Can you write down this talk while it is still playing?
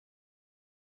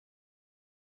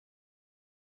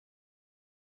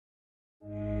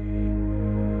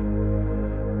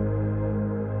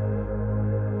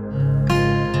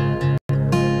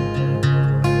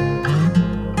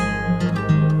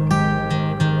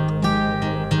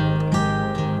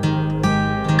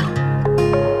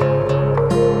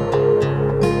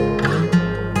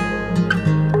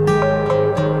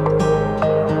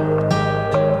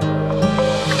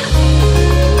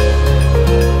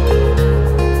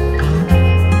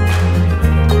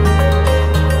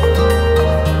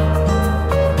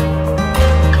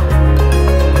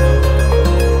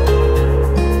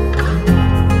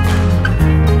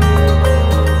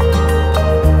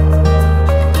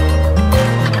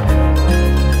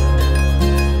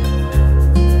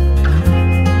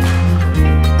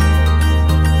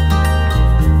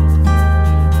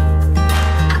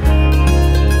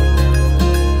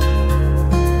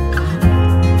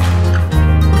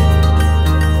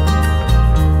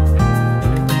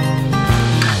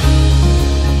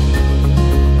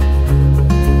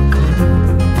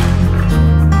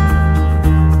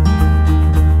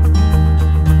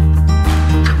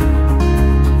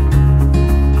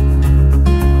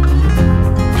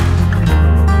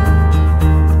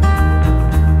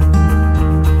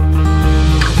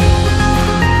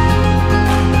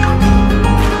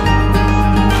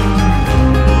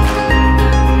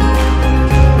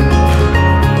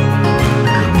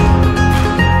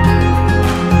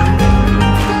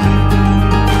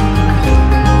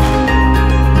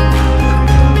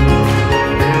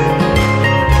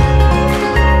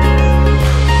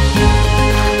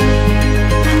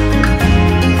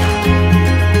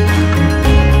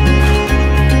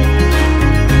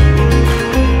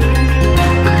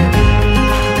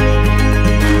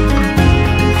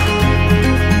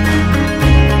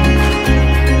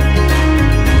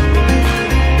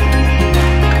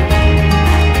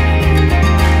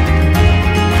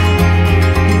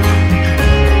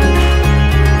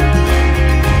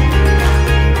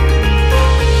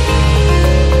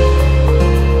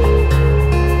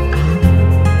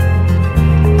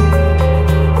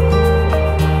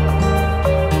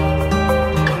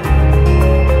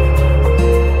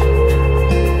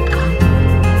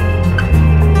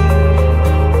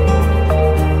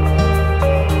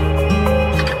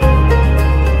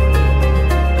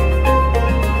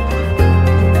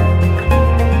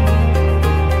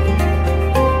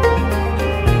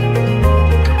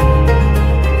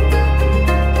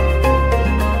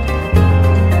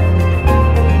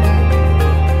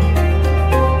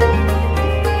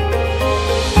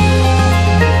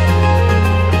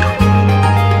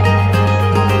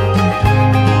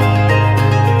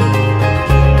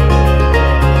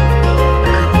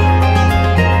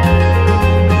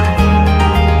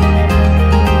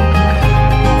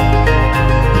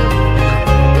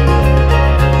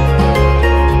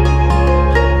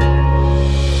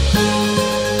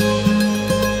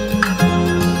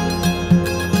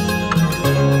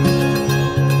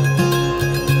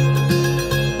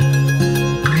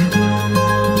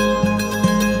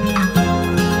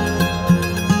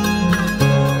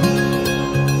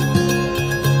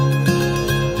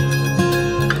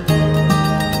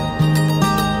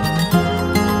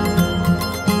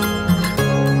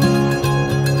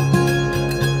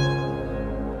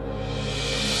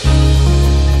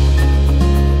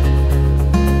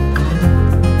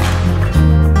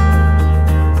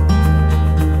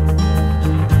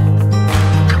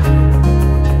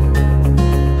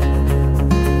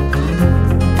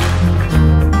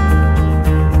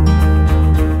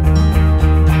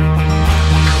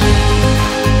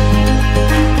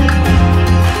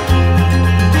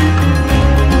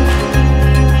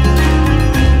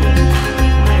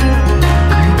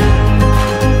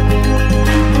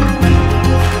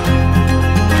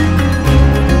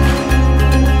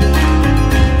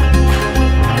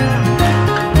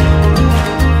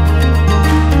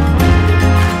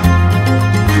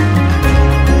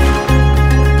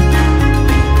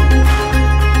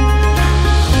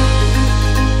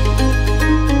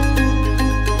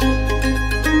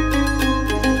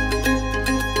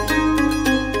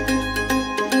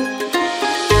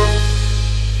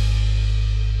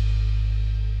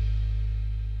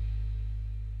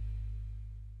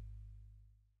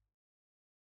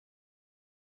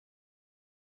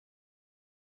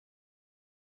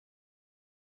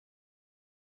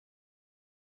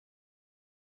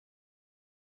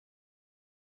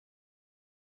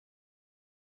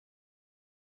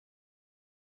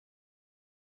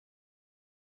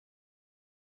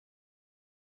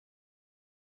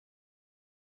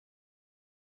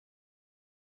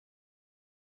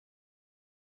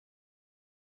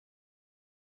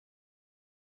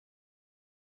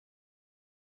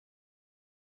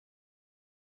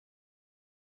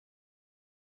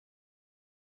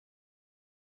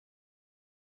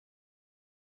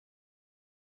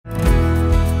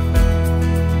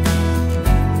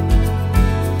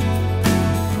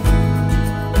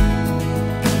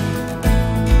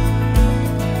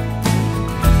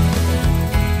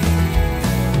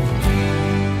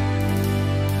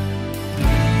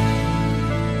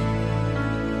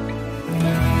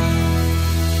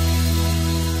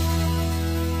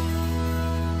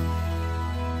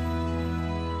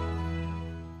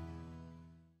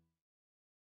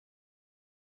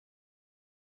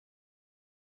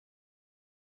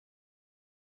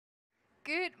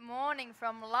Good morning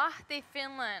from Lahti,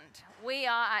 Finland. We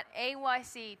are at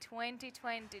AYC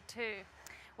 2022.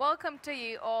 Welcome to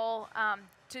you all,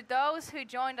 to those who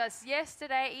joined us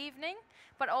yesterday evening,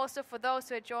 but also for those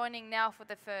who are joining now for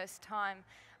the first time.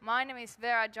 My name is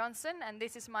Vera Johnson, and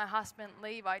this is my husband,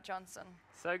 Levi Johnson.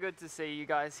 So good to see you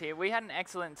guys here. We had an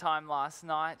excellent time last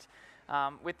night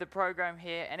with the program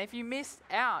here, and if you missed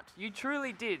out, you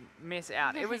truly did miss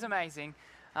out. It was amazing.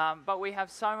 But we have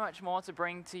so much more to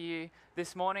bring to you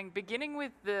this morning, beginning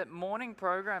with the morning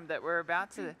program that we're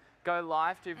about to go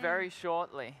live to very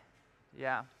shortly.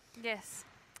 Yeah. Yes.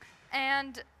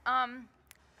 And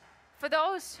for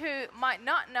those who might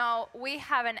not know, we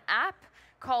have an app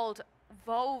called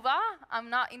Vova. I'm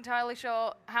not entirely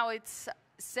sure how it's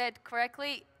said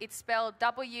correctly. It's spelled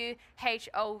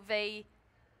WHOVA.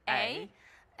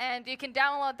 And you can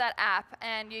download that app,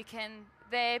 and you can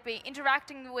there be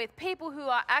interacting with people who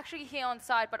are actually here on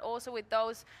site, but also with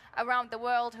those around the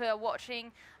world who are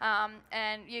watching.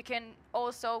 And you can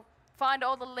also find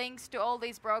all the links to all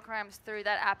these programs through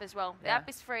that app as well. The app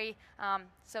is free,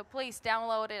 so please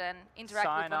download it and interact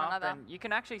with one another. And you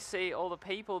can actually see all the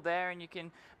people there, and you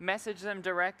can message them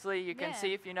directly. You can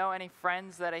see if you know any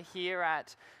friends that are here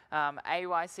at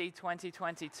AYC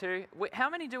 2022. How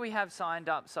many do we have signed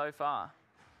up so far?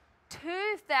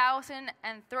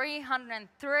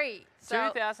 2,303.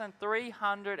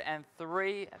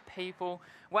 2,303 people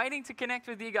waiting to connect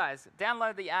with you guys.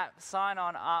 Download the app, sign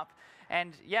on up,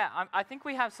 and I think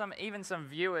we have even some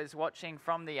viewers watching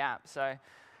from the app. So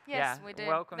yes, we do.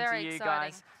 Welcome Very to you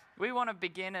exciting. guys. We want to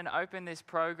begin and open this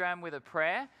program with a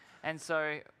prayer, and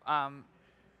so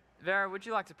Vera, would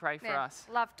you like to pray for us?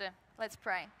 Love to. Let's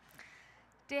pray.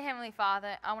 Dear Heavenly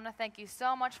Father, I want to thank you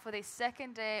so much for this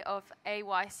second day of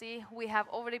AYC. We have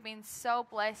already been so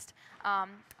blessed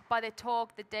by the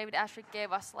talk that David Ashford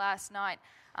gave us last night.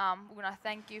 We want to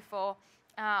thank you for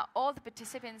all the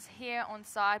participants here on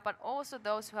site, but also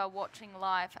those who are watching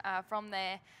live from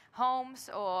their homes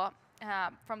or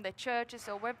from their churches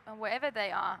or wherever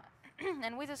they are.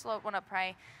 And we just, Lord, want to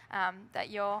pray that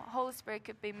your Holy Spirit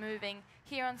could be moving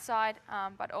here on site,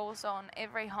 but also on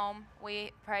every home.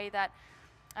 We pray that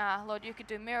Lord, you could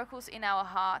do miracles in our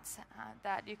hearts,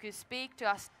 that you could speak to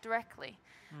us directly.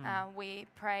 We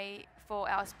pray for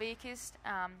our speakers,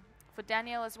 for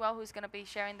Daniel as well, who's going to be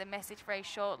sharing the message very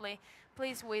shortly.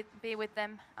 Please be with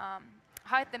them,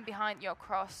 hide them behind your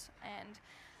cross. And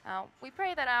we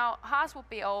pray that our hearts will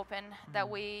be open, that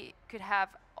we could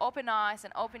have open eyes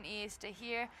and open ears to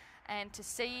hear and to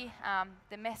see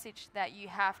the message that you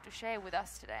have to share with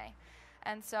us today.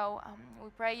 And so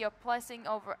we pray your blessing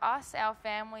over us, our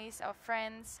families, our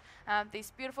friends,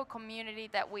 this beautiful community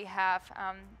that we have,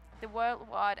 the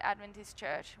Worldwide Adventist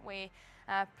Church. We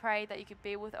pray that you could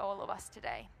be with all of us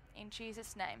today. In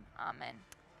Jesus' name, amen.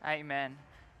 Amen.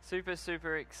 Super,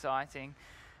 super exciting.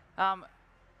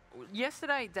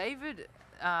 Yesterday, David,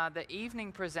 the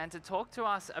evening presenter, talked to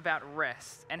us about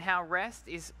rest and how rest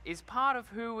is part of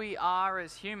who we are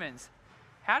as humans.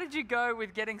 How did you go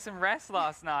with getting some rest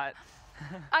last night?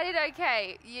 I did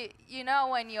okay. You know,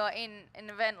 when you're in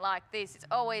an event like this, it's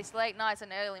always late nights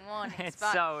and early mornings. It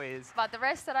so is. But the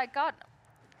rest that I got,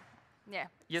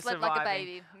 you're slept surviving. like a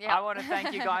baby. Yeah. I want to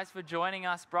thank you guys for joining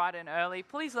us bright and early.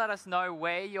 Please let us know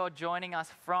where you're joining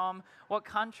us from, what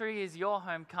country is your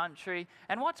home country,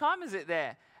 and what time is it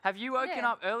there? Have you woken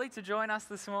up early to join us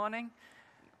this morning?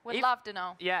 We'd love to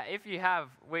know. Yeah, if you have,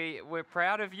 we're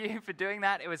proud of you for doing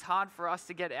that. It was hard for us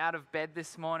to get out of bed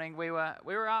this morning. We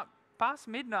were up past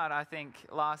midnight, I think,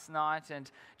 last night,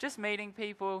 and just meeting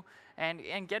people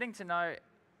and getting to know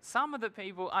some of the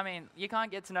people. I mean, you can't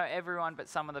get to know everyone, but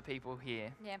some of the people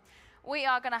here. Yeah. We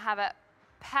are going to have a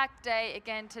packed day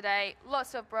again today.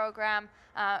 Lots of program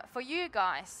for you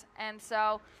guys. And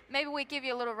so maybe we give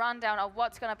you a little rundown of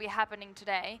what's going to be happening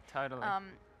today. Totally.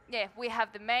 We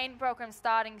have the main program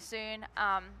starting soon,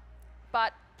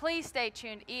 but please stay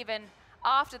tuned even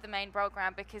after the main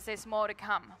program because there's more to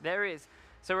come. There is.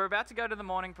 So we're about to go to the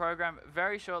morning program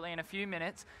very shortly in a few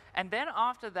minutes. And then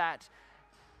after that,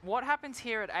 what happens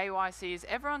here at AYC is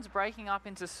everyone's breaking up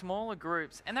into smaller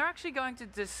groups, and they're actually going to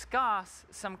discuss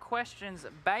some questions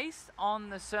based on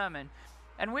the sermon.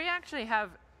 And we actually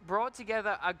have brought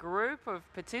together a group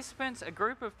of participants, a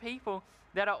group of people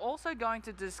that are also going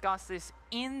to discuss this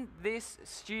in this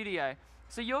studio.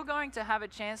 So you're going to have a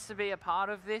chance to be a part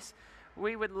of this.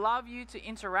 We would love you to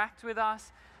interact with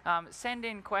us. Send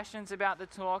in questions about the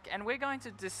talk, and we're going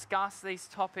to discuss these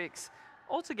topics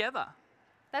all together.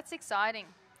 That's exciting.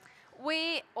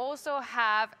 We also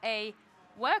have a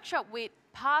workshop with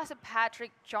Pastor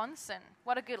Patrick Johnson.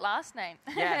 What a good last name.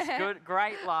 Yes, good,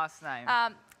 great last name.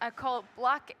 I call it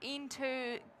Plug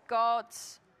into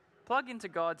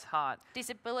God's heart.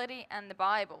 disability and the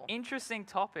Bible. Interesting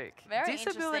topic. Very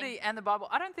Disability interesting. and the Bible.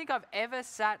 I don't think I've ever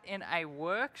sat in a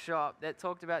workshop that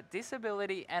talked about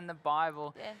disability and the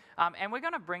Bible. Yeah. And we're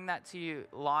going to bring that to you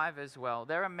live as well.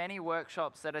 There are many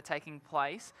workshops that are taking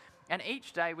place. And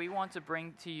each day we want to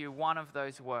bring to you one of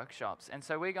those workshops. And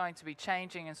so we're going to be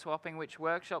changing and swapping which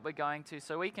workshop we're going to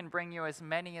so we can bring you as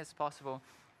many as possible.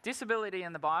 Disability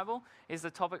in the Bible is the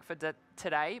topic for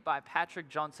today by Patrick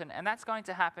Johnson, and that's going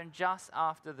to happen just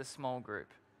after the small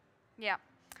group. Yeah.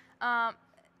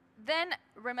 Then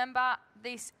remember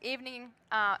this evening,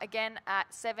 again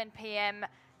at 7 p.m.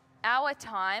 our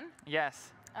time, Yes.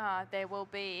 there will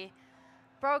be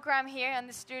program here in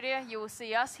the studio. You will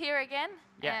see us here again.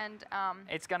 Yeah. And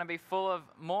It's going to be full of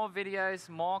more videos,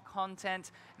 more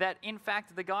content that, in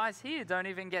fact, the guys here don't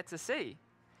even get to see.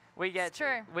 We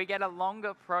get a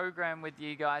longer program with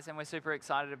you guys, and we're super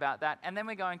excited about that. And then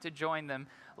we're going to join them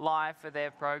live for their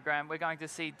program. We're going to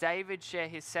see David share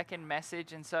his second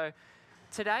message. And so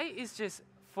today is just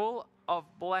full of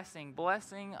blessing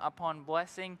upon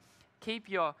blessing. Keep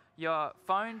your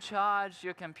phone charged,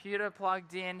 your computer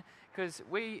plugged in, because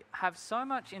we have so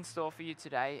much in store for you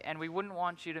today, and we wouldn't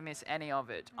want you to miss any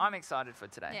of it. I'm excited for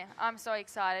today. yeah, I'm so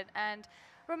excited. And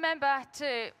remember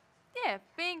to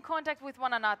be in contact with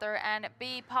one another and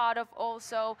be part of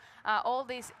also all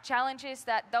these challenges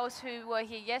that those who were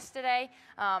here yesterday,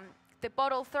 the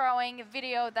bottle throwing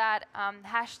video, that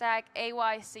hashtag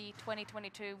AYC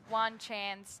 2022, one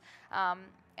chance.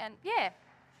 And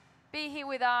be here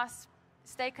with us,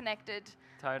 stay connected.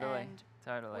 Totally.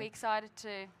 And we're excited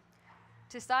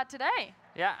to start today.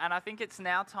 Yeah, and I think it's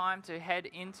now time to head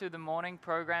into the morning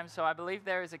program. So I believe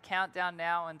there is a countdown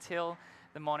now until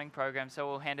the morning program, so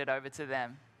we'll hand it over to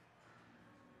them.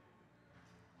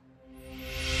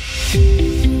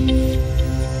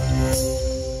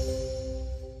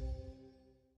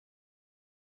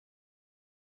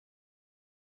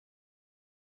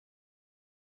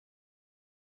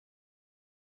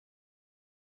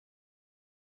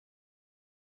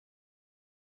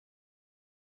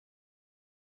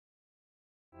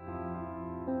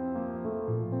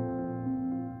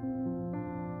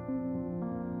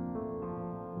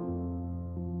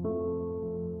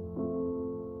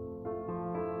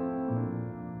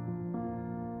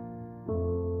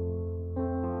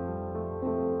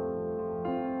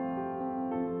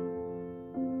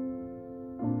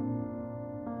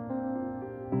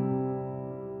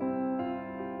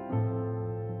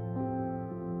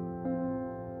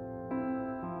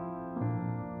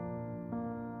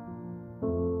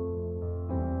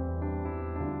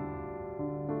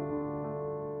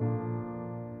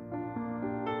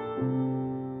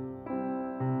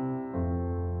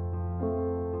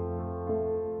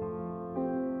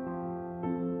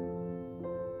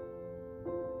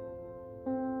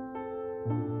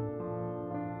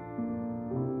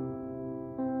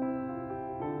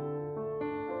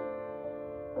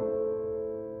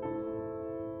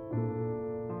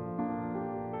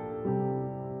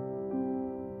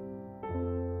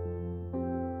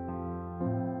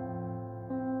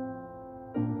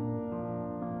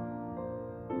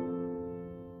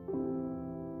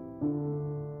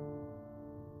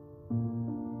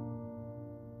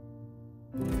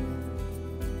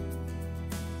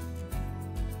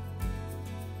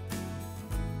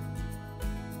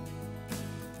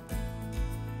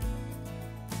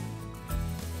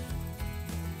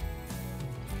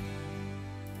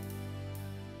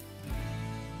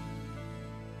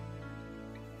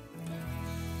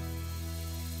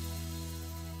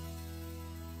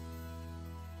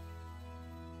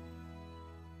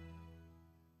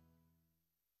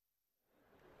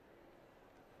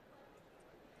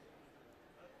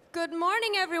 Good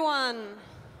morning, everyone.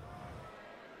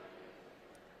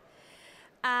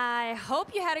 I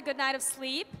hope you had a good night of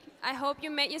sleep. I hope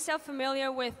you made yourself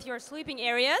familiar with your sleeping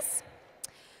areas.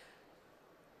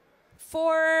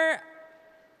 For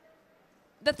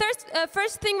the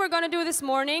first thing we're going to do this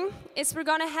morning is we're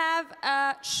going to have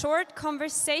a short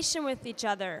conversation with each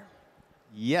other.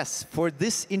 Yes, for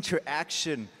this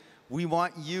interaction, we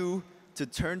want you to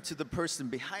turn to the person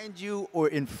behind you or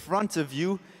in front of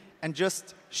you and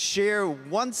just share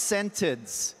one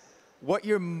sentence what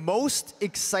you're most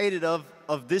excited of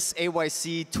this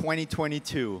AYC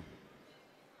 2022.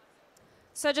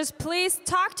 So just please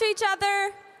talk to each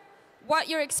other, what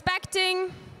you're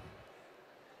expecting.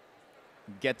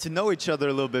 Get to know each other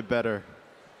a little bit better.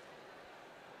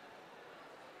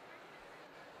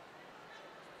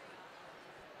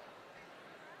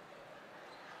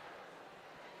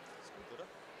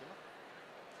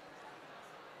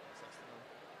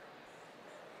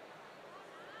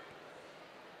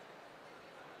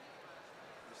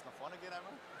 fun again,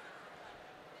 Emma?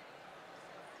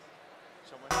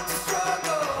 Show me.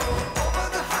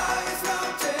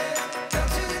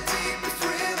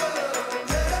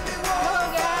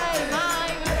 Hello guys,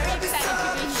 hi, we're very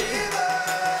excited to be here.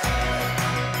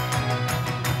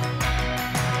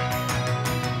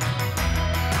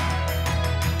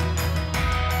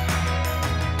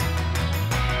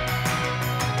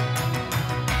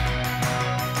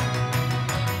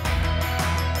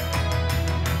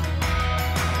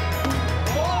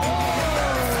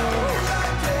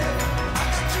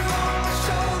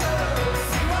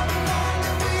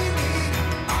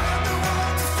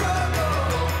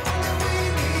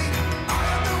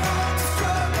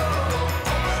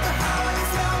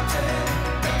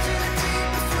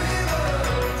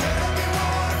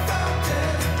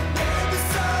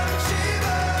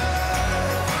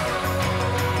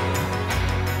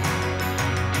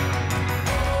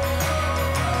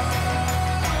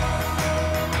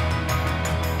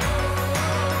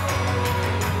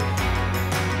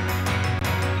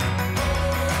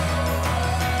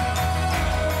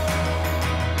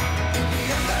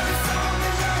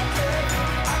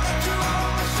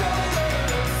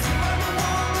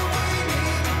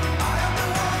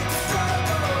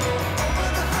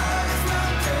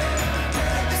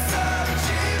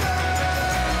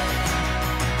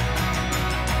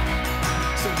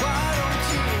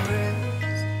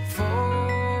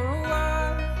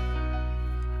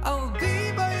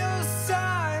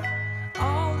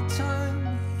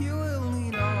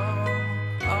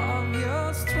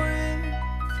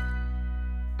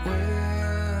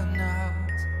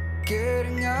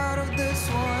 Getting out of this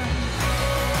one.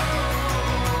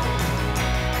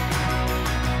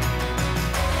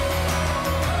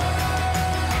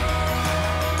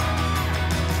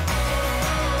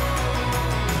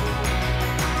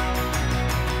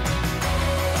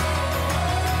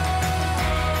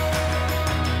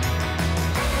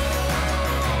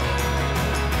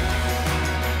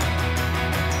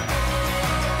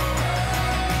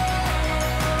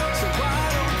 So why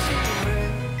don't you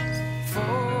rest for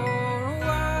a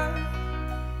while?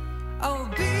 I'll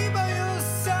be by your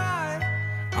side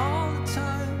all the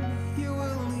time. You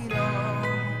will need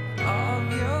all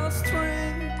of your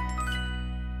strength.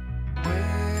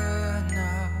 We're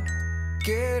not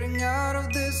getting out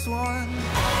of this one.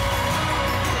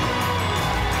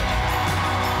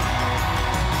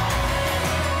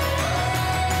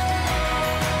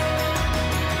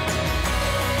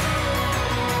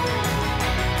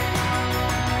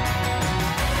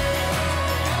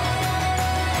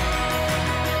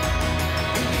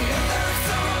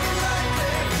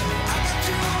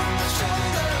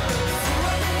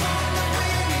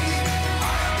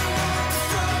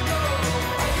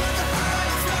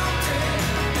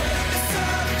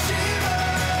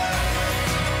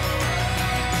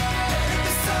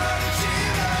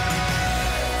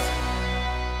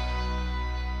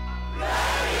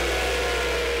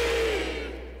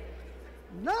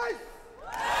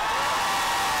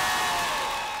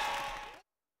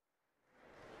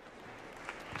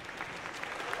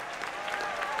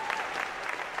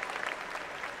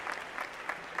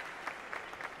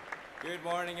 Good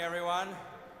morning, everyone.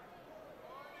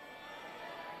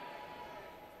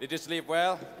 Did you sleep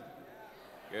well?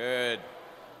 Good.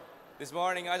 This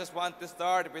morning, I just want to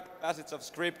start with a passage of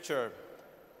scripture.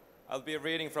 I'll be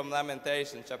reading from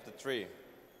Lamentation, chapter 3.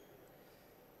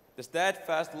 The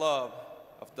steadfast love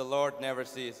of the Lord never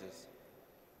ceases.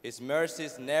 His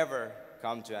mercies never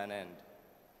come to an end.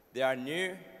 They are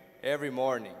new every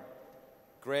morning.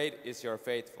 Great is your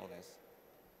faithfulness.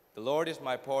 The Lord is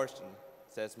my portion,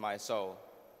 says my soul.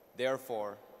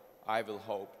 Therefore, I will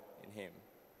hope in him.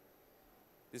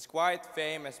 This quite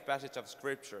famous passage of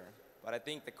scripture, but I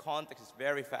think the context is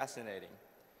very fascinating.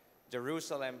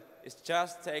 Jerusalem is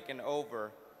just taken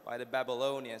over by the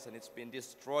Babylonians and it's been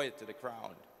destroyed to the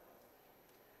ground.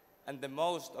 And the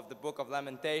most of the book of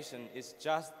Lamentation is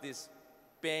just this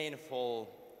painful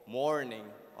mourning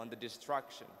on the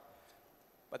destruction.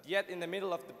 But yet in the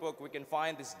middle of the book we can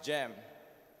find this gem,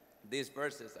 these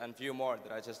verses and few more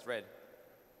that I just read,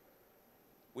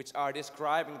 which are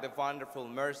describing the wonderful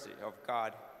mercy of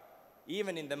God,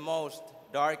 even in the most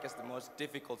darkest, the most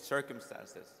difficult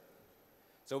circumstances.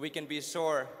 So we can be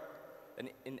sure that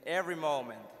in every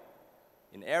moment,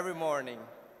 in every morning,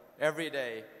 every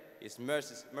day, His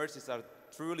mercies are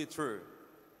truly true.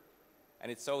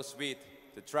 And it's so sweet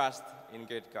to trust in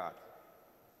good God.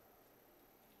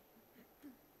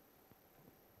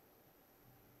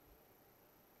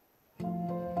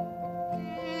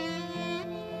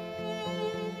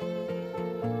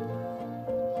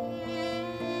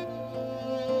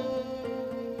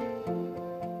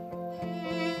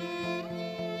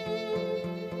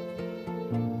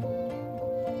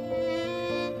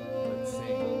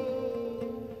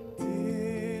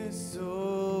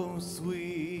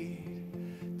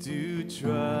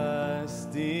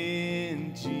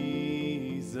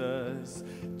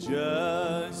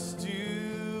 just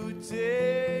to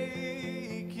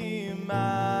take him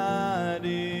at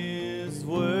his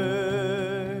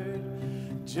word,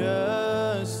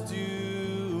 just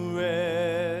to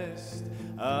rest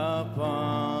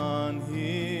upon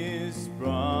his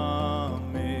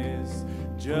promise,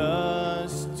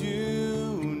 just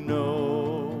to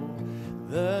know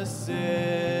thus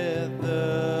saith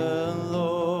the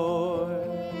Lord.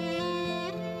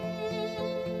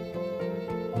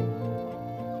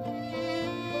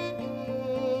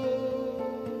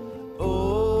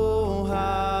 Oh,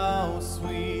 how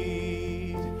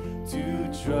sweet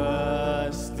to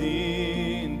trust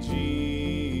in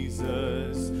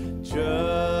Jesus,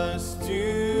 just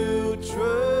to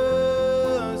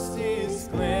trust his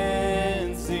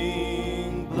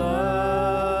cleansing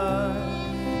blood,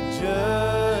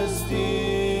 just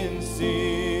in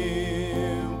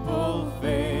simple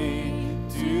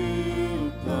faith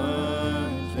to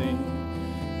plunge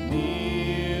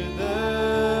near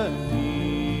the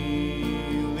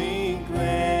healing,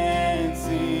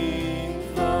 cleansing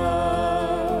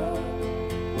flood.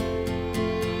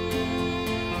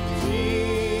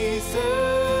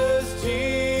 Jesus,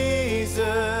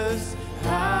 Jesus,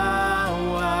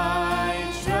 how I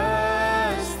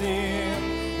trust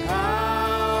him,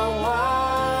 how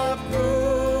I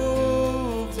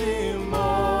proved him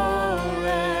more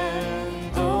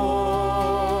and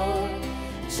more.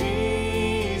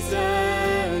 Jesus,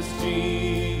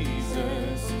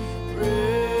 Jesus,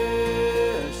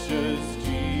 precious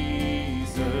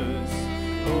Jesus,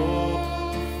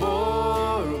 oh,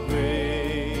 for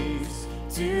grace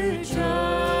to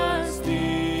trust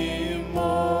him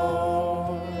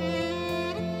more.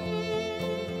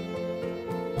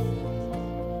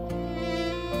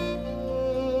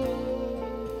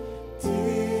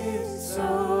 Tis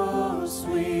so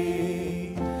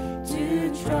sweet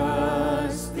to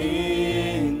trust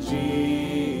in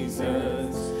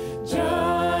Jesus,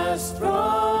 just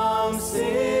from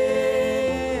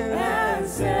sin and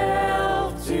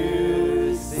self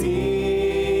to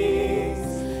cease,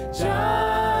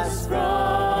 just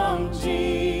from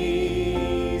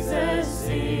Jesus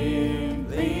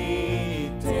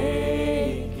simply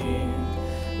taking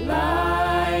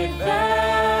life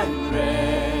and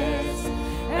rest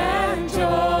and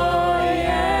joy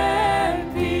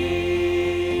and peace.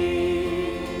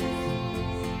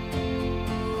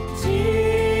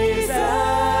 Jesus,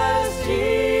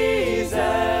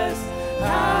 Jesus,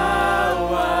 how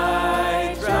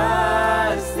I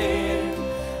trust him,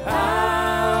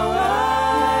 how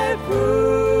I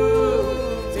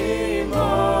proved him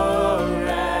more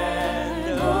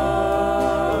and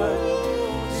more.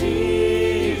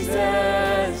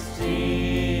 Jesus,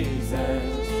 Jesus,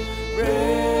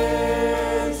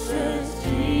 precious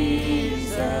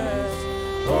Jesus,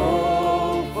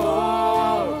 oh,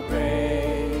 for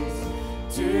grace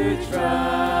to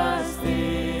trust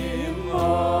him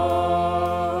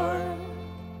more.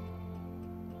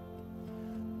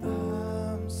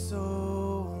 I'm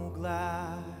so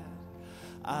glad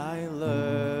I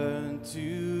learned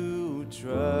to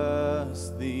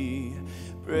trust thee,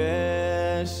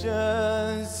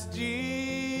 precious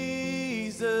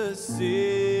Jesus,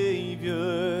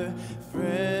 Savior,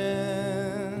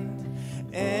 friend,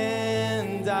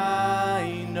 and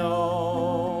I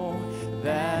know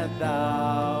that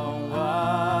thou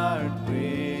art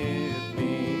with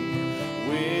me,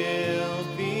 will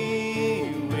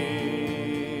be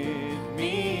with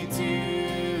me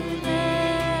to the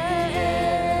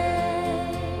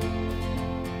end.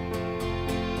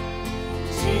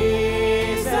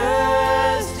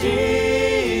 Jesus,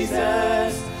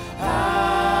 Jesus,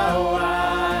 how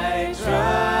I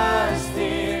trust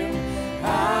him,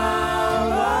 how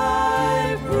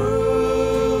I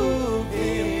prove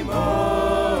him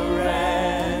more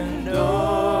and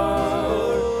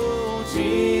more.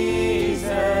 Jesus,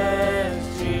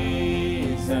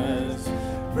 Jesus,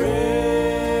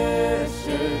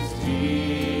 precious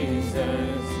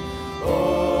Jesus,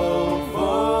 oh,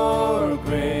 for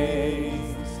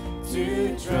grace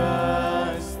to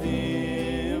trust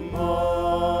him more.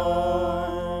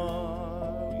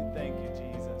 We thank you,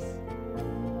 Jesus.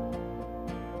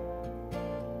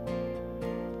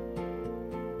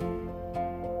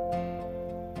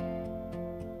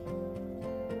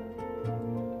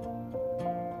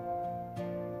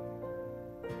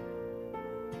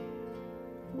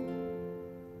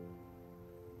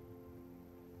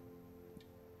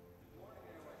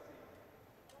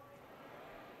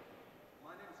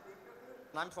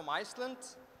 And I'm from Iceland.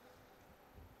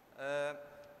 I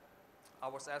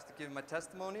was asked to give my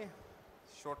testimony,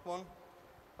 short one.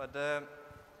 But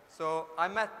so I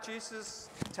met Jesus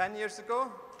 10 years ago,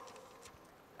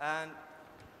 And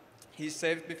he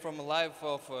saved me from a life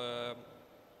of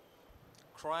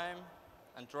crime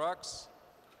and drugs,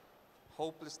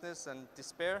 hopelessness and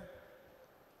despair.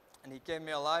 And he gave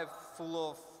me a life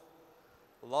full of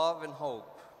love and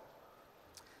hope.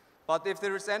 But if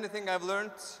there is anything I've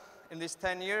learned in these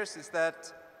 10 years, is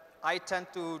that I tend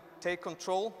to take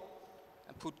control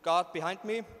and put God behind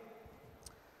me.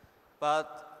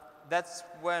 But that's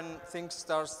when things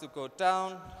start to go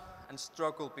down and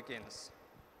struggle begins.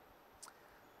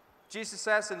 Jesus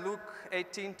says in Luke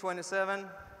 18:27,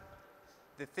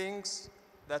 the things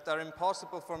that are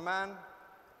impossible for man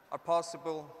are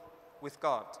possible with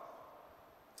God.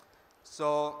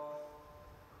 So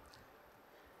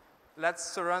let's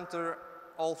surrender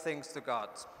all things to God.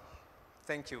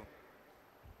 Thank you.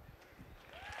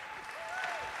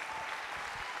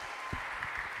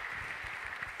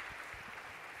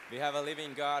 We have a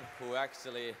living God who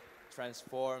actually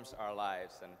transforms our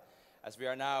lives. And as we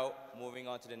are now moving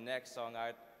on to the next song,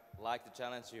 I'd like to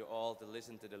challenge you all to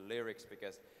listen to the lyrics,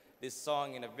 because this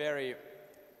song in a very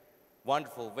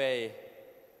wonderful way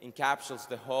encapsulates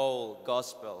the whole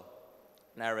gospel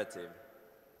narrative.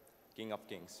 King of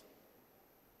Kings.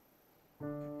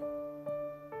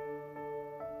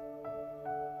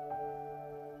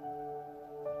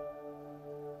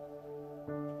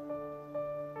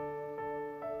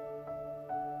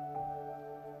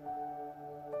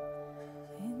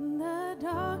 In the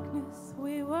darkness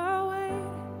we were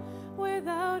waiting,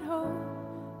 without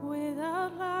hope,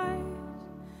 without light,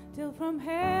 till from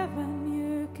heaven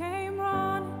you came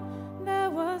running. There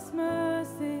was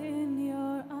mercy in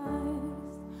your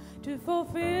eyes to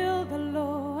fulfill the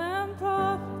law and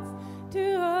prophets.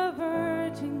 To a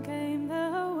virgin came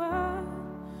the word,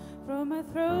 from a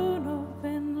throne of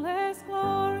endless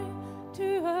glory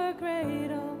to a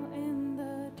cradle in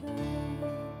the dirt.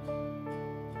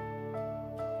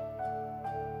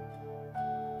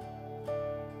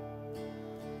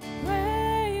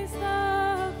 Praise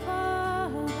the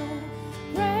Father,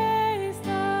 praise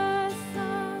the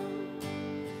Son,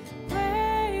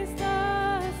 praise the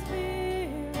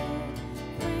Spirit,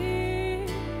 three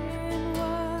in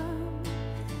one.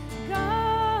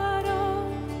 God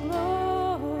of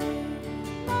glory,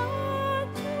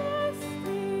 majesty,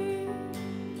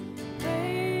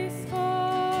 praise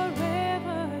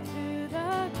forever to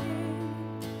the King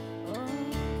of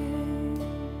Kings.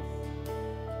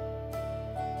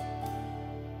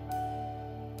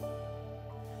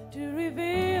 To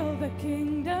reveal the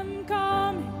kingdom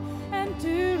coming and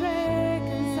to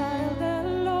reconcile the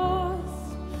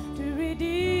lost, to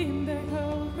redeem the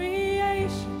whole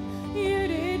creation. You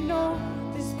did not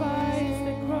despise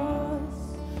the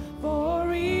cross,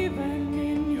 for even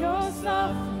in your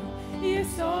suffering you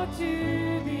saw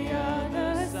to the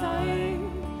other side,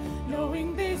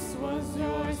 knowing this was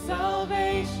your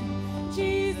salvation.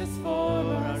 Jesus,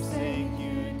 for our sake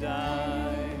you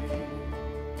died.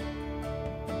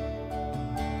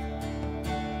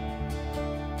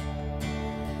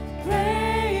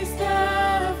 Praise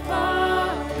the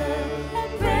Father,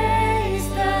 and praise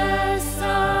the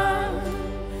Son,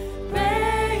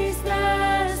 praise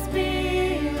the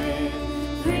Spirit,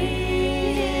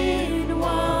 three in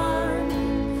one.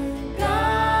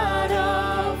 God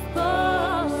of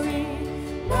glory,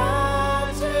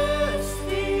 majesty,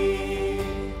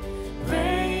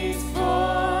 praise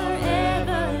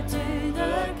forever to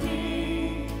the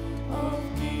King of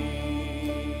Kings.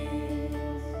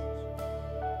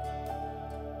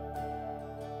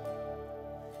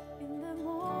 In the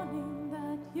morning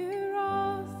that you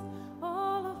rose,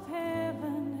 all of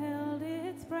heaven held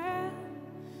its breath,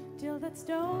 till that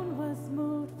stone was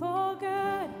moved for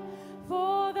good,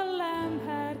 for the Lamb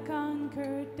had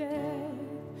conquered death.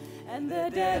 And the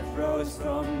dead rose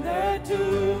from their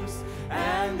tombs,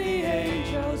 and the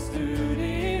angels stood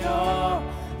in awe,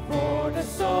 for the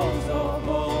souls of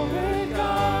all who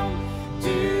come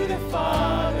to the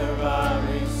Father are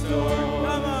restored.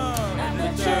 And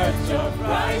the Church of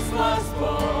Christ was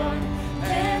born,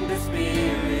 and the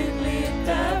Spirit lit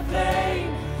the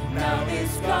flame. Now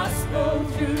this gospel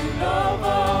through love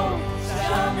all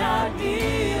shall not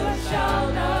kneel or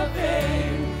shall not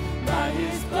fade. By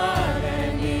His blood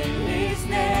and in His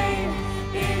name,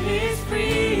 in His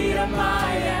freedom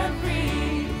I am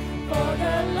free. For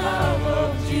the love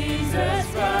of Jesus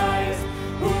Christ,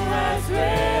 who has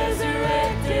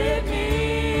resurrected me.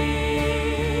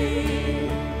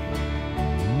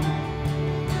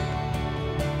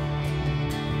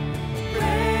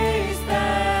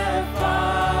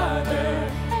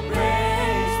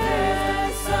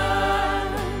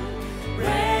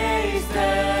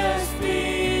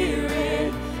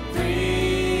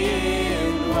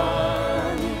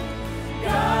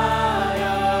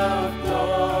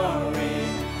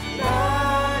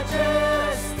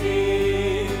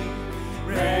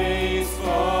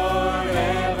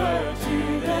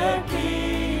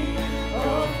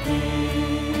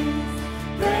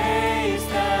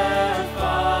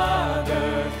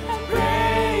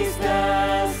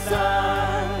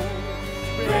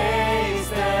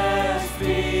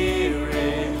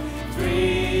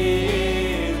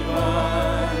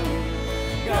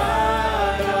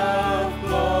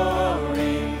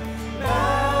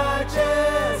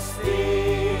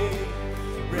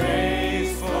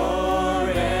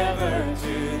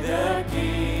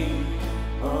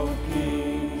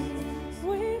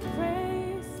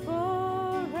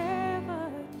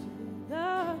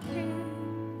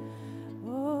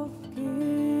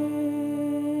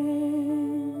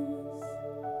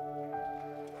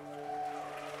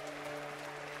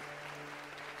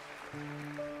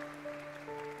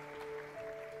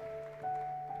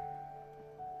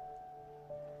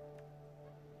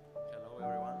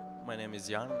 My name is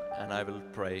Jan and I will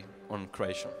pray on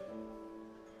Croatian.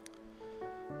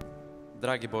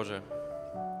 Dragi Bože,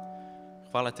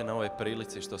 hvala Ti na ovoj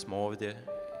prilici što smo ovdje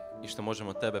i što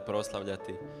možemo Tebe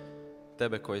proslavljati.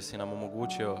 Tebe koji si nam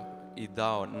omogućio i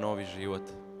dao novi život.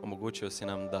 Omogućio si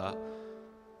nam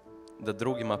da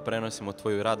drugima prenosimo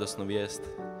Tvoju radosnu vijest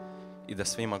i da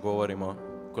svima govorimo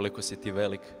koliko si Ti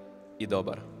velik i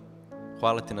dobar.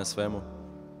 Hvala Ti na svemu.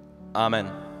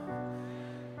 Amen.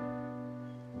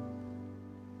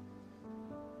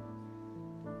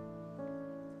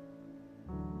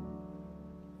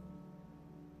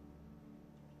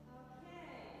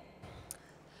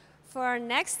 For our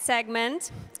next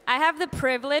segment, I have the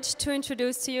privilege to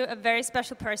introduce to you a very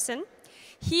special person.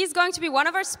 He's going to be one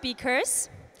of our speakers.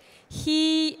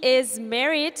 He is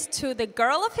married to the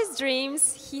girl of his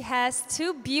dreams. He has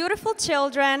 2 beautiful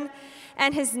children,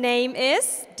 and his name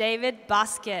is David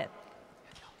Bosket.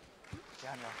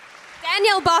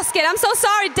 Daniel Bosket. I'm so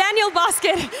sorry, Daniel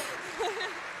Bosket.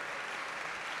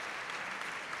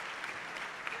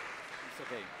 It's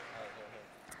okay.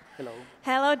 Hello.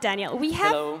 Hello, Daniel.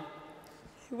 Hello.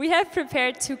 We have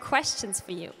prepared 2 questions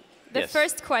for you. The Yes.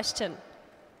 first question.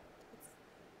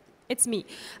 It's me.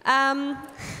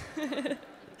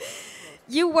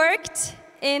 You worked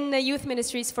in the youth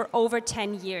ministries for over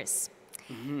 10 years.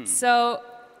 So,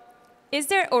 is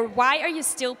there, or why are you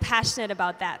still passionate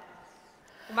about that?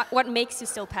 What makes you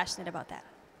still passionate about that?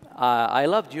 I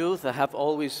love youth. I have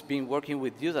always been working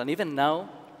with youth, and even now,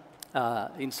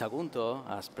 in Sagunto,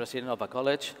 as president of a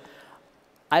college,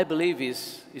 I believe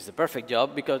is the perfect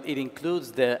job because it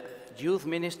includes the youth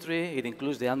ministry, it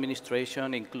includes the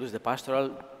administration, it includes the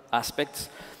pastoral aspects.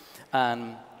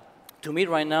 And to me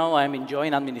right now, I'm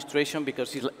enjoying administration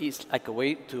because it's like a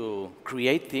way to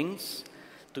create things,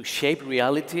 to shape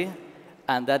reality,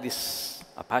 and that is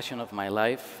a passion of my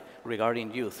life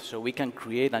regarding youth. So we can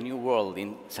create a new world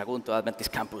in Sagunto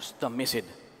Adventist Campus. Don't miss it.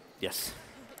 Yes.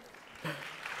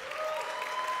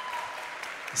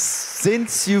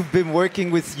 Since you've been working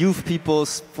with youth people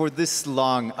for this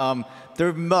long,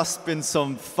 there must have been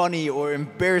some funny or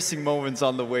embarrassing moments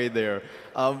on the way there.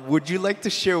 Would you like to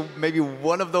share maybe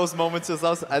one of those moments with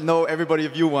us? I know everybody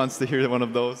of you wants to hear one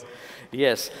of those.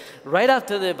 Yes. Right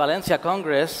after the Valencia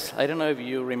Congress, I don't know if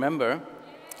you remember,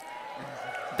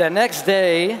 the next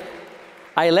day,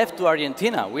 I left to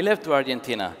Argentina. We left to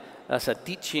Argentina as a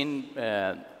teaching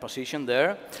position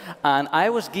there. And I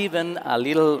was given a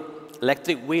little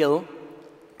electric wheel,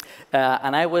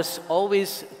 and I was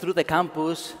always through the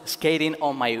campus skating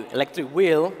on my electric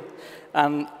wheel.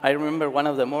 And I remember one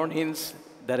of the mornings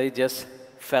that I just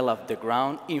fell off the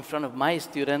ground in front of my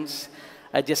students.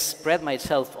 I just spread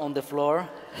myself on the floor.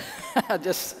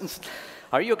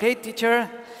 Are you okay, teacher?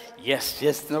 Yes,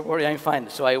 don't worry, I'm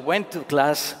fine. So I went to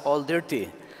class all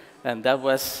dirty. And that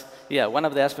was, one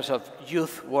of the aspects of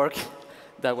youth work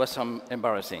that was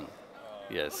embarrassing.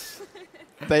 Yes.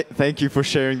 Thank you for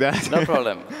sharing that. No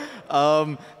problem.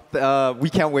 We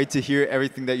can't wait to hear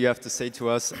everything that you have to say to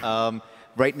us.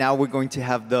 Right now, we're going to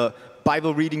have the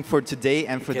Bible reading for today,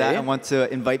 and for that, I want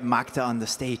to invite Magda on the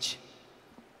stage.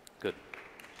 Good.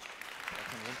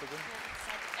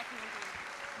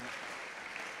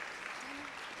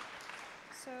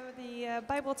 So the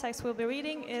Bible text we'll be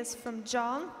reading is from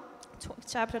John,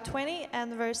 chapter 20,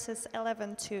 and verses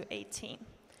 11 to 18.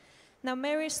 Now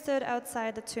Mary stood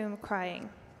outside the tomb crying.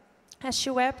 As she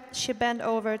wept, she bent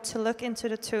over to look into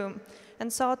the tomb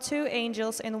and saw 2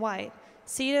 angels in white,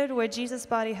 seated where Jesus'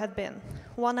 body had been,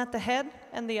 one at the head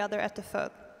and the other at the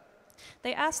foot.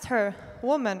 They asked her,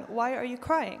 "Woman, why are you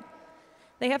crying?"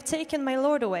 "They have taken my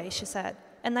Lord away," she said,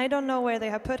 "and I don't know where they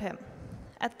have put him."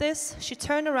 At this, she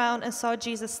turned around and saw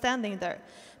Jesus standing there,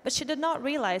 but she did not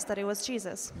realize that it was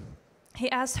Jesus.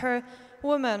 He asked her,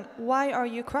 "Woman, why are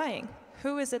you crying?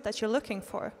 Who is it that you're looking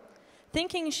for?"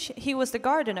 Thinking he was the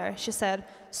gardener, she said,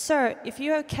 "Sir, if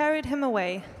you have carried him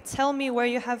away, tell me where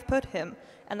you have put him,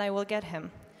 and I will get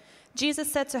him."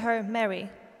 Jesus said to her, "Mary."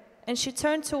 And she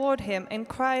turned toward him and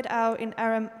cried out in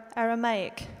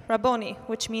Aramaic, "Rabboni,"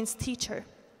 which means teacher.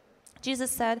 Jesus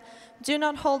said, "Do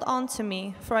not hold on to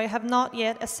me, for I have not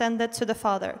yet ascended to the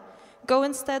Father. Go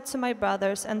instead to my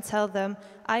brothers and tell them,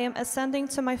 I am ascending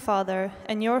to my Father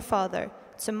and your Father,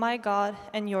 to my God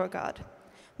and your God."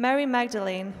 Mary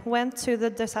Magdalene went to the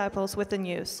disciples with the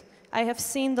news, "I have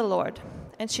seen the Lord."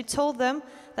 And she told them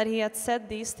that he had said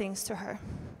these things to her.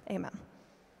 Amen.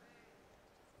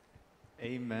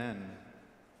 Amen.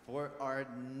 For our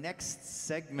next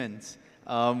segment,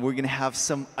 we're going to have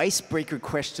some icebreaker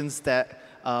questions that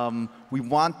we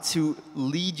want to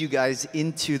lead you guys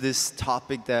into this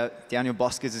topic that Daniel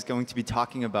Bosket is going to be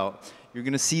talking about. You're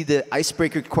going to see the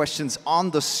icebreaker questions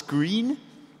on the screen.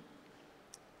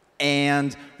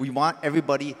 And we want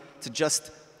everybody to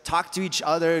just talk to each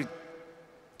other,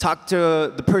 talk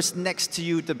to the person next to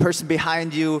you, the person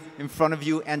behind you, in front of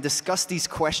you, and discuss these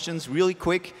questions really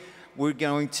quick. We're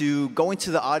going to go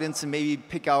into the audience and maybe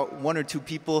pick out 1 or 2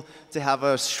 people to have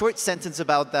a short sentence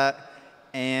about that.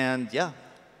 And yeah,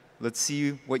 let's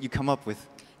see what you come up with.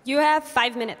 You have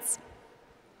 5 minutes.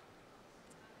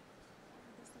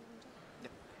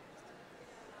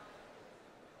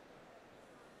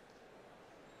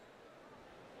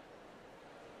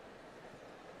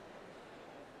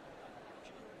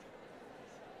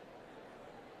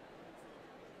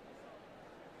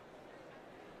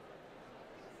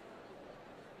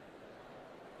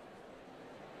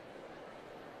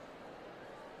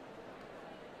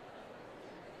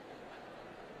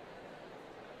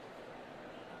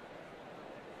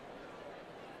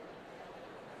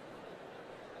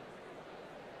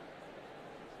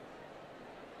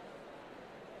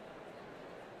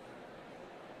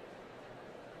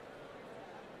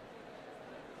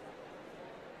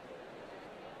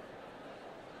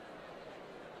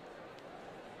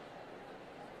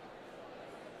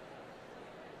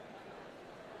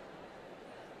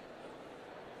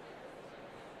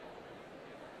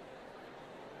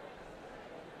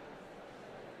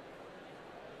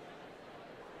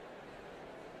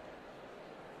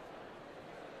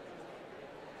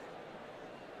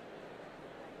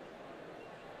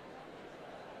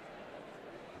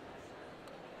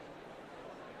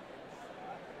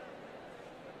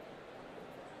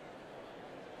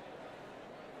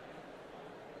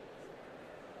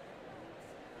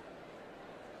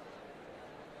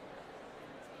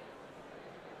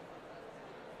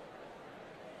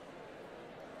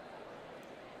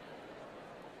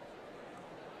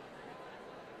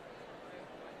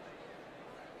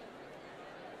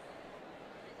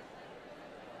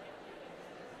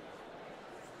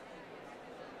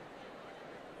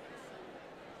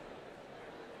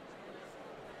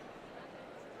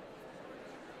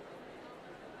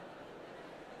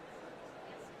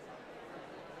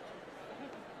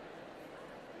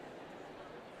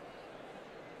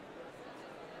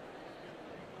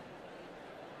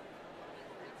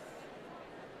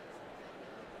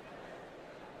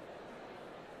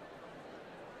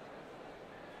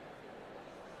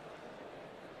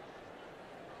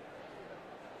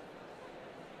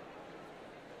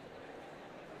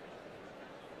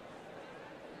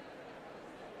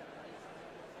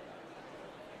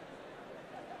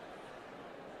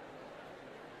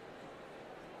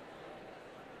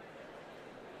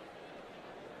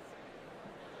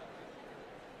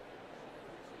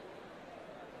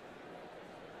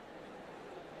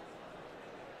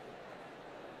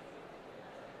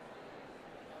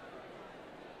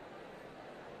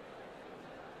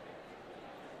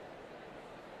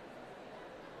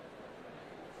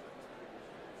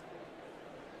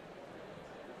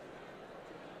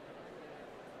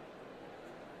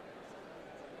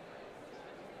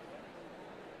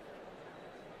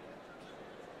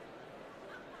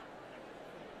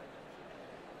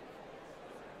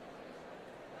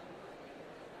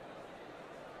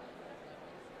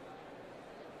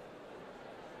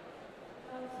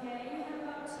 Okay, you have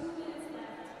about 2 minutes left.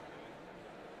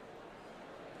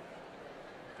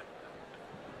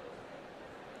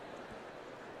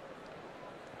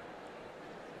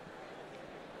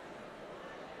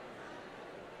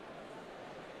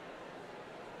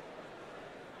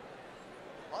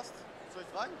 Passt? Soll ich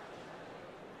fragen?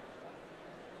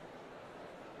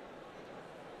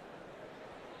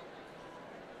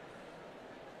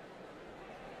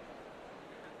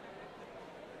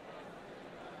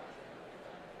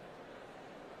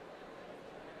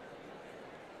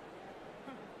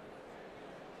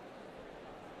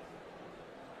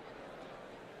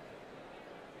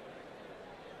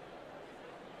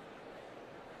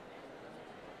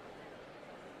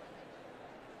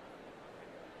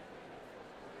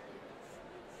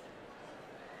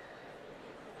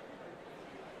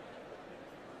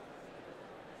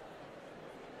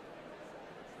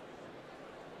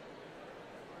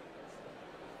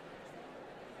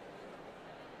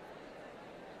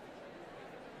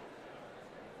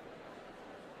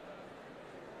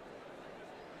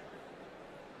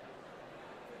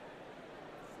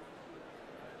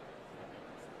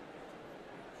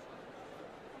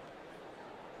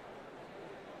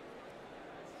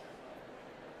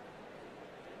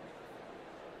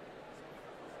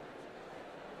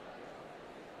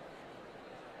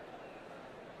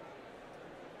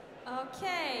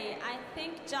 Okay, I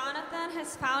think Jonathan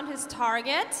has found his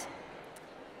target.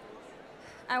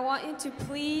 I want you to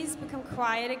please become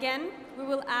quiet again. We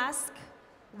will ask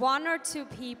one or two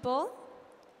people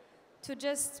to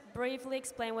just briefly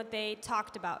explain what they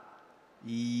talked about.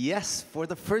 Yes, for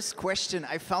the first question,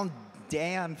 I found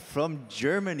Dan from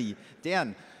Germany.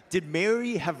 Dan, did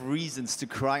Mary have reasons to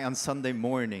cry on Sunday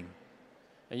morning?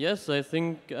 Yes, I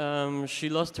think she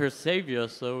lost her savior,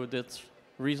 so that's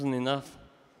reason enough.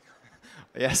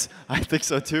 Yes, I think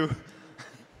so too.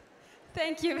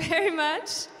 Thank you very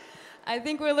much. I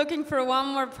think we're looking for one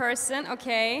more person.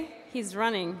 Okay, he's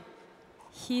running.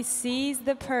 He sees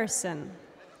the person.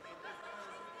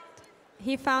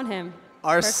 He found him.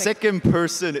 Our Perfect. second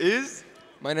person is?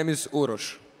 My name is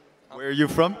Uroš. Where are you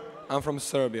from? I'm from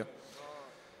Serbia.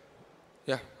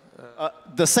 Yeah.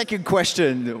 The second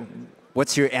question,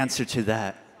 what's your answer to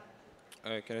that?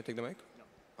 Can I take the mic?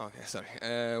 Okay,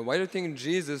 sorry. Why do you think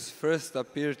Jesus first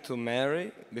appeared to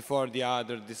Mary before the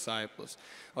other disciples?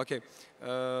 Okay,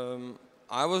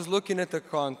 I was looking at the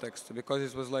context because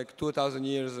it was like 2,000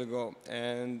 years ago,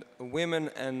 and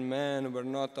women and men were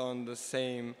not on the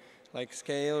same like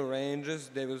scale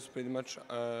ranges. They was pretty much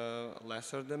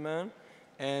lesser than men.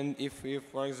 And if,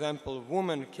 for example, a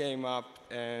woman came up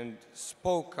and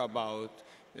spoke about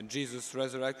Jesus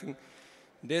resurrecting,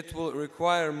 that will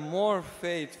require more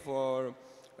faith for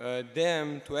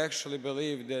them to actually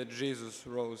believe that Jesus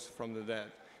rose from the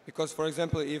dead. Because, for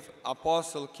example, if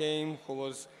apostle came who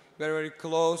was very, very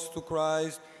close to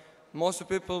Christ, most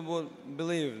people would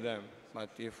believe them. But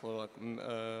if a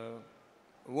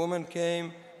woman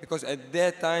came, because at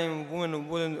that time women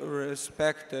wouldn't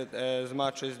respect it as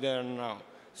much as they are now.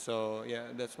 So yeah,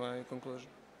 that's my conclusion.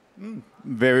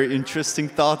 Very interesting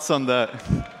thoughts on that.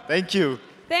 Thank you.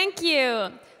 Thank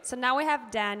you. So now we have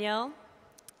Daniel.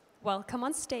 Welcome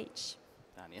on stage.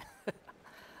 Daniel.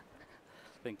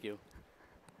 Thank you.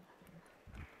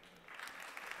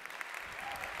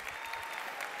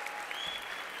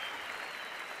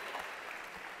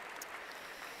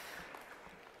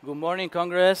 Good morning,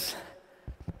 Congress.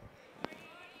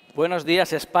 Buenos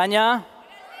días, España.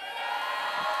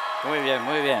 Muy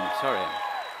bien, sorry.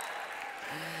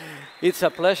 It's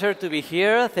a pleasure to be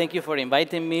here. Thank you for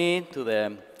inviting me to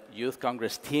the Youth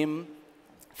Congress team.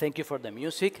 Thank you for the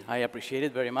music. I appreciate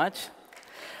it very much.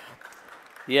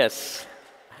 Yes.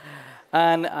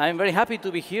 And I'm very happy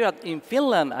to be here in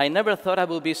Finland. I never thought I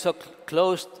would be so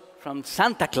close from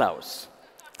Santa Claus,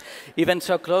 even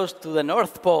so close to the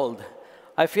North Pole.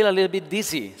 I feel a little bit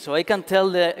dizzy, so I can tell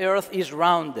the Earth is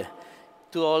round.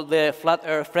 To all the flat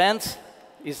Earth friends,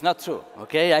 it's not true,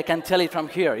 okay? I can tell it from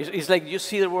here. It's like you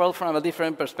see the world from a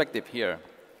different perspective here.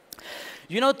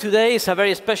 You know, today is a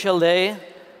very special day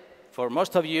for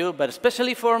most of you, but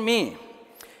especially for me.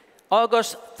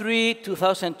 August 3,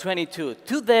 2022.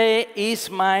 Today is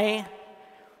my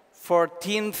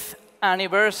 14th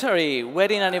anniversary,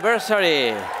 wedding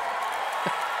anniversary.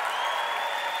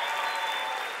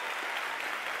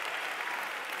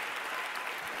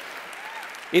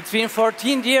 It's been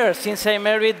 14 years since I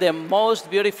married the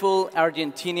most beautiful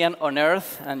Argentinian on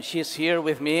earth, and she's here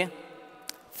with me.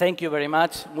 Thank you very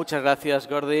much. Muchas gracias,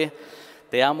 Gordy.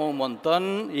 Te amo un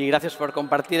montón y gracias por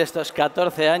compartir estos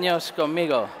 14 años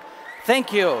conmigo.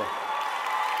 Thank you.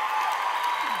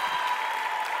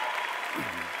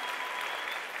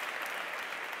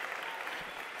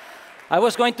 I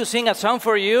was going to sing a song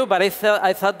for you, but I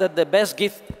thought that the best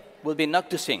gift would be not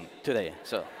to sing today.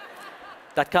 So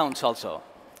that counts also.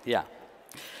 Yeah.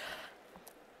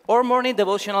 Our morning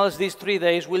devotionals these 3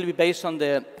 days will be based on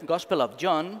the Gospel of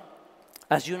John.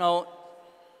 As you know,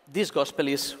 this Gospel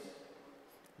is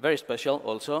very special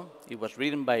also. It was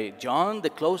written by John,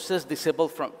 the closest disciple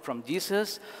from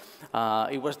Jesus.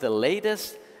 It was the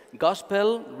latest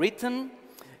Gospel written,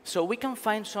 so we can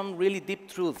find some really deep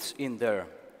truths in there.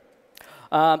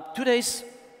 Today's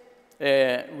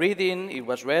reading, it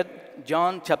was read,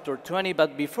 John chapter 20,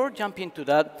 but before jumping to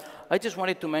that, I just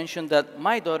wanted to mention that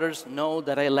my daughters know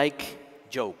that I like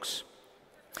jokes.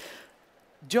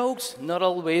 Jokes not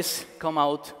always come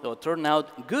out or turn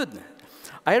out good.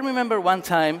 I remember one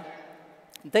time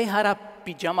they had a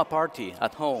pajama party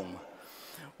at home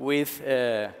with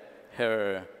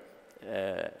her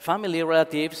family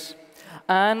relatives,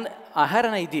 and I had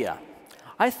an idea.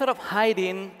 I thought of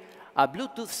hiding a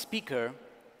Bluetooth speaker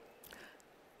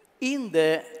in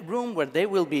the room where they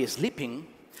will be sleeping,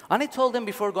 and I told them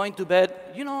before going to bed,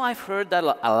 you know, I've heard that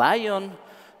a lion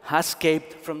has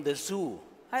escaped from the zoo.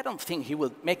 I don't think he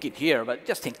will make it here, but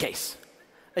just in case.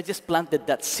 I just planted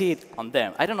that seed on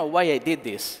them. I don't know why I did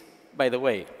this, by the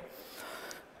way.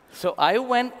 So I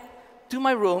went to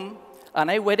my room, and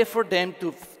I waited for them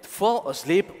to fall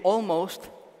asleep almost,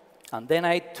 and then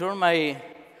I turned my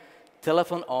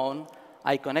telephone on,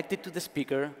 I connected to the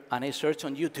speaker and I searched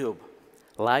on YouTube,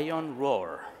 lion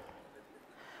roar.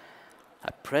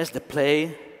 I pressed the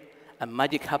play and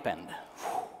magic happened.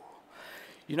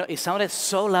 You know, it sounded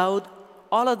so loud.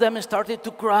 All of them started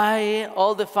to cry.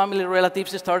 All the family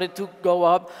relatives started to go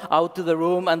out to the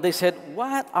room, and they said,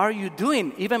 "What are you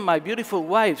doing?" Even my beautiful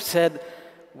wife said,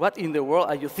 "What in the world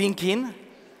are you thinking?"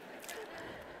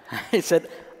 I said,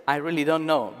 "I really don't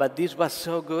know, but this was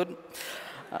so good."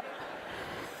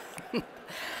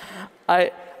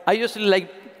 I usually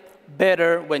like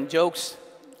better when jokes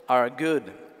are good,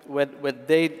 when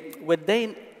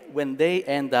they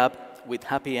end up with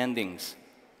happy endings.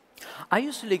 I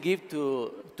usually give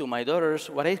to my daughters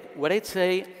what I'd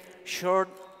say short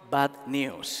bad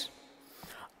news.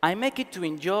 I make it to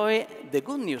enjoy the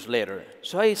good news later.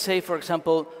 So I say, for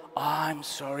example, "Oh, I'm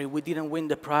sorry, we didn't win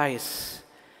the prize."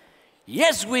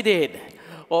 "Yes, we did."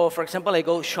 Or, for example, I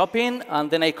go shopping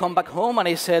and then I come back home and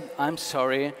I said, "I'm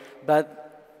sorry, but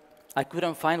I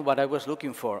couldn't find what I was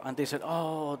looking for." And they said,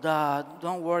 "Oh, Dad,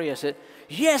 don't worry." I said,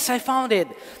 "Yes, I found it."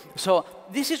 So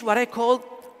this is what I call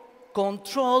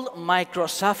controlled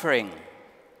micro-suffering.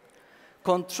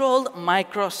 Controlled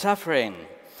micro-suffering.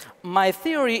 My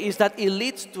theory is that it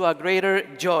leads to a greater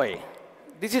joy.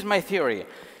 This is my theory.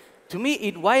 To me,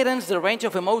 it widens the range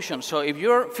of emotions. So if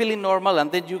you're feeling normal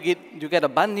and then you get a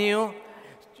bad news,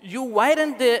 you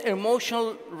widen the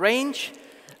emotional range,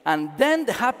 and then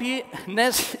the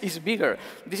happiness is bigger.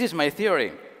 This is my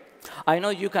theory. I know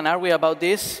you can argue about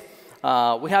this.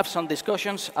 We have some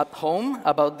discussions at home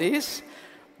about this,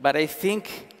 but I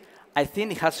think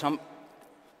it has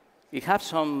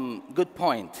some good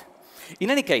point. In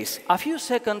any case, a few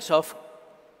seconds of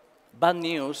bad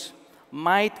news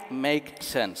might make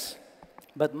sense,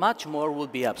 but much more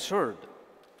would be absurd.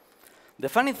 The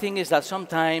funny thing is that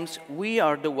sometimes we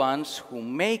are the ones who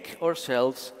make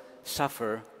ourselves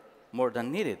suffer more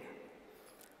than needed.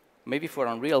 Maybe for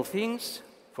unreal things,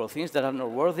 for things that are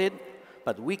not worth it,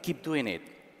 but we keep doing it.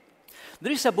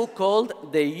 There is a book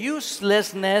called The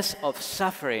Uselessness of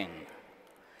Suffering.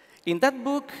 In that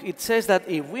book, it says that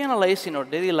if we analyze in our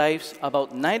daily lives,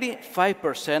 about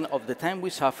 95% of the time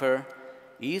we suffer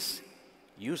is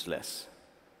useless.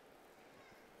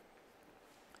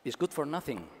 It's good for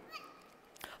nothing.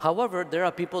 However, there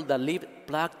are people that live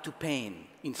plagued to pain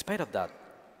in spite of that.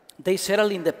 They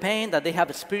settle in the pain that they have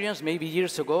experienced maybe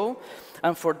years ago,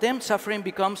 and for them, suffering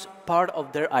becomes part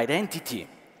of their identity.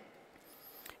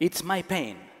 It's my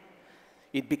pain.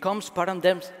 It becomes part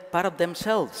of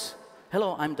themselves.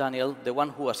 Hello, I'm Daniel, the one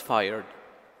who was fired.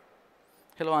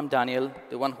 Hello, I'm Daniel,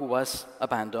 the one who was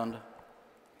abandoned.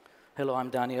 Hello, I'm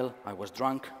Daniel, I was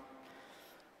drunk.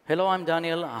 Hello, I'm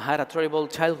Daniel, I had a terrible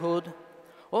childhood.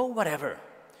 Or whatever.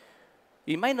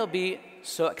 It might not be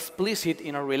so explicit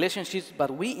in our relationships,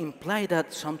 but we imply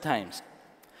that sometimes.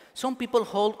 Some people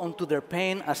hold onto their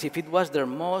pain as if it was their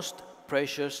most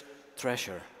precious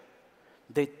treasure.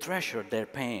 They treasure their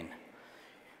pain.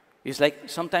 It's like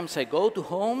sometimes I go to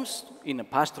homes in a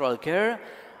pastoral care,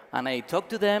 and I talk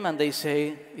to them, and they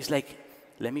say, it's like,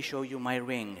 "Let me show you my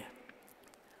ring."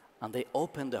 And they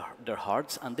open their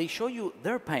hearts, and they show you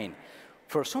their pain.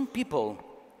 For some people,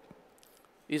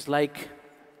 it's like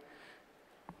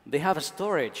they have a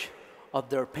storage of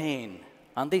their pain,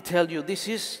 and they tell you, this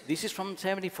is from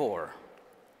 74.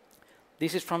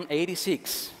 This is from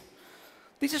 86.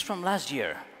 This is from last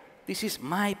year. This is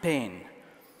my pain.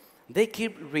 They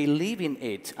keep reliving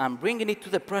it and bringing it to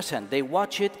the present. They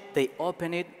watch it, they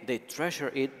open it, they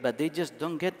treasure it, but they just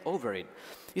don't get over it.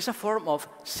 It's a form of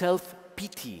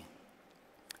self-pity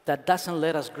that doesn't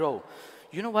let us grow.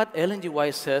 You know what Ellen G.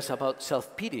 White says about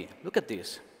self-pity? Look at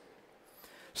this.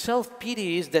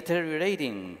 Self-pity is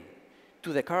deteriorating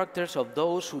to the characters of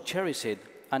those who cherish it,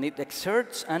 and it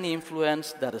exerts an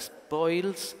influence that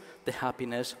spoils the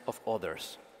happiness of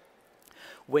others.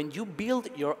 When you build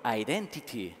your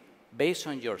identity based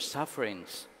on your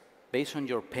sufferings, based on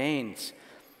your pains,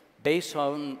 based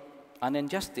on an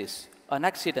injustice, an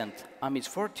accident, a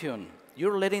misfortune,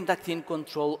 you're letting that thing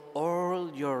control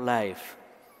all your life.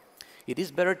 It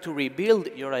is better to rebuild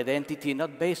your identity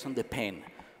not based on the pain,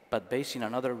 but based in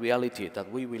another reality that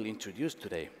we will introduce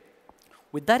today.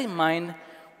 With that in mind,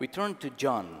 we turn to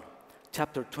John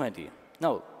chapter 20.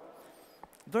 Now,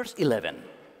 verse 11.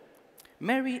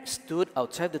 Mary stood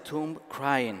outside the tomb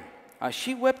crying. As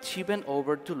she wept, she bent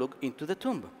over to look into the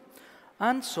tomb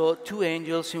and saw two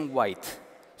angels in white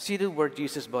seated where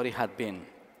Jesus' body had been,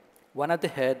 one at the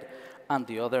head and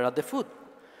the other at the foot.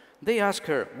 They asked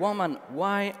her, "Woman,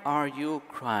 why are you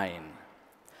crying?"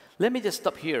 Let me just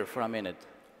stop here for a minute.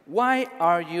 Why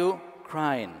are you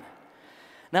crying?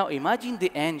 Now imagine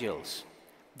the angels.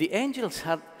 The angels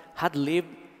had lived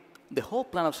the whole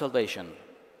plan of salvation.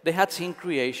 They had seen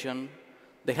creation,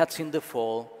 they had seen the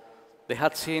fall, they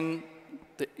had seen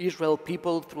the Israel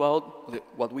people throughout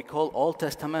what we call Old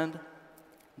Testament.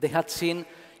 They had seen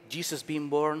Jesus being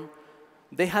born.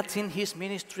 They had seen his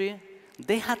ministry.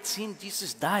 They had seen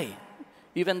Jesus die.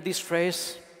 Even this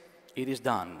phrase, "it is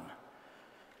done."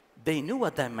 They knew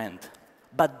what that meant,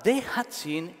 but they had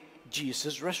seen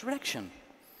Jesus' resurrection.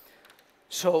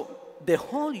 So the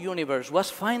whole universe was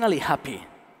finally happy.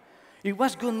 It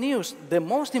was good news. The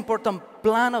most important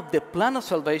plan of the plan of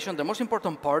salvation, the most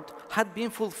important part, had been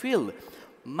fulfilled.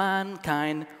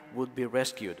 Mankind would be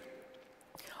rescued.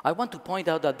 I want to point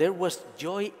out that there was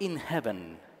joy in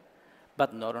heaven,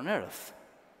 but not on earth.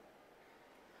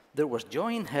 There was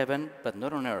joy in heaven, but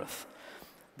not on earth.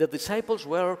 The disciples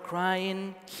were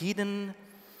crying, hidden,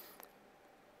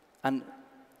 and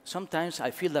sometimes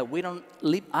I feel that we don't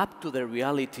live up to the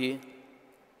reality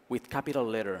with capital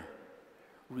letter.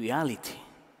 Reality,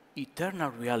 eternal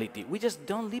reality. We just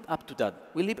don't live up to that.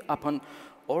 We live upon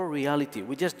our reality.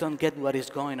 We just don't get what is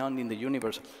going on in the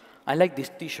universe. I like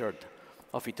this t-shirt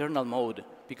of eternal mode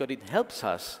because it helps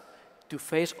us to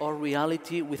face our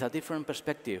reality with a different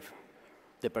perspective,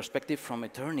 the perspective from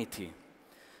eternity.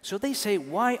 So they say,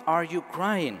 "Why are you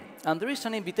crying?" And there is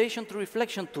an invitation to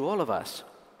reflection to all of us.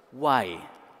 Why?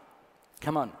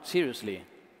 Come on, seriously.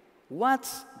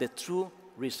 What's the true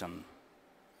reason?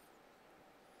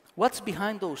 What's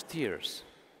behind those tears?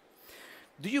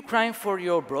 Do you cry for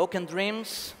your broken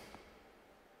dreams?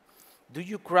 Do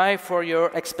you cry for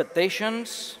your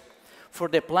expectations? For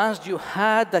the plans you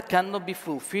had that cannot be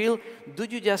fulfilled? Do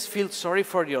you just feel sorry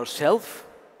for yourself?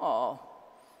 Oh,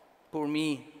 poor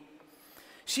me.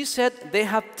 She said, "They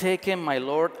have taken my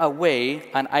Lord away,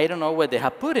 and I don't know where they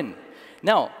have put him."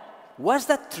 Now, was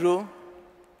that true?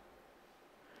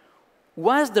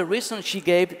 Was the reason she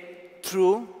gave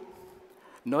true?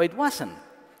 No, it wasn't.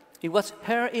 It was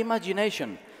her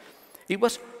imagination. It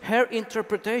was her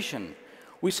interpretation.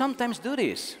 We sometimes do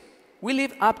this. We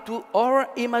live up to our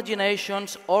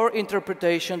imaginations, our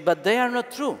interpretation, but they are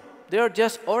not true. They are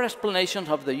just our explanations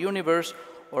of the universe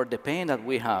or the pain that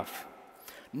we have.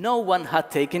 No one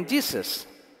had taken Jesus.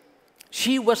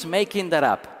 She was making that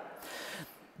up.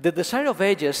 The Desire of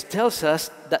Ages tells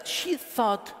us that she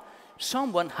thought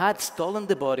someone had stolen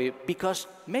the body because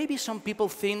maybe some people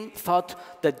thought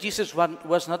that Jesus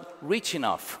was not rich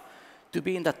enough to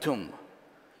be in that tomb.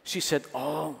 She said,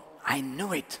 "Oh, I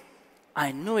knew it.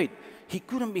 I knew it. He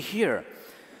couldn't be here.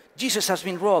 Jesus has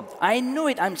been robbed. I knew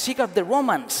it. I'm sick of the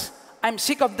Romans. I'm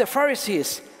sick of the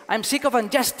Pharisees. I'm sick of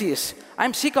injustice.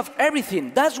 I'm sick of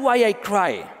everything. That's why I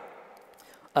cry."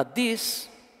 At this,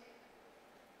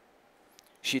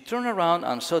 she turned around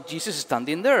and saw Jesus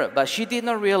standing there, but she did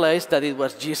not realize that it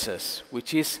was Jesus,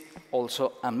 which is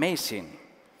also amazing.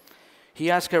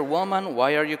 He asked her, "Woman,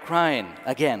 why are you crying?"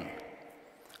 Again,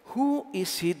 "Who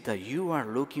is it that you are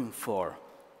looking for?"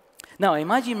 Now,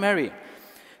 imagine Mary.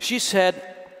 She said,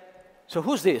 "So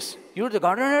who's this? You're the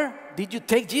gardener? Did you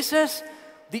take Jesus?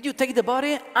 Did you take the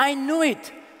body? I knew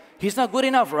it. He's not good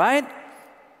enough, right?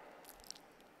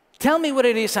 Tell me what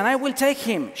it is and I will take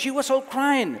him." She was all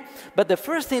crying. But the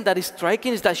first thing that is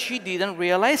striking is that she didn't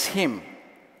realize him.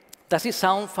 Does it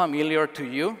sound familiar to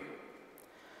you?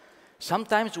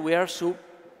 Sometimes we are so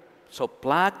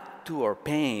plugged to our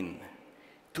pain,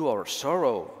 to our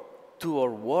sorrow, to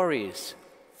our worries,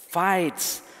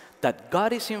 fights, that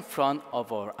God is in front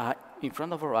of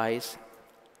our eyes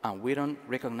and we don't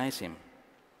recognize him.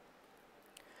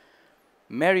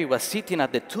 Mary was sitting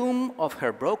at the tomb of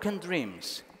her broken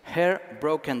dreams. Her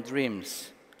broken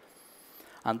dreams.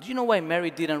 And do you know why Mary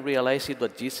didn't realize it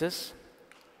was Jesus?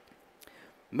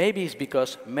 Maybe it's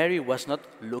because Mary was not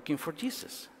looking for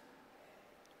Jesus.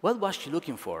 What was she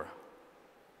looking for?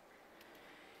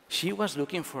 She was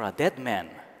looking for a dead man.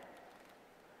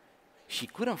 She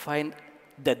couldn't find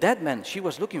the dead man she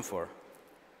was looking for.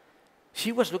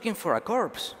 She was looking for a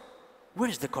corpse. Where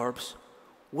is the corpse?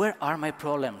 Where are my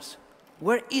problems?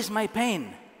 Where is my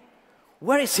pain?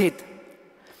 Where is it?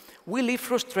 We live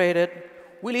frustrated.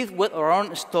 We live with our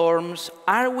own storms,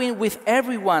 arguing with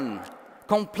everyone,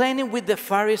 complaining with the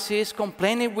Pharisees,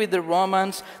 complaining with the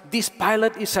Romans. This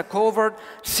Pilate is a coward,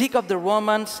 sick of the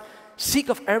Romans, sick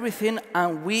of everything,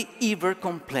 and we even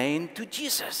complain to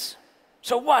Jesus.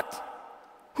 So what?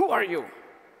 Who are you?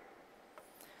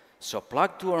 So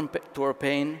plugged to our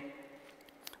pain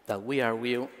that we are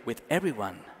real with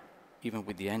everyone, even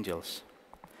with the angels.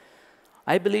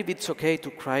 I believe it's okay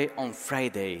to cry on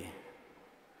Friday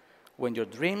when your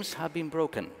dreams have been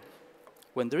broken,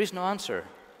 when there is no answer,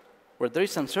 where there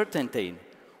is uncertainty,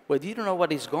 when you don't know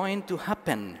what is going to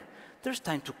happen. There's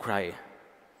time to cry.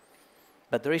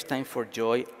 but there is time for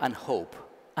joy and hope.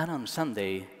 And on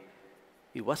Sunday,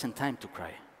 it wasn't time to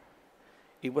cry.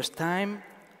 It was time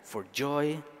for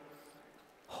joy,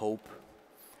 hope,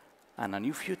 and a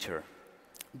new future.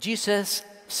 Jesus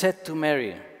said to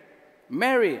Mary,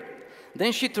 "Mary."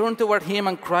 Then she turned toward him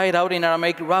and cried out in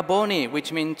Aramaic, "Rabboni,"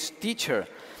 which means teacher.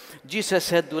 Jesus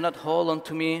said, "Do not hold on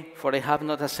to me, for I have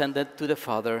not ascended to the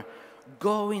Father.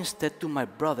 Go instead to my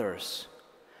brothers.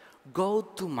 Go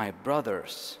to my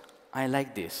brothers." I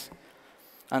like this.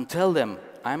 "And tell them,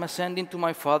 I am ascending to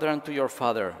my Father and to your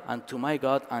Father, and to my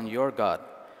God and your God."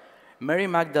 Mary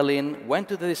Magdalene went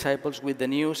to the disciples with the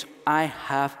news, "I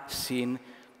have seen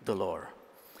the Lord."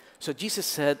 So Jesus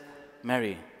said,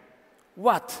 "Mary."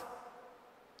 "What?"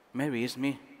 "Mary is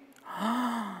me."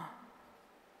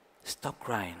 Stop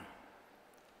crying.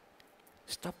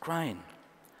 Stop crying.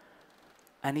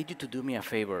 I need you to do me a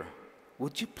favor.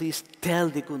 Would you please tell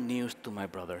the good news to my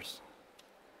brothers?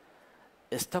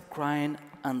 Stop crying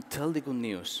and tell the good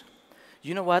news.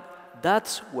 You know what?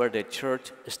 That's where the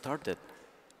church started.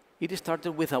 It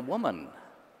started with a woman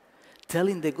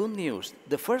telling the good news.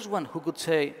 The first one who could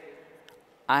say,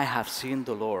 "I have seen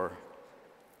the Lord."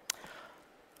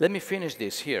 Let me finish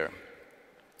this here.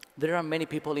 There are many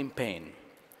people in pain.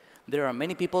 There are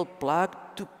many people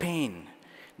plugged to pain.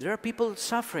 There are people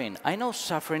suffering. I know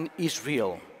suffering is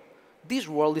real. This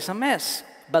world is a mess.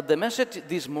 But the message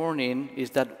this morning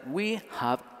is that we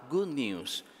have good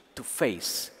news to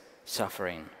face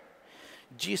suffering.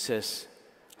 Jesus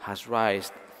has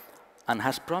risen and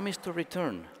has promised to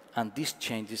return, and this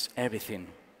changes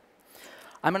everything.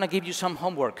 I'm going to give you some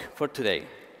homework for today.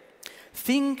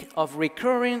 Think of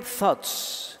recurring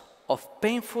thoughts of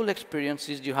painful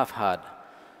experiences you have had.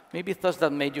 Maybe thoughts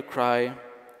that made you cry,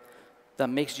 that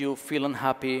makes you feel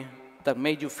unhappy, that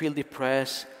made you feel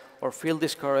depressed or feel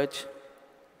discouraged.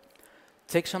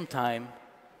 Take some time,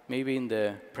 maybe in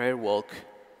the prayer walk,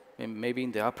 maybe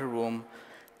in the upper room.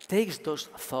 Take those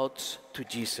thoughts to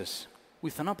Jesus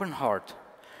with an open heart.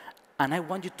 And I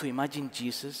want you to imagine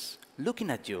Jesus looking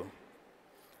at you,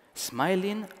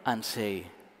 smiling and say,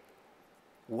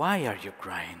 "Why are you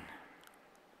crying?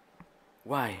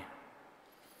 Why?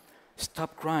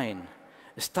 Stop crying.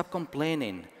 Stop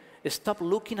complaining. Stop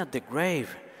looking at the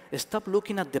grave. Stop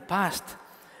looking at the past.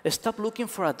 Stop looking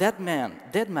for a dead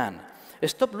man.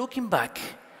 Stop looking back.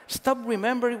 Stop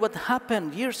remembering what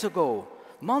happened years ago,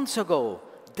 months ago,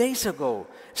 days ago.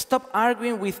 Stop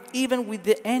arguing even with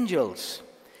the angels.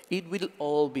 It will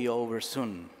all be over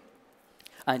soon."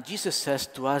 And Jesus says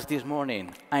to us this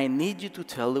morning, "I need you to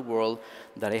tell the world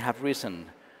that I have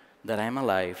risen, that I am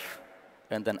alive,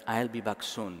 and that I'll be back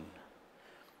soon."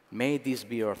 May this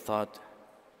be your thought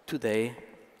today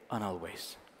and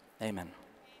always. Amen.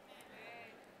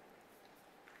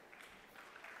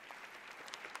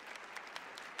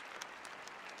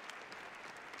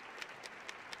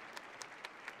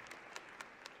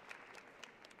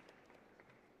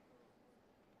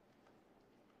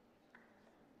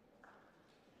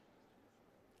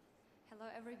 Hello,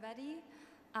 everybody.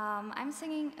 I'm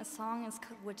singing a song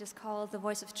which is called "The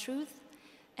Voice of Truth."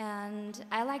 And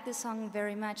I like this song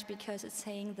very much because it's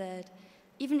saying that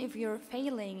even if you're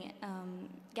failing,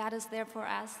 God is there for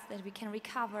us, that we can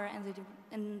recover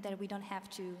and that we don't have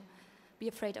to be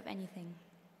afraid of anything.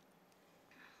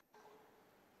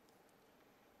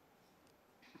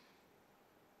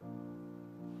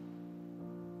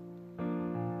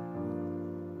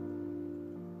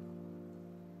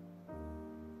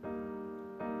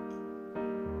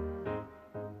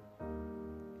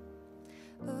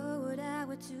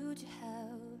 Do to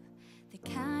have the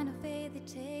kind of faith it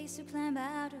takes to climb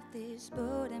out of this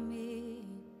boat I'm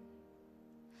in,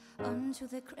 onto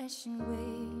the crashing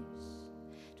waves,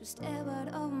 to step out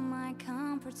of my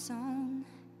comfort zone,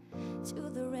 to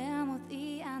the realm of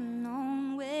the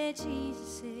unknown where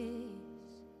Jesus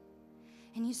is,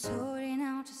 and He's holding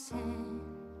out His hand,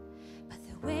 but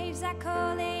the waves are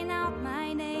calling out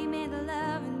my name and the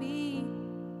love in me,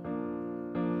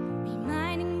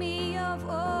 reminding me of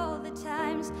all the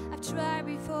times I've tried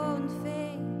before and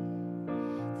failed.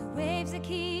 The waves that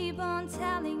keep on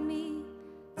telling me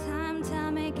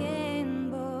time again,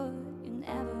 boy, you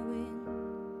never win.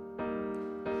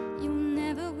 You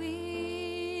never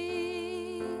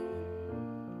win.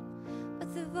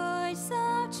 But the voice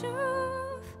of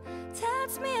truth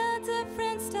tells me a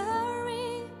different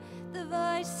story. The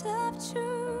voice of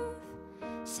truth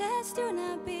says do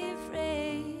not be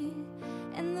afraid.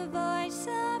 And the voice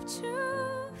of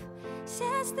truth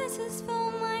says this is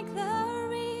for my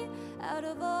glory. Out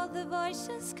of all the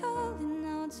voices calling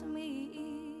out to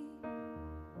me,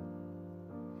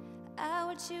 I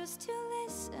would choose to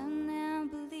listen and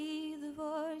believe the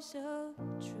voice of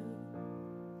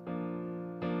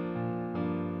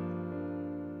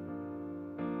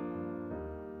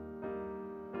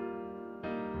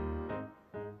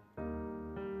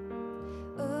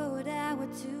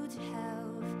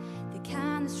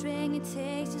find the strength it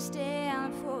takes to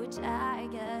stand for a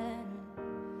giant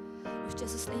with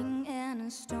just a sling and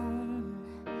a stone,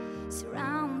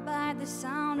 surrounded by the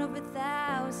sound of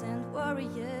 1,000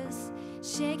 warriors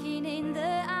shaking in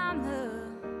the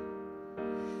armor,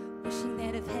 wishing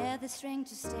they'd have had the strength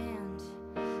to stand.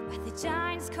 But the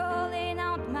giant's calling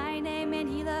out my name and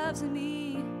he loves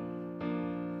me,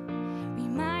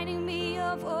 reminding me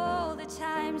of all the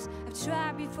times I've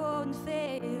tried before and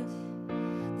failed.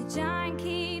 The giant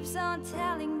keeps on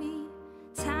telling me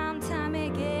time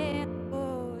again,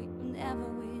 oh, you'll never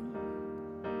win,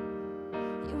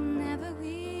 you'll never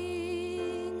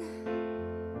win.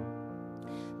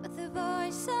 But the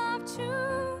voice of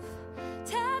truth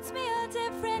tells me a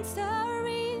different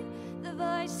story. The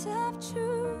voice of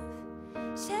truth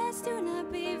says do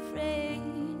not be afraid,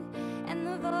 and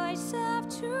the voice of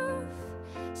truth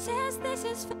says this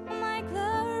is for my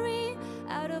glory.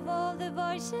 Out of all the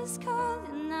voices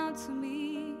calling out to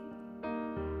me,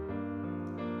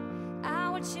 I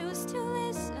would choose to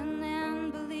listen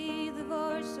and believe the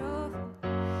voice of.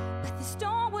 But the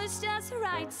storm was just the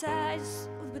right size,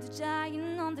 with the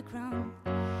giant on the ground,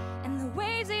 and the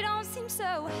waves they don't seem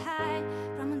so high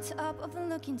from on top of them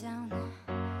looking down.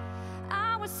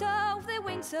 I was off the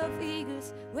wings of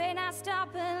eagles when I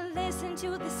stopped and listened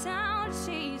to the sound of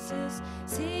Jesus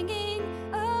singing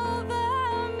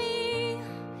over me.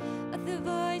 But the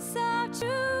voice of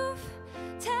truth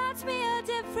tells me a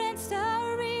different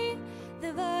story.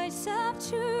 The voice of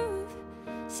truth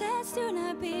says do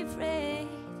not be afraid,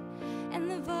 and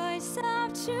the voice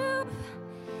of truth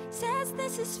says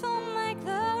this is for my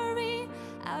glory.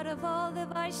 Out of all the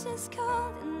voices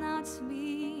calling out to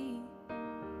me,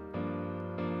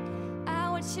 I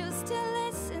would choose to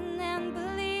listen and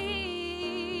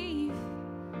believe.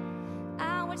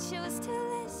 I would choose to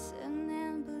listen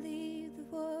and believe the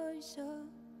voice of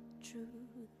truth.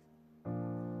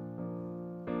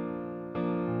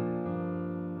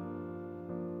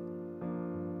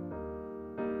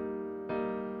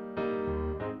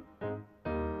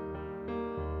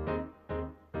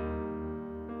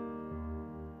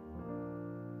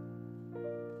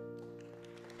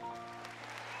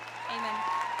 Amen.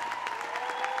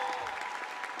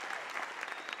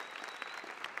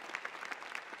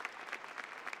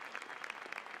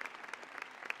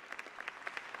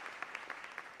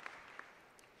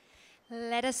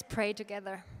 Let us pray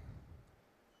together.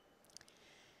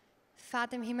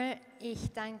 Vater im Himmel,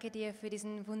 ich danke dir für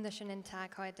diesen wunderschönen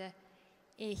Tag heute.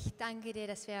 Ich danke dir,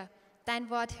 dass wir dein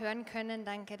Wort hören können.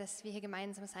 Danke, dass wir hier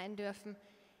gemeinsam sein dürfen.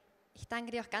 Ich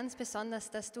danke dir auch ganz besonders,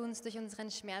 dass du uns durch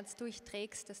unseren Schmerz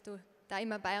durchträgst, dass du da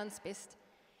immer bei uns bist.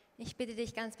 Ich bitte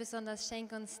dich ganz besonders,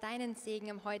 schenk uns deinen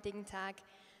Segen am heutigen Tag.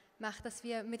 Mach, dass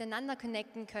wir miteinander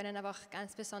connecten können, aber auch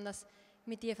ganz besonders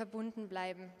mit dir verbunden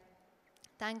bleiben.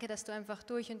 Danke, dass du einfach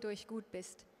durch und durch gut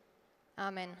bist.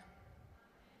 Amen.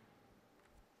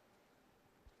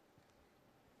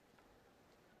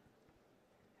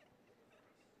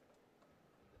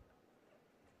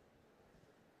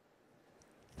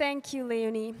 Thank you,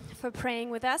 Leonie, for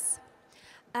praying with us.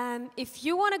 If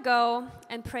you want to go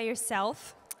and pray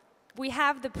yourself, we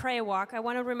have the prayer walk. I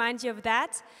want to remind you of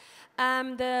that.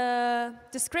 The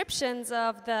descriptions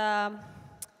of the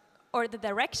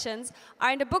directions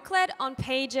are in the booklet on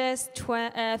pages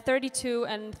 32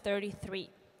 and 33.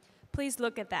 Please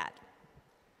look at that.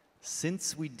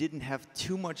 Since we didn't have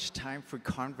too much time for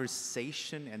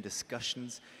conversation and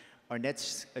discussions, our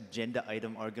next agenda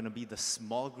item are going to be the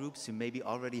small groups. You maybe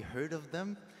already heard of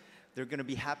them. They're going to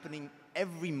be happening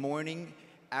every morning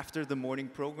after the morning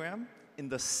program in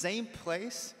the same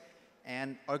place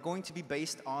and are going to be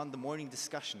based on the morning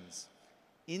discussions.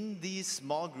 In these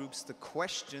small groups, the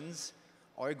questions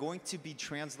are going to be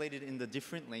translated in the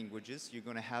different languages. You're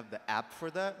going to have the app for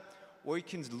that, or you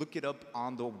can look it up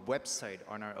on the website,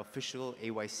 on our official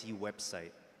AYC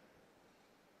website.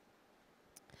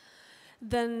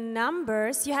 The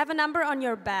numbers, you have a number on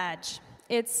your badge.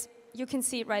 You can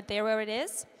see it right there where it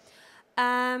is.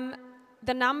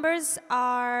 The numbers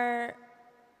are,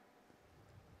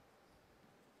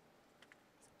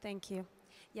 thank you,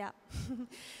 yeah.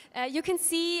 You can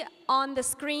see on the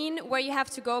screen where you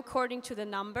have to go according to the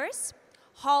numbers.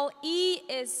 Hall E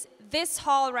is this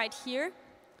hall right here.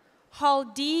 Hall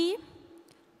D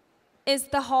is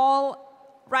the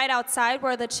hall right outside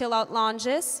where the chill out lounge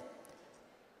is.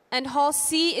 And Hall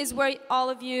C is where all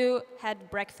of you had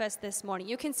breakfast this morning.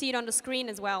 You can see it on the screen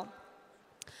as well.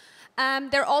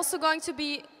 There are also going to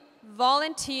be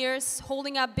volunteers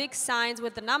holding up big signs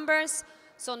with the numbers,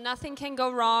 so nothing can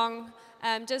go wrong.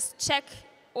 Just check,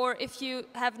 or if you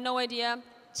have no idea,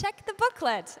 check the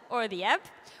booklet or the app,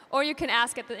 or you can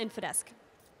ask at the info desk.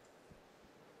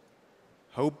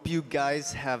 Hope you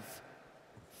guys have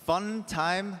fun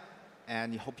time,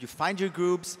 and hope you find your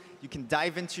groups. You can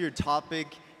dive into your topic,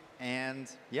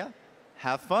 and yeah,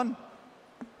 have fun.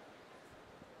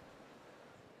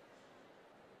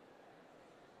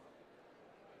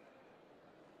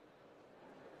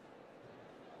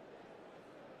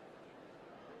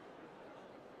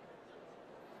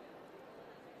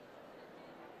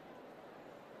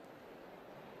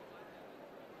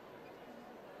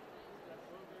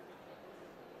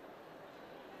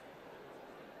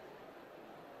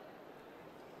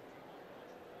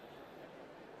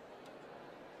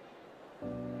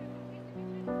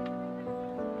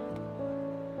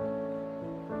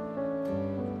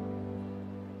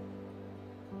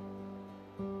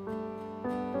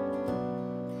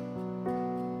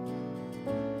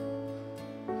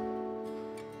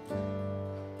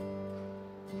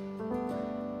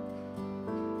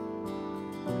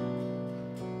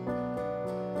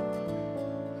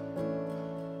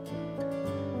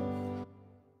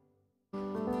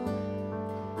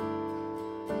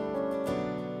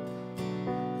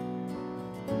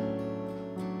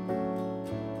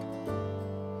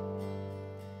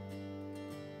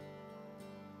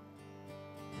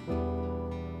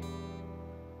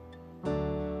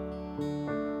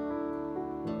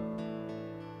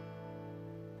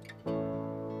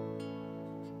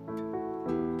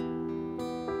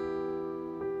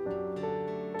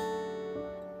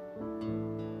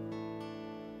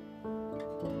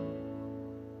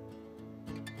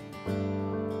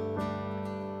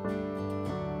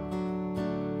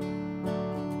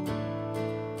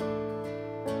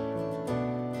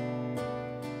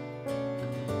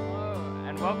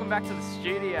 Welcome back to the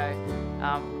studio.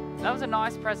 That was a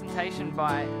nice presentation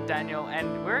by Daniel,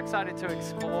 and we're excited to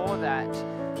explore that.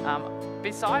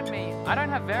 Beside me, I don't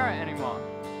have Vera anymore.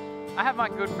 I have my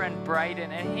good friend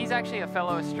Braden, and he's actually a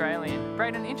fellow Australian.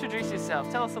 Braden, introduce yourself.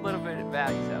 Tell us a little bit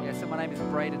about yourself. Yeah, so my name is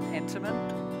Braden Enterman,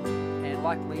 and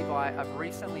like Levi, I've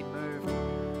recently moved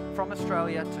from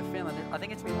Australia to Finland. I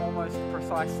think it's been almost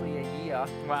precisely a year.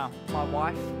 Wow. My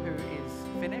wife, who is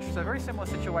Finnish, so very similar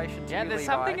situation to yeah, you, there's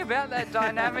Levi. something about that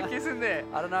dynamic, isn't there?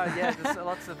 I don't know, yeah, there's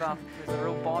lots of, there's a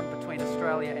real bond between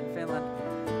Australia and Finland.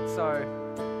 So,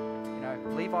 you know,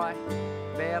 Levi,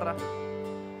 Vera,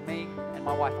 me, and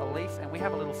my wife Elise, and we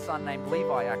have a little son named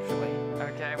Levi, actually.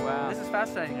 Okay, wow. This is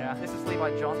fascinating. Yeah. This is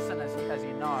Levi Johnson, as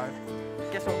you know.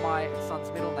 Guess what my son's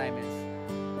middle name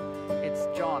is?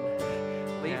 It's John.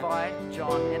 Levi,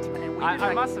 John, Enterman, and we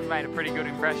I must have made a pretty good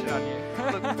impression on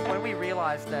you. Look, when we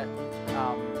realised that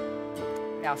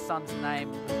our son's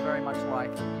name was very much like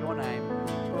your name,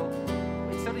 well,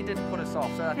 it certainly didn't put us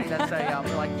off. So I think that's a,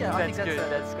 we're like, yeah, I think that's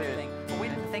a good thing. But we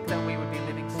didn't think that we would be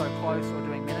living so close or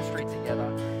doing ministry together.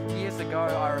 Years ago,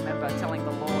 I remember telling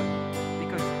the Lord,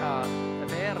 because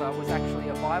Vera was actually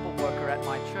a Bible worker at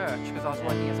my church, because I was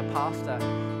working as a pastor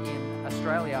in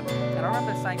Australia, and I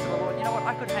remember saying to the Lord, you know what,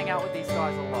 I could hang out with these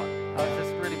guys a lot. I was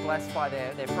just really blessed by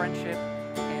their friendship,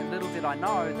 and little did I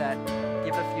know that,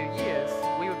 give it a few years,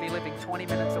 we would be living 20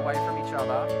 minutes away from each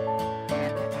other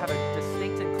and have a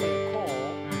distinct and clear call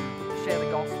to share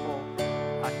the gospel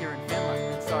here in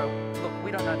Finland. And so, look,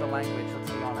 we don't know the language,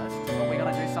 let's be honest, but we're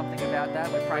going to do something about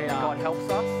that. We're praying that God helps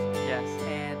us. Yes.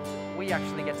 And we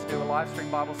actually get to do a live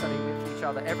stream Bible study with each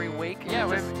other every week.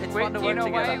 Yeah, it's fun to work in a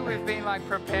together. way, we've been like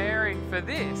preparing for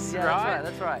this, Yeah, right?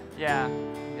 that's right. Yeah,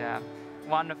 yeah,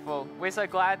 wonderful. We're so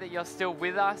glad that you're still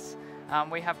with us.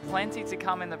 We have plenty to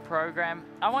come in the program.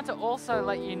 I want to also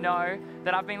let you know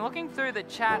that I've been looking through the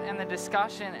chat and the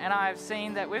discussion, and I have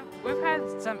seen that we've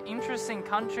had some interesting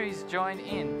countries join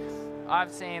in.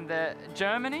 I've seen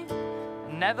Germany,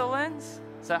 Netherlands.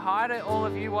 So hi to all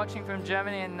of you watching from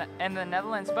Germany and the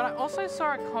Netherlands. But I also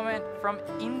saw a comment from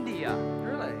India.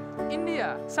 Really?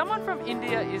 India. Someone from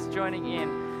India is joining in.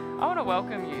 I want to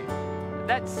welcome you.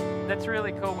 That's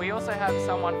really cool. We also have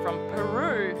someone from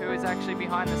Peru who is actually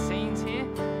behind the scenes here.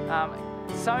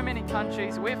 So many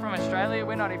countries. We're from Australia.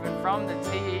 We're not even from the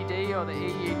TED or the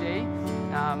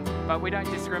EUD, but we don't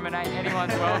discriminate.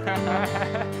 Anyone's welcome.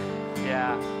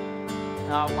 Yeah.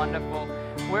 Oh, wonderful.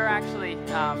 We're actually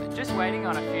just waiting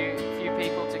on a few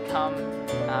people to come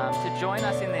to join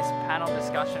us in this panel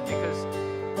discussion, because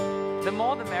the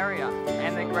more the merrier,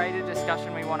 and the greater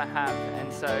discussion we want to have.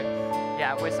 And so,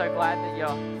 yeah, we're so glad that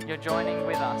you're joining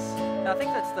with us. And I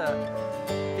think that's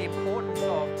the importance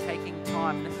of taking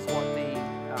time. This is what the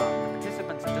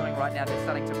participants are doing right now. They're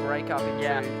starting to break up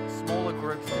into smaller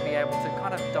groups to be able to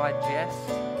kind of digest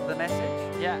the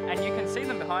message. Yeah, and you can see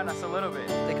them behind us a little bit.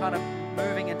 They're kind of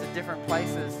moving into different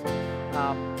places.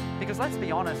 Because let's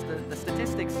be honest, the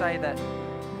statistics say that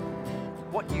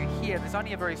what you hear, there's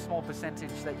only a very small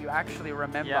percentage that you actually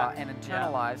remember Yeah. and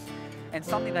internalize. And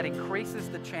something that increases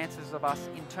the chances of us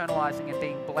internalizing and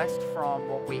being blessed from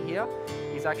what we hear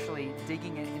is actually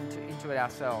digging into it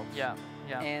ourselves. Yeah,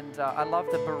 yeah. And I love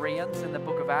the Bereans in the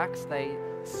book of Acts. They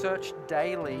searched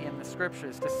daily in the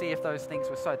scriptures to see if those things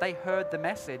were so. They heard the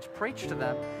message preached to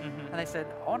them, and they said,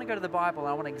 I want to go to the Bible and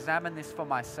I want to examine this for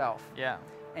myself. Yeah.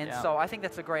 And Yeah. so I think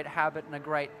that's a great habit and a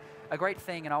great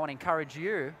thing, and I want to encourage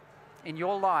you in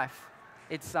your life.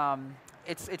 It's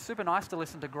super nice to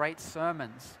listen to great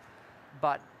sermons,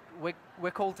 but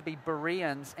we're called to be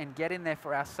Bereans and get in there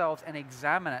for ourselves and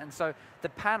examine it. And so the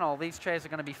panel, these chairs are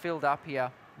going to be filled up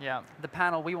here. Yeah. The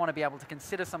panel, we want to be able to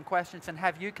consider some questions and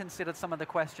have you considered some of the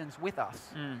questions with us.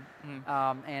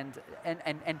 And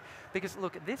because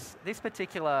look, this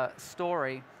particular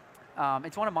story,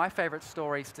 it's one of my favorite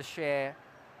stories to share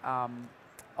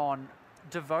on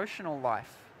devotional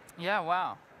life. Yeah,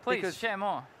 wow. Please Because share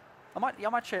more. I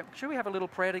might share. Should we have a little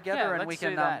prayer together Yeah, and we let's can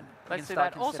do that. we Let's can do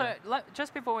start that. Also, considering?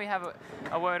 just before we have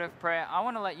a word of prayer, I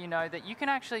want to let you know that you can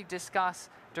actually discuss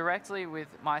directly with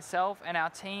myself and our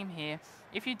team here.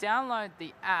 If you download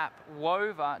the app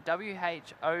WHOVA,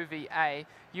 WHOVA,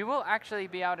 you will actually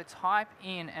be able to type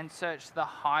in and search the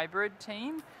hybrid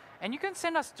team, and you can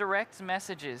send us direct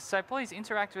messages. So please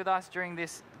interact with us during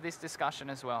this discussion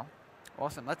as well.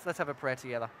 Awesome. Let's have a prayer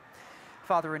together.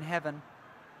 Father in heaven,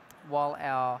 while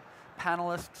our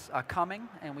panelists are coming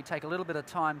and we take a little bit of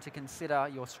time to consider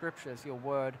your scriptures, your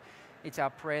word, it's our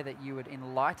prayer that you would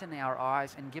enlighten our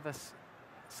eyes and give us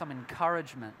some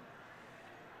encouragement.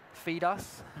 Feed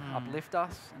us, uplift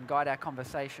us, and guide our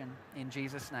conversation in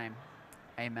Jesus' name.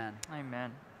 Amen.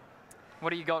 Amen. What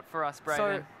do you got for us,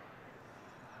 Braden? So,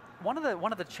 one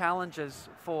of the challenges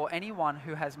for anyone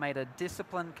who has made a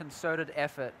disciplined, concerted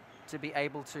effort to be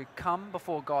able to come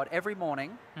before God every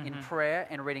morning in prayer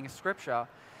and reading scripture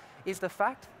is the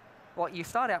fact, well, you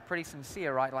start out pretty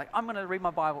sincere, right? Like, I'm going to read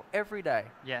my Bible every day.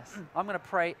 Yes. I'm going to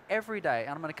pray every day, and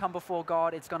I'm going to come before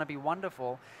God. It's going to be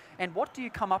wonderful. And what do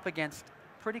you come up against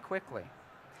pretty quickly?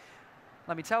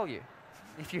 Let me tell you,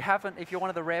 if you're one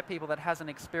of the rare people that hasn't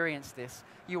experienced this,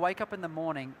 you wake up in the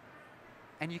morning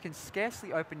and you can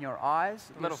scarcely open your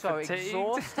eyes. You're so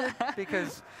exhausted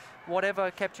because whatever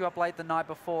kept you up late the night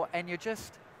before, and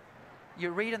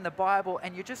you're reading the Bible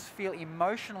and you just feel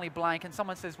emotionally blank, and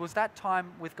someone says, was that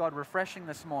time with God refreshing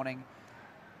this morning?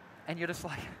 And you're just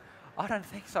like, I don't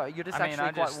think so. You're just I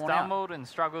quite just worn out. stumbled and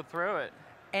struggled through it.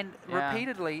 And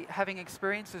repeatedly having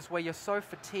experiences where you're so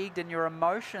fatigued and your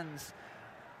emotions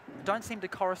don't seem to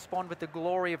correspond with the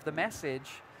glory of the message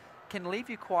can leave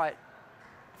you quite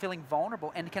feeling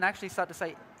vulnerable, and can actually start to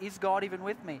say, is God even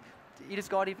with me? Is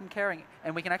God even caring?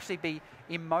 And we can actually be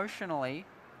emotionally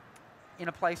in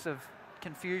a place of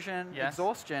confusion,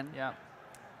 exhaustion. Yeah.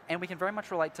 And we can very much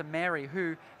relate to Mary,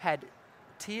 who had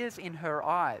tears in her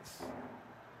eyes.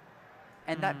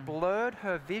 And that blurred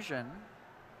her vision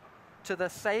to the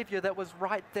Savior that was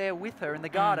right there with her in the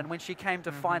garden when she came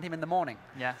to find him in the morning.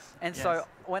 Yes. And so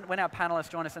when our panelists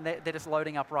join us, and they're just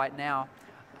loading up right now,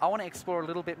 I want to explore a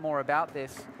little bit more about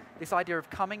this idea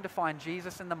of coming to find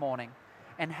Jesus in the morning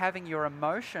and having your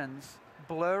emotions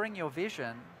blurring your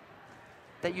vision,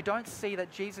 that you don't see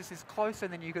that Jesus is closer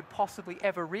than you could possibly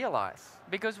ever realize.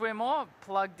 Because we're more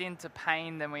plugged into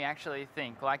pain than we actually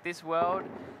think. Like, this world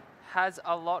has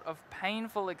a lot of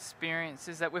painful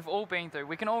experiences that we've all been through.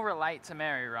 We can all relate to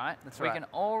Mary, right? That's right. We can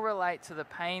all relate to the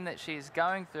pain that she's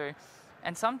going through.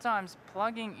 And sometimes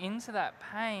plugging into that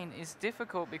pain is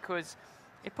difficult because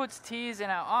it puts tears in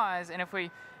our eyes. And if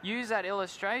we use that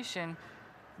illustration,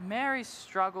 Mary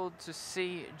struggled to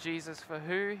see Jesus for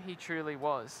who he truly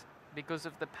was because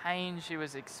of the pain she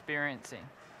was experiencing.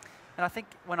 And I think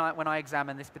when I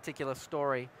examine this particular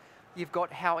story, you've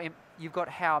got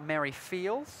how Mary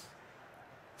feels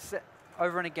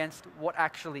over and against what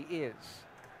actually is.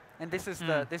 And this is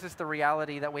the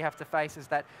reality that we have to face, is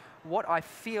that what I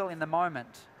feel in the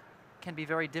moment can be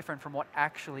very different from what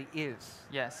actually is.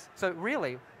 Yes. So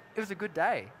really, it was a good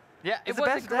day. Yeah, it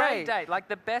was a great day. Like,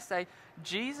 the best day.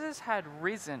 Jesus had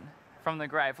risen from the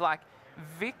grave. Like,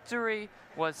 victory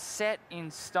was set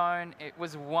in stone. It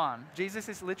was won. Jesus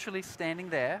is literally standing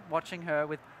there watching her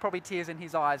with probably tears in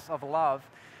his eyes of love.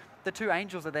 The two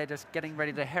angels are there just getting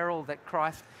ready to herald that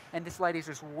Christ, and this lady's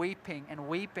just weeping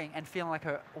and feeling like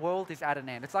her world is at an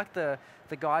end. It's like the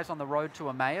guys on the road to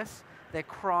Emmaus. They're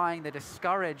crying, they're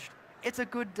discouraged. It's a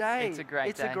good day. It's a great day.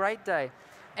 It's a great day.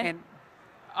 And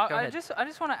I just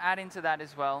want to add into that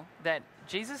as well, that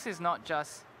Jesus is not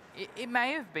just, it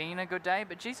may have been a good day,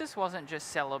 but Jesus wasn't just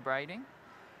celebrating.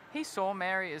 He saw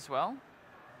Mary as well.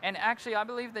 And actually, I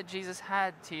believe that Jesus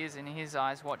had tears in his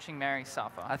eyes watching Mary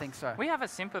suffer. I think so. We have a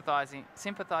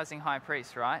sympathizing high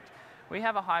priest, right? We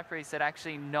have a high priest that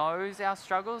actually knows our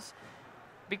struggles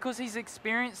because he's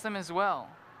experienced them as well.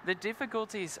 The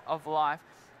difficulties of life.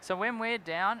 So when we're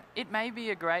down, it may be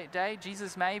a great day.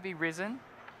 Jesus may be risen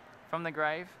from the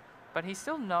grave, but he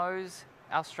still knows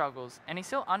our struggles and he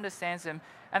still understands them.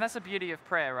 And that's the beauty of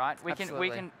prayer, right? We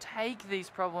can take these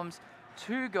problems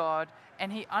to God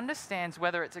and he understands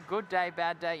whether it's a good day,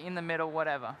 bad day, in the middle,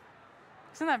 whatever.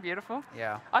 Isn't that beautiful?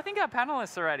 Yeah. I think our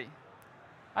panelists are ready.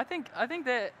 I think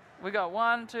that we got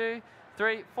 1, 2,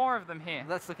 3, 4 of them here.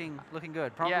 That's looking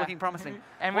good. Yeah. Looking promising.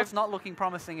 And what's not looking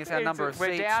promising is our number of seats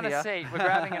We're down here. a seat. We're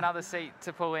grabbing another seat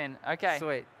to pull in. Okay.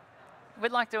 Sweet.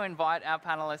 We'd like to invite our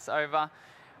panelists over.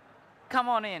 Come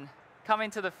on in. Come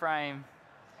into the frame.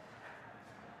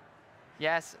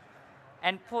 Yes.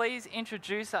 And please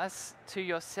introduce us to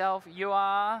yourself. You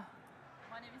are?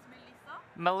 My name is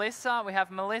Melissa. Melissa. We have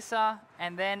Melissa.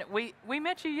 And then we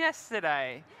met you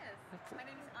yesterday. Yes. My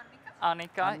name is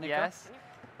Annika, Annika. yes.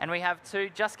 And we have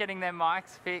two just getting their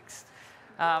mics fixed.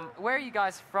 Where are you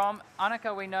guys from?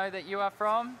 Annika, we know that you are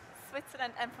from?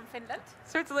 Switzerland and from Finland.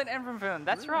 Switzerland and from Finland.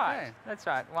 That's Ooh, right. okay. That's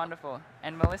right. Wonderful.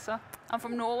 And Melissa? I'm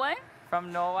from Norway.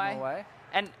 From Norway. Norway.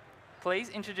 And please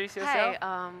introduce yourself.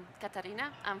 Hi,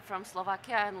 Katarina. I'm from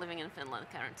Slovakia and living in Finland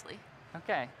currently.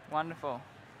 Okay, wonderful.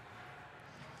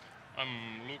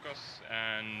 I'm Lucas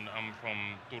and I'm from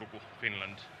Turku,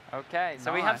 Finland. Okay,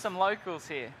 so we have some locals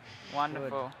here.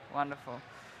 Wonderful, wonderful.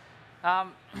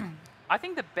 I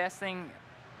think the best thing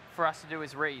for us to do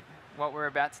is read what we're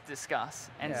about to discuss.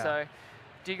 And so,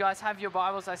 do you guys have your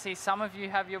Bibles? I see some of you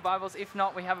have your Bibles. If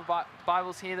not, we have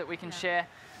Bibles here that we can share.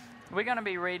 We're going to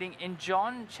be reading in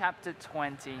John chapter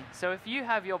 20. So if you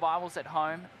have your Bibles at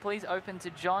home, please open to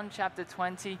John chapter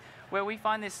 20, where we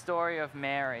find this story of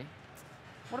Mary.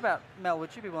 What about, Mel,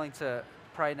 would you be willing to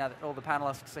pray now that all the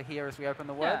panelists are here as we open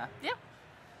the Word? Yeah.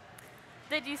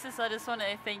 Dear Jesus, I just want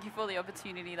to thank you for the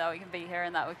opportunity that we can be here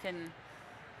and that we can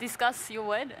discuss your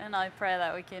Word. And I pray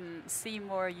that we can see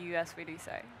more of you as we do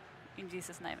so. In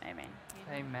Jesus' name, amen.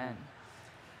 Amen.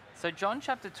 So John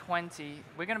chapter 20,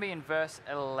 we're going to be in verse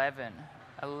 11.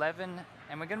 11,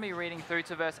 and we're going to be reading through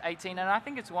to verse 18. And I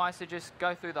think it's wise to just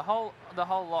go through the whole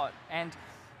lot. And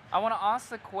I want to ask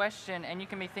the question, and you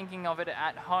can be thinking of it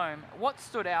at home. What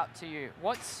stood out to you?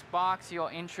 What sparks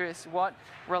your interest? What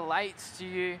relates to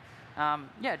you?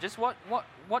 Just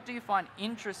what do you find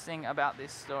interesting about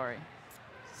this story?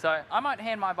 So I might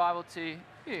hand my Bible to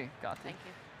you, Gati. Thank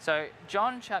you. So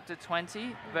John chapter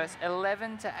 20, verse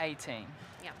 11 to 18.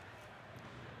 Yeah.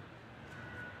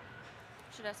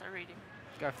 Should I start reading?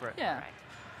 Go for it. Yeah. Right.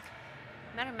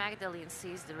 Mary Magdalene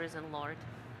sees the risen Lord.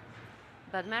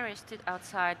 But Mary stood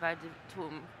outside by the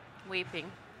tomb,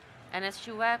 weeping. And as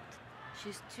she wept,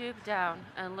 she stooped down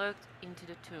and looked into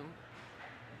the tomb.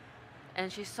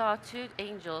 And she saw 2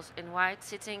 angels in white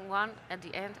sitting, one at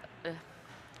the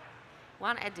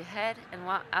head and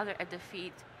one other at the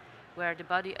feet, where the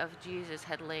body of Jesus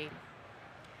had lain.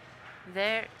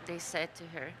 There they said to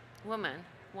her, "Woman,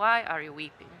 why are you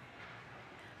weeping?"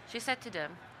 She said to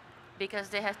them, "Because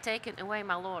they have taken away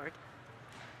my Lord,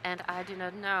 and I do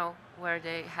not know where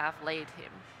they have laid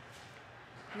him."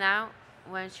 Now,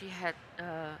 when she had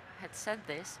said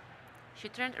this, she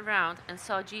turned around and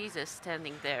saw Jesus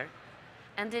standing there,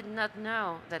 and did not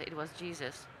know that it was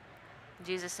Jesus.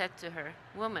 Jesus said to her,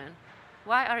 "Woman,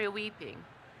 why are you weeping?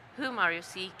 Whom are you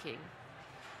seeking?"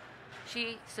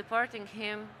 She, supposing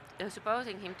him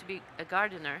to be a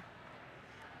gardener,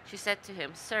 she said to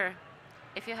him, "Sir,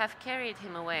 if you have carried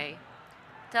him away,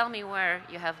 tell me where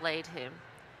you have laid him,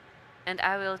 and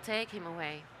I will take him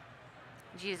away."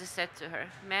 Jesus said to her,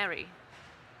 "Mary."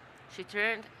 She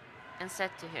turned and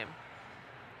said to him,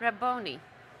 "Rabboni,"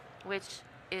 which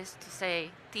is to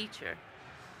say, teacher.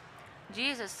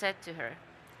 Jesus said to her,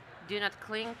 "Do not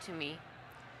cling to me,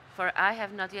 for I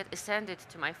have not yet ascended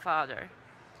to my Father,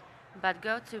 but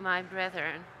go to my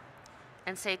brethren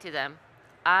and say to them,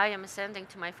 I am ascending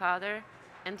to my Father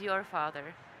and your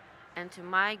Father, and to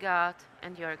my God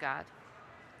and your God."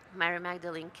 Mary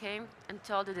Magdalene came and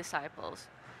told the disciples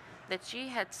that she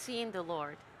had seen the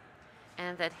Lord,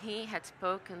 and that he had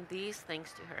spoken these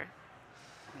things to her.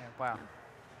 Yeah, wow.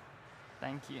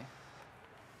 Thank you.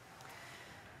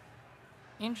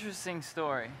 Interesting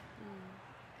story.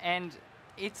 And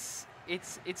it's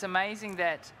amazing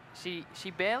that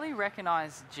she barely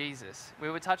recognized Jesus.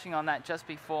 We were touching on that just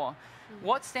before.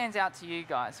 What stands out to you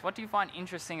guys? What do you find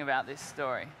interesting about this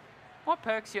story? What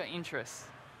perks your interest?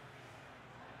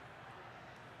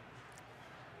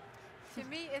 To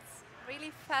me,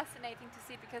 really fascinating to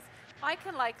see because I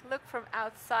can like look from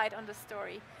outside on the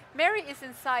story. Mary is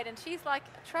inside and she's like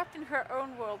trapped in her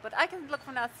own world, but I can look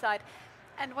from outside.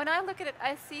 And when I look at it,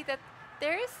 I see that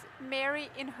there is Mary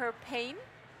in her pain,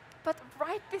 but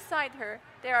right beside her,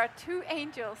 there are two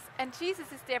angels and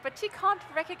Jesus is there, but she can't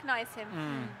recognize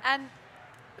him. And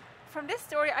from this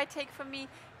story, I take for me,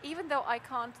 even though I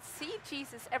can't see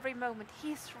Jesus every moment,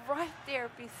 he's right there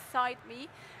beside me.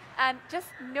 And just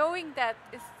knowing that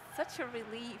is such a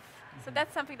relief. So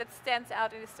that's something that stands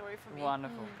out in the story for me.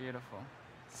 Wonderful, beautiful.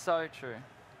 So true.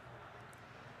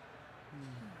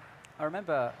 I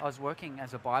remember I was working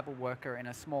as a Bible worker in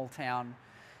a small town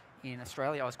in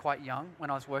Australia. I was quite young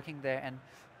when I was working there, and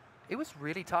it was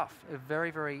really tough. A very,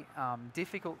 very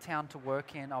difficult town to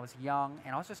work in. I was young,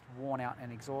 and I was just worn out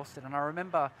and exhausted. And I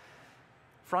remember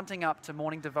fronting up to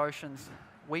morning devotions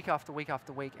week after week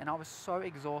after week, and I was so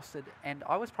exhausted, and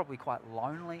I was probably quite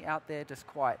lonely out there, just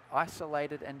quite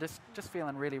isolated, and just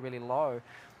feeling really, really low.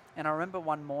 And I remember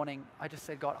one morning, I just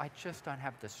said, God, I just don't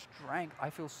have the strength. I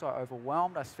feel so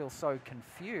overwhelmed. I feel so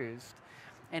confused.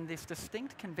 And this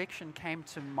distinct conviction came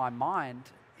to my mind,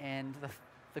 and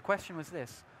the question was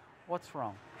this: what's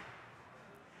wrong?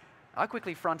 I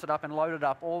quickly fronted up and loaded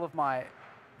up all of my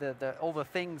all the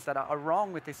things that are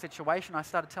wrong with this situation. I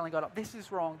started telling God, this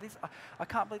is wrong. This I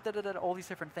can't believe all these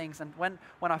different things. And when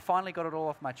I finally got it all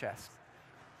off my chest,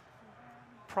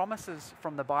 promises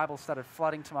from the Bible started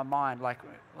flooding to my mind like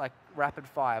rapid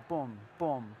fire. Boom,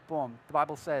 boom, boom. The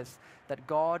Bible says that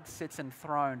God sits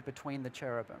enthroned between the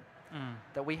cherubim.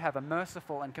 That we have a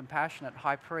merciful and compassionate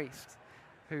high priest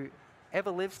who ever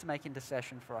lives to make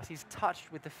intercession for us. He's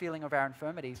touched with the feeling of our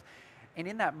infirmities. And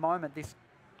in that moment,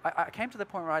 I came to the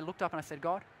point where I looked up and I said,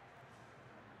 God,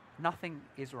 nothing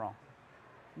is wrong.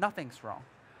 Nothing's wrong.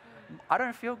 I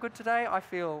don't feel good today. I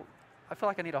feel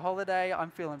like I need a holiday. I'm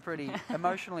feeling pretty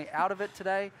emotionally out of it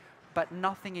today. But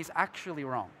nothing is actually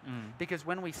wrong. Because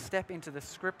when we step into the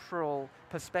scriptural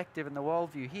perspective and the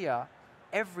worldview here,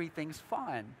 everything's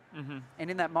fine.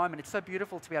 And in that moment, it's so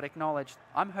beautiful to be able to acknowledge,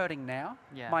 I'm hurting now.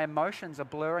 My emotions are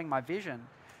blurring my vision,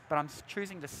 but I'm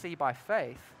choosing to see by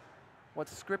faith what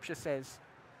Scripture says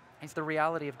is the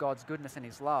reality of God's goodness and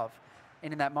His love.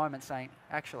 And in that moment saying,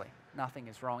 actually, nothing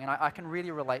is wrong. And I can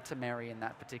really relate to Mary in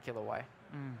that particular way.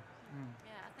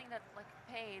 Yeah, I think that like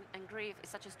pain and grief is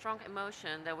such a strong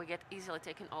emotion that we get easily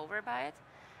taken over by it,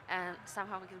 and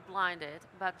somehow we get blinded.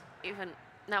 But even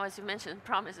now, as you mentioned,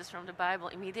 promises from the Bible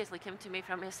immediately came to me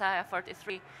from Isaiah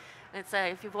 43. And it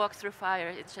says, if you walk through fire,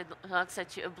 it should not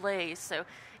set you ablaze. So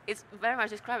it's very much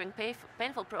describing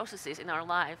painful processes in our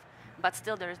life, but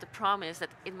still there is the promise that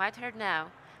it might hurt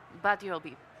now, but you'll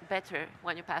be better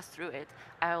when you pass through it.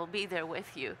 I will be there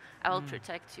with you. I will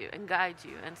protect you and guide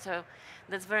you. And so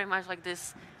that's very much like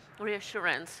this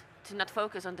reassurance to not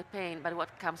focus on the pain, but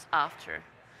what comes after.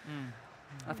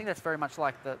 I think that's very much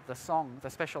like the song, the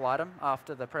special item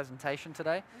after the presentation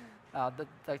today.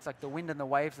 It's like the wind and the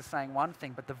waves are saying one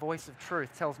thing, but the voice of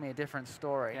truth tells me a different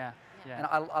story. And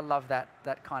I love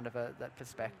that kind of that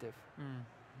perspective.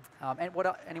 And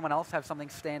anyone else have something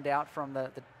stand out from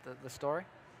the story?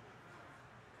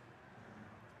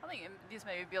 I think this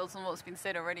maybe builds on what's been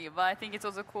said already, but I think it's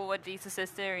also cool what Jesus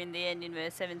says there in the end in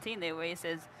verse 17 there, where He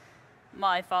says,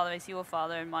 my Father is your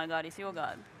Father and my God is your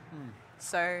God.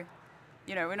 So,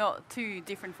 we're not too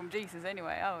different from Jesus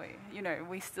anyway, are we?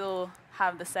 We still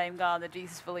have the same God that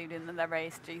Jesus believed in and that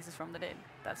raised Jesus from the dead.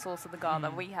 That's also the God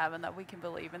that we have and that we can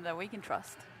believe and that we can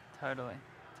trust. Totally.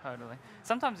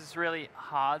 Sometimes it's really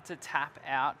hard to tap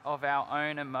out of our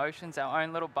own emotions, our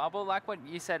own little bubble. Like what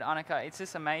you said, Annika, it's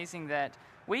just amazing that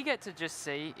we get to just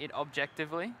see it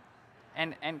objectively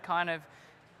and kind of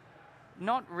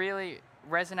not really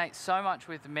resonate so much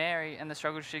with Mary and the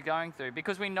struggles she's going through,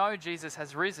 because we know Jesus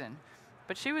has risen.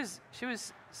 But she was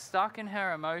stuck in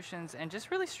her emotions and just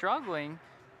really struggling.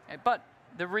 But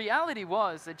the reality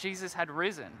was that Jesus had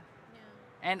risen.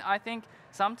 And I think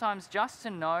sometimes just to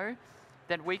know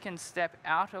that we can step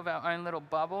out of our own little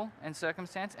bubble and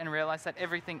circumstance and realize that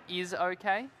everything is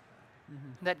okay,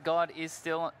 that God is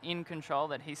still in control,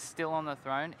 that He's still on the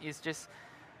throne, is just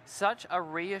such a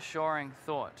reassuring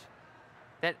thought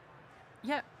that,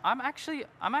 I'm actually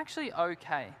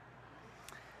okay.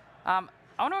 I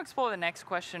want to explore the next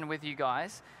question with you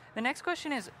guys. The next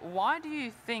question is, why do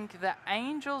you think the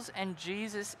angels and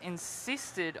Jesus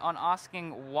insisted on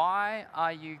asking, why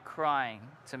are you crying,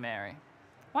 to Mary?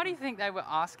 Why do you think they were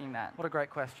asking that? What a great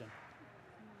question.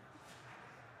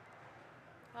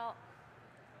 Well,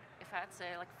 if I'd say,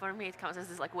 for me, it comes as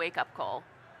this, wake-up call.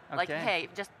 Okay. Hey,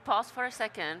 just pause for a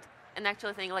second and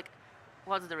actually think,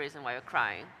 what's the reason why you're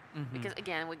crying? Because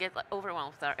again, we get like,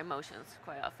 overwhelmed with our emotions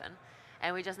quite often.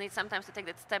 And we just need sometimes to take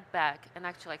that step back and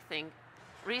actually like, think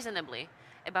reasonably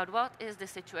about what is the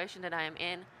situation that I am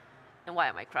in and why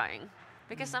am I crying?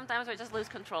 Because sometimes we just lose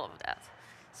control of that.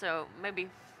 So maybe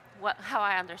how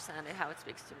I understand it, how it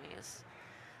speaks to me is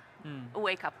a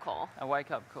wake-up call. A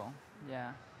wake-up call,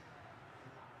 yeah.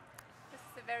 This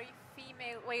is a very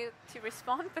female way to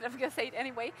respond, but I'm going to say it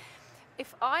anyway.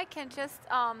 If I can just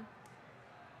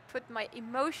put my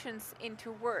emotions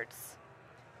into words,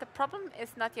 the problem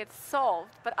is not yet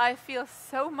solved, but I feel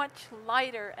so much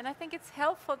lighter. And I think it's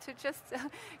helpful to just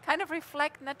kind of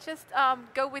reflect, not just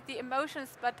go with the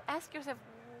emotions, but ask yourself,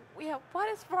 what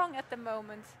is wrong at the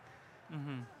moment?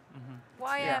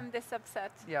 Why am this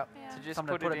upset? Yeah. To just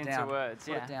put it into words.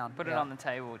 Put it down. Put it on the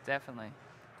table, definitely.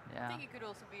 Yeah. I think it could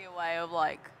also be a way of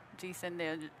like Jesus and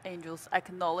the angels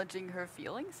acknowledging her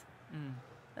feelings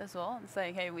as well and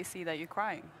saying, hey, we see that you're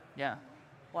crying. Yeah.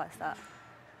 Why is that?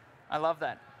 I love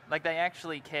that. Like they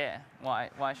actually care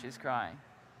why she's crying.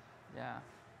 Yeah.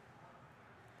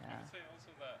 I would say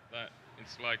also that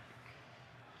it's like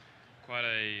quite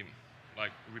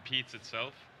like repeats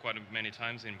itself quite many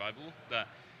times in Bible, that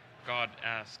God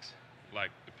asks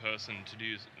like the person to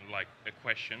do like a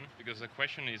question, because a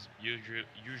question is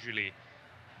usually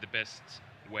the best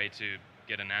way to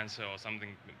get an answer or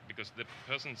something, because the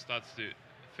person starts to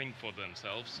think for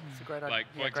themselves. It's a great idea. Like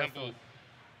for example,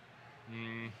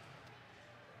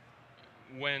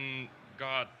 when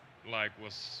God like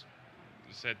was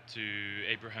said to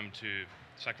Abraham to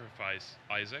sacrifice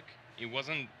Isaac, it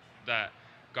wasn't that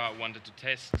God wanted to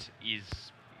test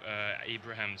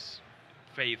Abraham's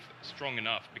faith strong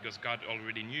enough, because God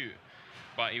already knew,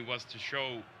 but it was to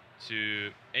show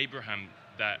to Abraham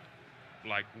that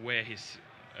like where his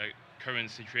current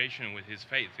situation with his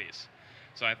faith is.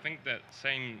 So I think that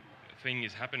same thing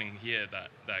is happening here,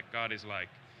 that God is like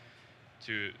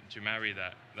to Mary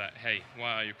that hey,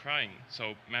 why are you crying?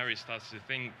 So Mary starts to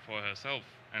think for herself,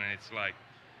 and it's like,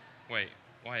 wait,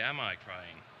 why am I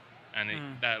crying? And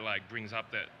that like brings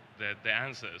up the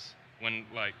answers when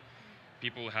like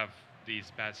people have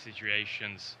these bad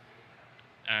situations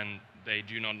and they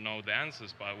do not know the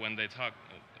answers, but when they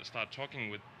start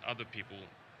talking with other people,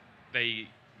 they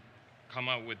come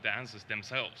up with the answers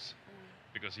themselves,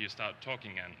 because you start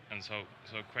talking, and so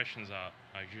questions are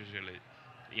usually,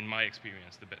 in my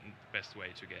experience, the best way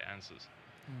to get answers.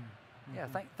 Yeah,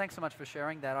 thanks so much for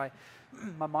sharing that.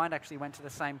 My mind actually went to the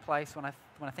same place when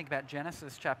I think about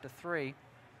Genesis chapter 3,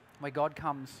 where God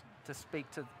comes to speak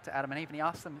to Adam and Eve, and he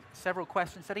asks them several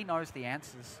questions that he knows the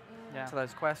answers to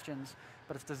those questions,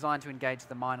 but it's designed to engage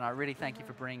the mind, and I really thank you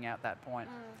for bringing out that point.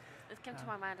 It came to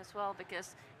my mind as well,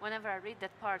 because whenever I read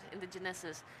that part in the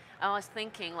Genesis, I was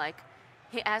thinking like,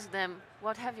 he asked them,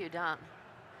 what have you done?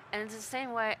 And it's the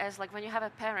same way as like when you have a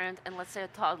parent and let's say a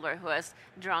toddler who has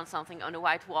drawn something on a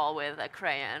white wall with a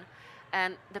crayon,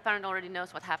 and the parent already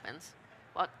knows what happens.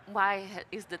 Why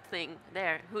is the thing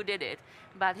there? Who did it?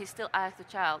 But he still asks the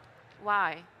child,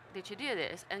 why did you do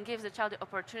this? And gives the child the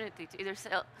opportunity to either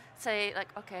say like,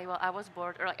 okay, well, I was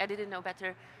bored, or like I didn't know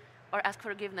better, or ask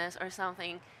forgiveness or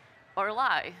something, or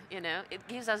lie, you know? It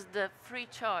gives us the free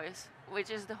choice, which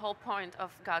is the whole point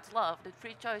of God's love, the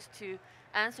free choice to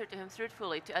answer to him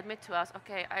truthfully, to admit to us,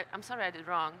 okay, I'm sorry I did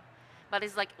wrong. But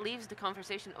it's like leaves the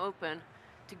conversation open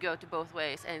to go to both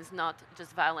ways, and it's not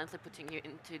just violently putting you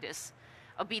into this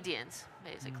obedience,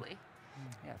 basically.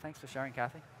 Yeah, thanks for sharing,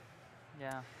 Kathy.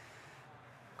 Yeah.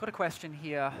 Got a question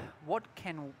here. What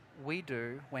can we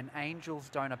do when angels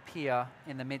don't appear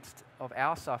in the midst of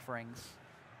our sufferings,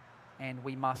 and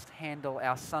we must handle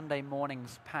our Sunday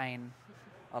morning's pain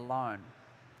alone?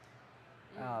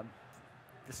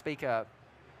 The speaker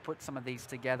put some of these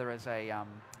together as a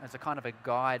kind of a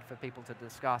guide for people to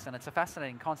discuss, and it's a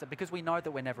fascinating concept because we know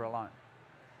that we're never alone.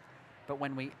 But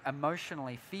when we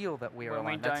emotionally feel that we're alone,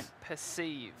 we don't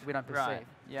perceive. We don't perceive. Right.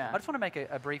 Yeah. I just want to make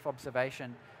a brief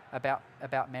observation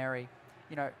about Mary.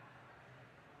 You know,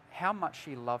 how much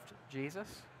she loved Jesus.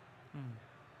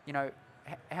 You know,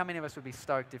 how many of us would be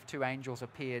stoked if two angels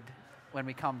appeared when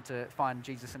we come to find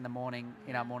Jesus in the morning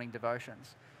in our morning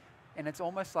devotions? And it's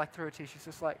almost like through her tears, she's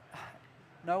just like,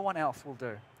 no one else will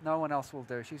do. No one else will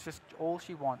do. She's just, all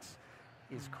she wants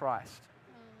is Christ.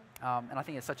 And I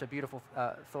think it's such a beautiful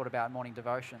thought about morning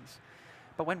devotions.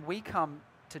 But when we come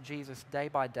to Jesus day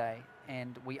by day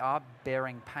and we are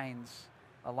bearing pains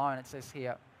alone, it says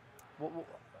here,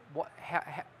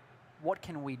 what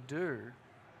can we do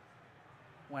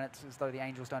when it's as though the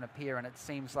angels don't appear and it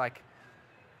seems like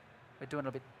we're doing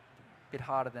it a bit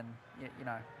harder than, you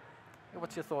know.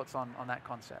 What's your thoughts on that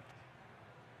concept?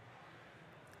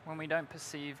 When we don't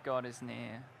perceive God is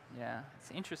near, Yeah,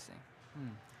 it's interesting.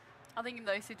 I think in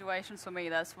those situations for me,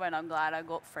 that's when I'm glad I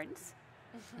got friends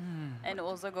and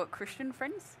also got Christian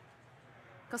friends.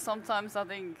 Because sometimes I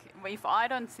think if I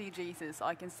don't see Jesus,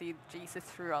 I can see Jesus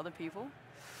through other people.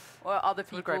 Or other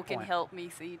That's a great people can point. help me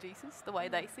see Jesus the way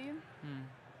they see him.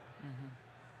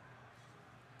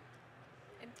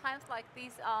 In times like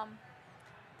these,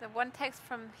 the one text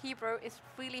from Hebrew is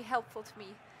really helpful to me.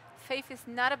 Faith is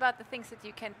not about the things that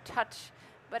you can touch,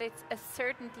 but it's a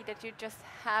certainty that you just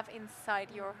have inside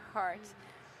your heart.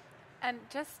 And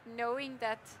just knowing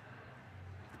that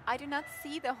I do not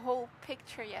see the whole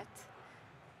picture yet.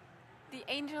 The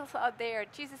angels are there.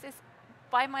 Jesus is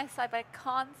by my side, but I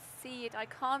can't see it. I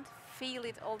can't feel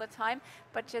it all the time.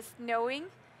 But just knowing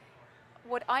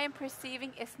what I am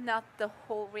perceiving is not the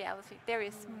whole reality. There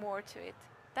is more to it.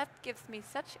 That gives me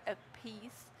such a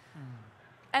peace.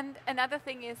 And another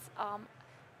thing is,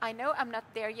 I know I'm not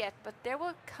there yet, but there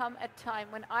will come a time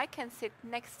when I can sit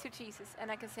next to Jesus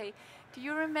and I can say, do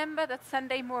you remember that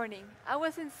Sunday morning? I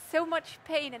was in so much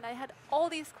pain and I had all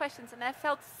these questions and I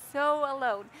felt so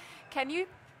alone. Can you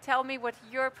tell me what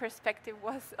your perspective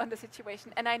was on the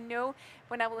situation? And I know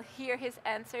when I will hear his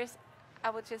answers, I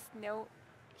will just know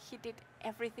he did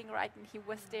everything right and he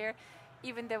was there,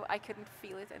 even though I couldn't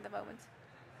feel it in the moment.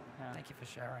 Yeah. Thank you for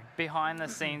sharing. Behind the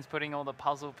scenes, putting all the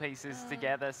puzzle pieces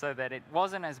together so that it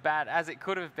wasn't as bad as it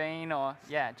could have been, or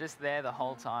just there the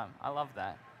whole time. I love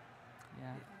that.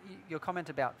 Yeah. Your comment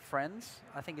about friends,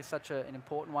 I think, is such an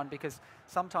important one, because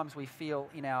sometimes we feel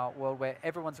in our world where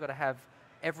everyone's got to have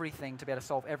everything to be able to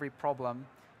solve every problem.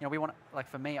 You know, we want, like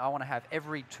for me, I want to have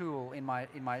every tool in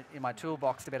my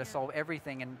toolbox to be able to solve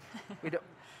everything. And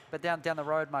but down the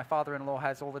road, my father-in-law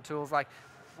has all the tools. Like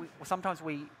sometimes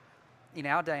we, in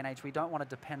our day and age, we don't want to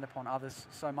depend upon others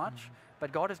so much.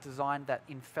 But God has designed that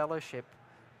in fellowship,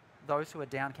 those who are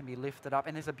down can be lifted up.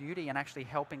 And there's a beauty in actually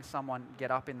helping someone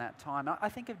get up in that time. I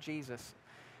think of Jesus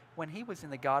when he was in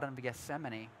the Garden of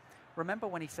Gethsemane. Remember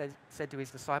when he said to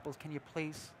his disciples, can you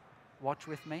please watch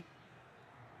with me?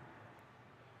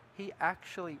 He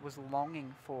actually was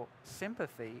longing for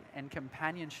sympathy and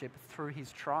companionship through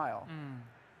his trial.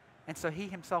 And so he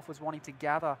himself was wanting to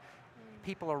gather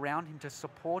people around him to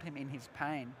support him in his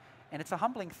pain. And it's a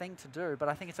humbling thing to do, but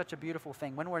I think it's such a beautiful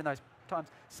thing. When we're in those times,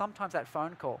 sometimes that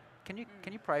phone call, can you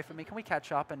pray for me? Can we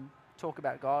catch up and talk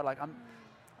about God? Like I'm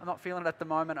not feeling it at the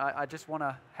moment. I just want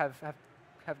to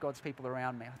have God's people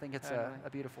around me. I think it's a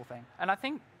beautiful thing. And I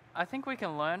think we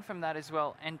can learn from that as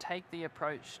well and take the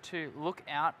approach to look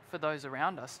out for those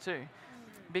around us too.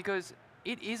 Because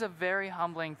it is a very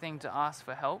humbling thing to ask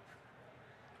for help,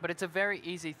 but it's a very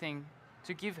easy thing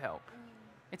to give help.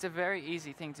 It's a very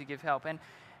easy thing to give help.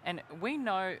 And we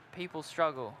know people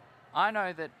struggle. I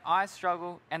know that I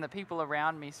struggle and the people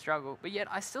around me struggle, but yet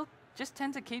I still just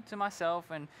tend to keep to myself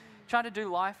and try to do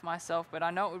life myself. But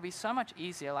I know it would be so much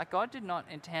easier. Like God did not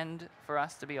intend for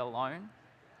us to be alone.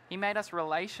 He made us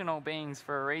relational beings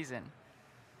for a reason.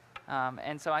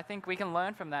 And so I think we can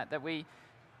learn from that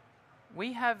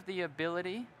we have the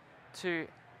ability to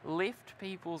lift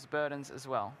people's burdens as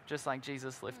well, just like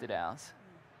Jesus lifted ours.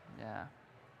 Yeah.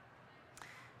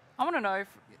 I want to know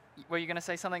were you going to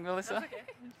say something, Melissa? That's okay.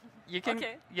 You can.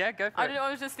 Okay. Yeah, go for it.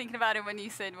 I was just thinking about it when you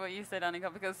said what you said,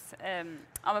 Annika, because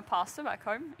I'm a pastor back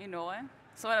home in Norway.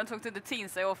 So when I talk to the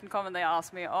teens, they often come and they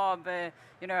ask me, but,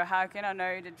 how can I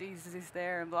know that Jesus is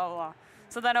there and blah, blah, blah.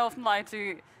 So then I often like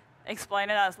to explain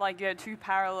it as like, two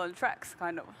parallel tracks,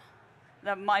 kind of.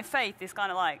 That my faith is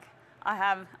kind of like,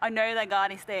 I know that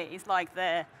God is there. It's like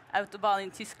the Autobahn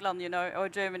in Tyskland, or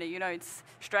Germany, it's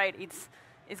straight,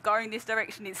 it's going this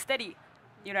direction, it's steady.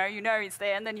 It's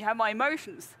there. And then you have my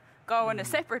emotions go on a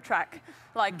separate track,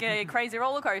 like a crazy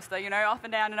roller coaster, up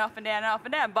and down and up and down and up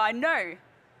and down. But I know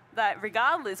that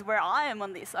regardless where I am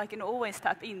on this, I can always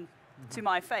tap in to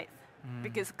my faith,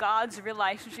 because God's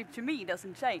relationship to me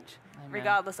doesn't change,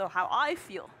 regardless of how I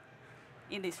feel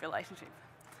in this relationship.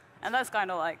 And that's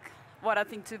kind of like what I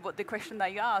think to what the question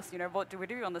that you asked, what do we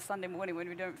do on the Sunday morning when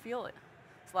we don't feel it?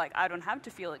 It's like, I don't have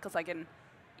to feel it, because I can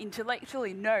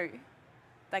intellectually know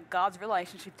that God's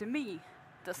relationship to me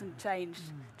doesn't change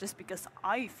just because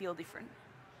I feel different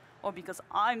or because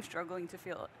I'm struggling to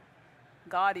feel it.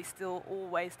 God is still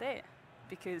always there,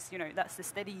 because, that's the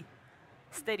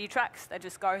steady tracks that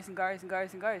just goes and goes and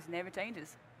goes and goes, never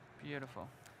changes. Beautiful.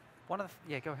 Go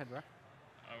ahead, bro.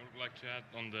 I would like to add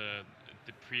on the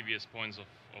previous points of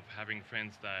having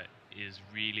friends, that is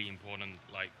really important,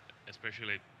 like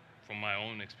especially from my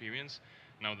own experience,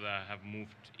 now that I have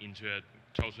moved into a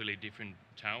totally different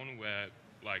town where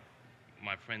like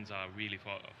my friends are really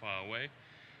far away.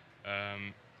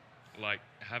 Like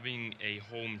having a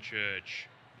home church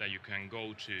that you can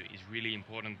go to is really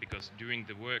important, because during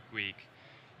the work week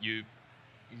you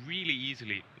really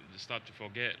easily start to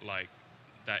forget like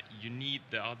that you need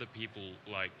the other people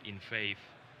like in faith,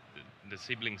 the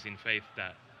siblings in faith,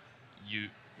 that you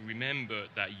remember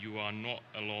that you are not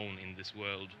alone in this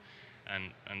world.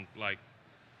 And like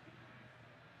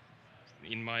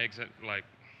in my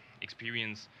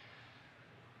experience,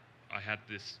 I had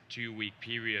this 2-week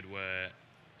period where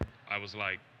I was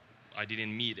like, I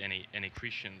didn't meet any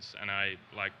Christians, and I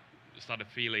like started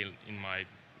feeling in my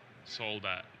soul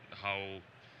that how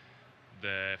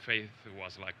the faith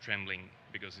was like trembling,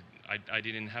 because I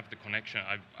didn't have the connection.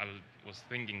 I was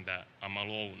thinking that I'm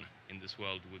alone in this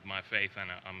world with my faith, and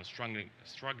I'm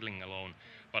struggling alone.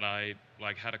 But I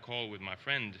like had a call with my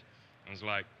friend, and was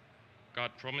like,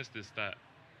 God promised this, that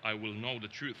I will know the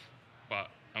truth. But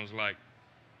I was like,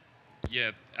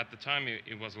 yeah, at the time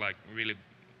it was like really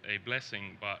a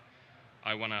blessing, but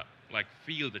I want to like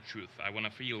feel the truth. I want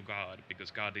to feel God,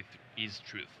 because God is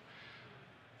truth.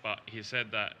 But he said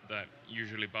that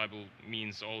usually Bible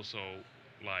means also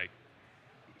like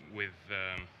with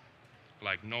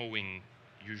like knowing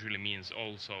usually means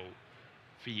also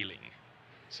feeling.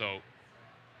 So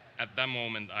at that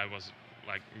moment I was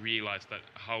like realized that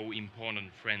how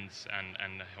important friends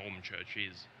and the home church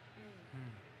is.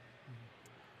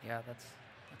 Yeah, that's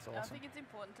awesome. I think it's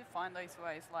important to find those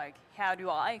ways, like, how do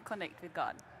I connect with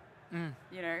God?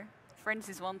 You know, friends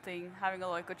is one thing, having a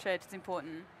local church is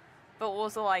important, but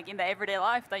also like in the everyday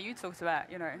life that you talked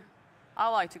about, you know, I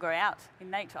like to go out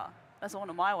in nature. That's one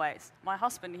of my ways. My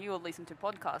husband, he will listen to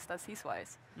podcasts, that's his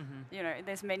ways. You know,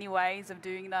 there's many ways of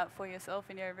doing that for yourself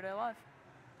in your everyday life.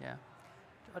 Yeah.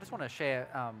 I just want to share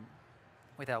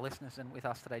with our listeners and with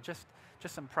us today just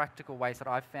some practical ways that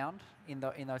I've found in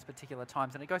those particular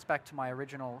times. And it goes back to my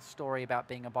original story about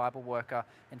being a Bible worker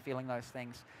and feeling those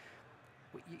things.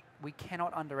 We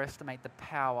cannot underestimate the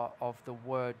power of the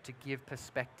Word to give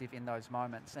perspective in those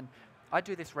moments. And I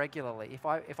do this regularly.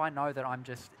 If I know that I'm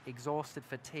just exhausted,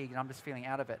 fatigued, and I'm just feeling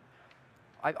out of it,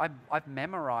 I've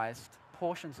memorized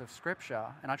portions of Scripture,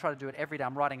 and I try to do it every day.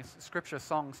 I'm writing Scripture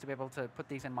songs to be able to put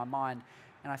these in my mind,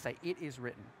 and I say, it is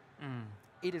written.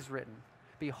 It is written.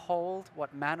 Behold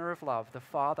what manner of love the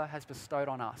Father has bestowed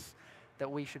on us,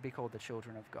 that we should be called the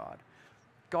children of God.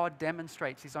 God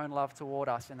demonstrates his own love toward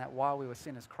us in that while we were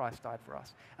sinners, Christ died for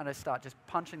us. And I start just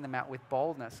punching them out with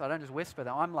boldness. I don't just whisper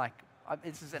them. I'm like,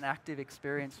 this is an active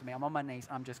experience for me. I'm on my knees.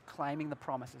 I'm just claiming the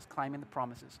promises.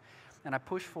 And I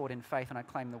push forward in faith and I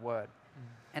claim the word.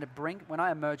 And when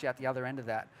I emerge out the other end of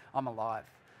that, I'm alive.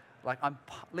 Like I'm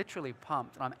literally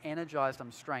pumped, and I'm energized,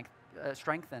 I'm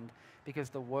strengthened, because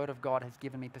the word of God has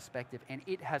given me perspective, and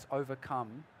it has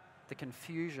overcome the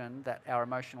confusion that our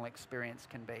emotional experience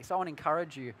can be. So I want to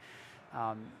encourage you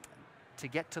to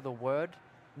get to the word,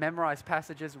 memorize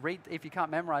passages, read. If you can't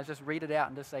memorize, just read it out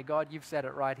and just say, God, you've said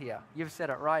it right here. You've said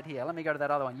it right here. Let me go to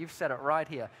that other one. You've said it right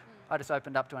here. I just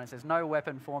opened up to it and it says, no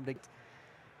weapon formed.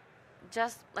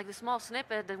 Just like the small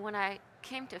snippet that when I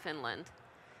came to Finland,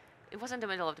 it was in the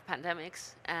middle of the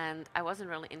pandemics, and I wasn't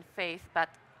really in faith, but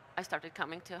I started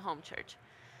coming to a home church.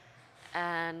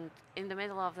 And in the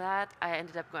middle of that, I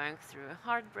ended up going through a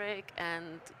heartbreak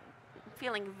and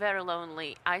feeling very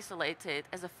lonely, isolated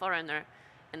as a foreigner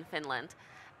in Finland.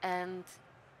 And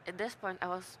at this point, I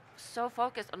was so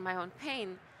focused on my own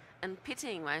pain and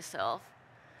pitying myself.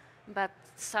 But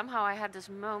somehow I had this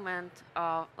moment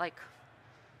of like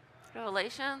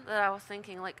revelation that I was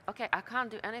thinking like, okay, I can't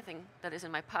do anything that is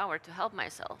in my power to help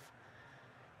myself.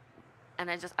 And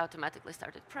I just automatically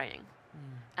started praying.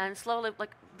 And slowly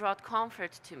like brought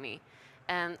comfort to me.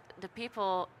 And the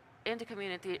people in the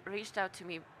community reached out to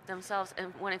me themselves,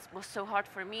 and when it was so hard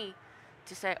for me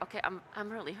to say, okay, I'm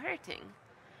really hurting,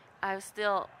 I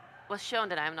still was shown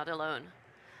that I'm not alone.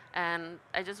 And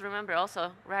I just remember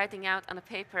also writing out on a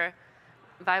paper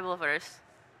Bible verse,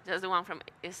 just the one from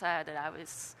Isaiah that I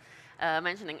was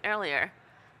mentioning earlier,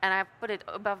 and I put it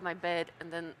above my bed,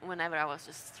 and then whenever I was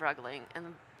just struggling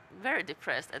and very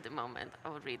depressed at the moment, I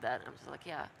would read that, and I was just like,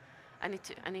 yeah, I need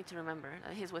to remember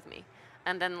that he's with me.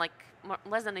 And then like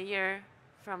less than a year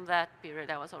from that period,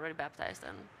 I was already baptized,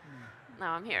 and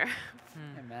now I'm here.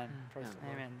 Amen. Praise the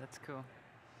Lord. Amen. That's cool.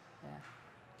 Yeah.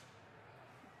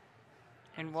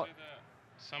 And what?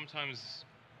 Sometimes,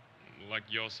 like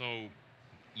you're so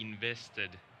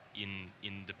invested in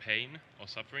the pain or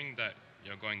suffering that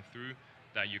you're going through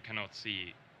that you cannot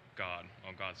see God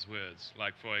or God's words.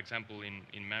 Like for example,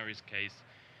 in Mary's case,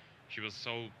 she was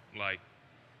so like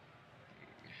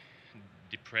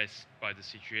depressed by the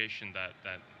situation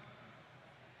that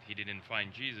he didn't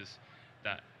find Jesus,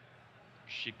 that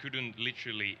she couldn't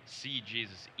literally see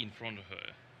Jesus in front of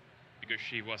her, because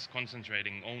she was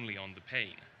concentrating only on the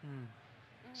pain.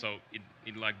 So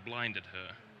it like blinded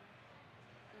her.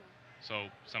 So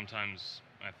sometimes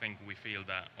I think we feel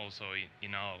that also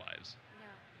in our lives.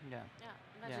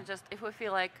 Imagine just if we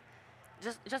feel like,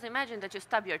 just imagine that you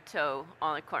stub your toe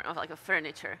on a corner of like a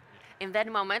furniture. In that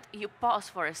moment, you pause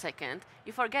for a second.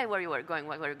 You forget where you were going,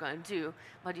 what you were going to do,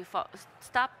 but you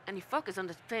stop and you focus on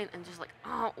the pain and just like,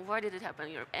 oh, why did it happen?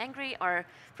 You're angry or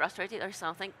frustrated or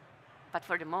something, but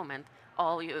for the moment,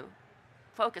 all you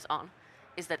focus on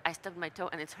is that I stubbed my toe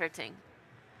and it's hurting.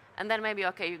 And then maybe,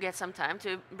 okay, you get some time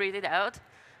to breathe it out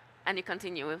and you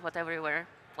continue with whatever you were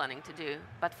planning to do.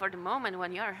 But for the moment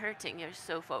when you are hurting, you're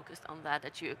so focused on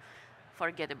that you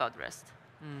forget about rest.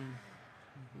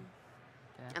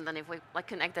 And then if we like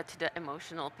connect that to the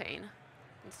emotional pain,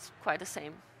 it's quite the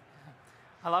same.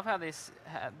 I love how this,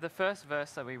 the first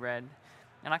verse that we read,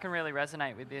 and I can really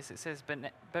resonate with this. It says,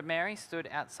 but Mary stood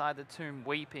outside the tomb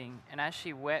weeping, and as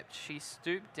she wept, she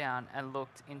stooped down and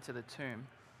looked into the tomb.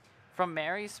 From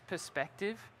Mary's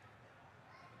perspective,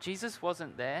 Jesus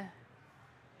wasn't there,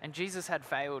 and Jesus had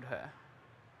failed her.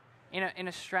 In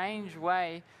a strange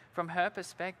way, from her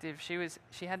perspective,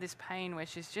 she had this pain where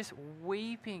she's just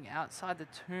weeping outside the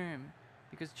tomb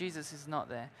because Jesus is not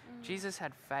there. Jesus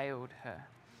had failed her.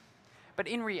 But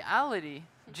in reality,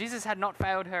 Jesus had not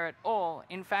failed her at all.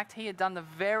 In fact, he had done the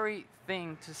very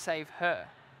thing to save her,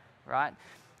 right?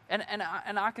 And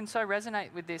I can so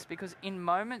resonate with this because in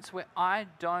moments where I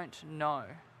don't know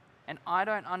and I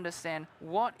don't understand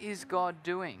what is God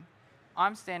doing,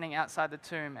 I'm standing outside the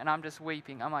tomb and I'm just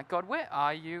weeping. I'm like, God, where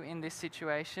are you in this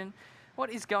situation? What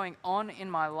is going on in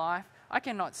my life? I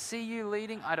cannot see you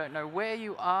leading. I don't know where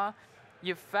you are.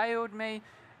 You've failed me.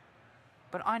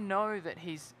 But I know that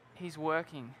he's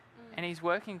working and he's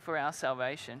working for our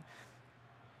salvation.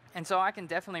 And so I can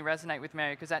definitely resonate with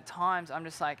Mary because at times I'm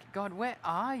just like, God, where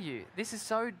are you? This is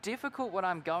so difficult what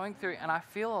I'm going through and I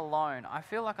feel alone. I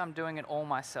feel like I'm doing it all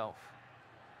myself.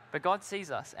 But God sees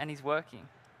us and he's working.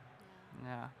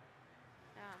 Yeah.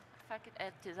 If I could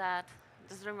add to that,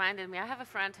 this reminded me, I have a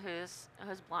friend who's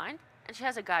blind and she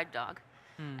has a guide dog.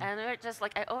 And we're just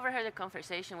like, I overheard a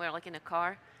conversation, we were like in a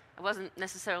car. I wasn't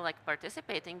necessarily like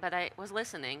participating, but I was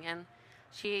listening, and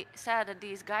she said that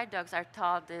these guide dogs are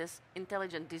taught this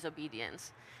intelligent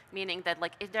disobedience, meaning that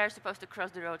like if they're supposed to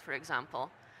cross the road, for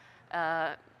example,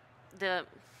 the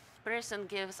person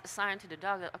gives a sign to the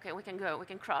dog that, okay, we can go, we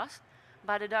can cross,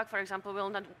 but the dog, for example, will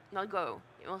not go.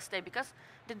 It will stay because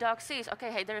the dog sees,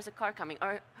 okay, hey, there's a car coming,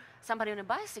 or somebody on a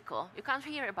bicycle. You can't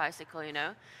hear a bicycle, you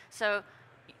know? So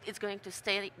it's going to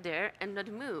stay there and not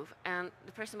move. And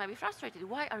the person might be frustrated.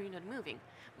 Why are you not moving?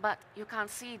 But you can't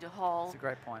see the whole... That's a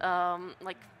great point.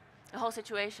 Like the whole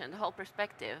situation, the whole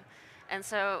perspective. And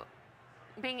so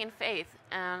being in faith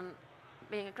and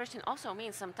being a Christian also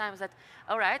means sometimes that,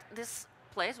 all right, this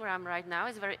place where I'm right now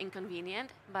is very inconvenient,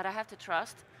 but I have to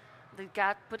trust that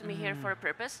God put me here for a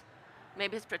purpose.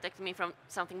 Maybe He's protecting me from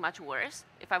something much worse.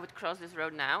 If I would cross this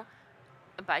road now,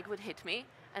 a bike would hit me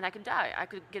and I could die. I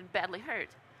could get badly hurt.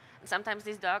 And sometimes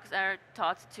these dogs are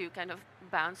taught to kind of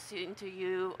bounce into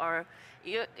you, or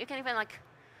you can even like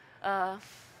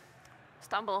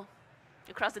stumble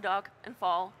across the dog and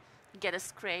fall, get a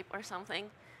scrape or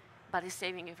something, but it's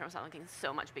saving you from something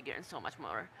so much bigger and so much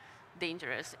more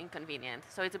dangerous, inconvenient.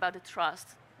 So it's about the trust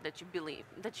that you believe,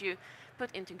 that you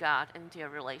put into God and into your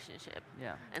relationship.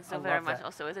 Yeah. And so very much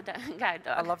also as a guide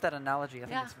dog. I love that analogy. I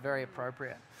think it's very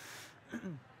appropriate.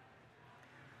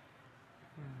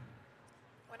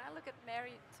 When I look at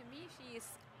Mary, to me, she is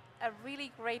a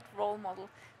really great role model.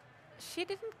 She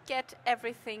didn't get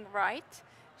everything right.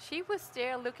 She was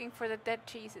there looking for the dead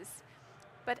Jesus.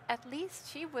 But at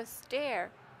least she was there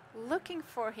looking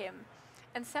for him.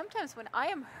 And sometimes when I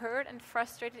am hurt and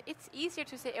frustrated, it's easier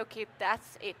to say, okay,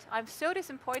 that's it. I'm so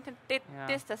disappointed that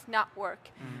this does not work.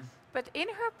 But in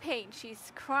her pain,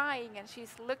 she's crying and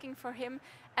she's looking for him.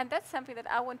 And that's something that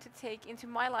I want to take into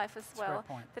my life as well.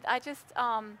 That I just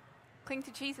cling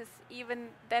to Jesus even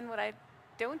then when I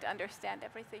don't understand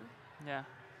everything. Yeah.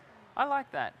 I like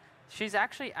that. She's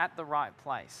actually at the right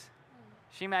place.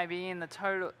 She may be in the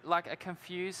total, like a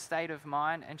confused state of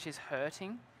mind and she's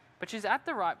hurting, but she's at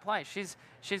the right place.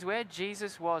 She's where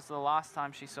Jesus was the last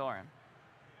time she saw him.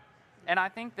 And I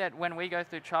think that when we go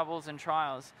through troubles and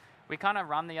trials, we kind of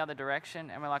run the other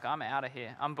direction and we're like, I'm out of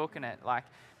here. I'm booking it. Like,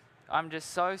 I'm just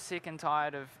so sick and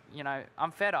tired of,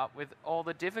 I'm fed up with all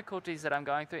the difficulties that I'm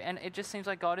going through. And it just seems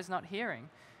like God is not hearing.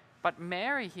 But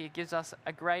Mary here gives us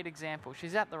a great example.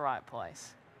 She's at the right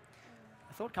place.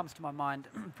 A thought comes to my mind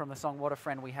from the song, What a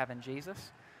Friend We Have in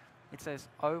Jesus. It says,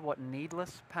 oh, what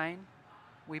needless pain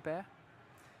we bear.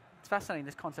 It's fascinating,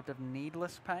 this concept of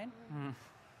needless pain.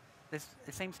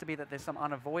 It seems to be that there's some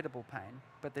unavoidable pain,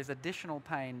 but there's additional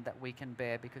pain that we can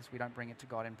bear because we don't bring it to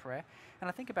God in prayer. And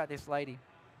I think about this lady,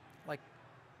 like,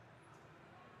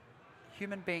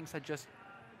 human beings had just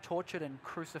tortured and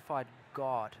crucified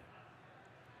God.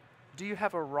 Do you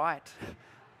have a right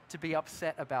to be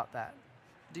upset about that?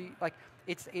 Do you, like,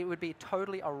 it would be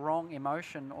totally a wrong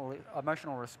emotion or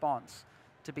emotional response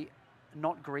to be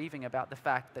not grieving about the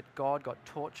fact that God got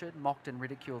tortured, mocked and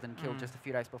ridiculed and killed just a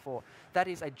few days before. That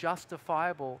is a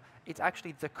justifiable, it's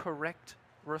actually the correct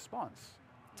response,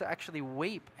 to actually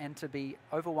weep and to be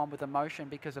overwhelmed with emotion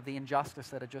because of the injustice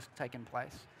that had just taken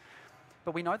place.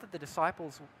 But we know that the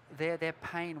disciples, their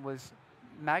pain was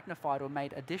magnified or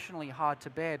made additionally hard to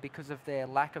bear because of their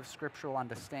lack of scriptural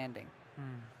understanding.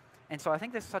 And so I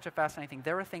think this is such a fascinating thing.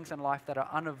 There are things in life that are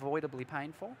unavoidably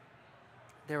painful.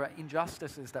 There are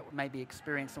injustices that may be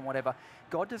experienced and whatever.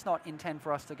 God does not intend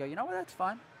for us to go, you know what, that's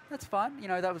fine. That's fine. You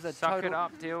know, that was a Suck total... it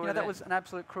up, deal with that it. was an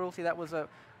absolute cruelty. That was a...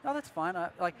 No, that's fine.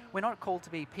 Like, we're not called to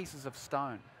be pieces of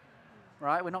stone,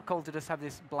 right? We're not called to just have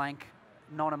this blank,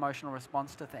 non-emotional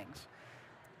response to things.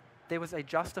 There was a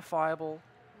justifiable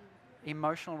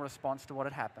emotional response to what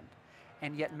had happened.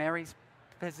 And yet Mary's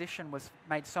position was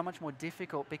made so much more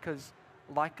difficult because,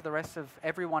 like the rest of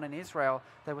everyone in Israel,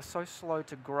 they were so slow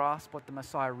to grasp what the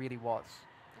Messiah really was.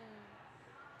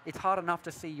 It's hard enough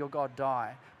to see your God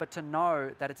die, but to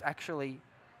know that it's actually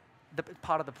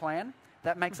part of the plan,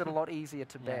 that makes it a lot easier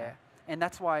to bear. And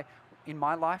that's why, in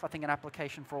my life, I think an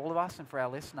application for all of us and for our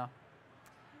listener,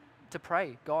 to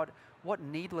pray, God, what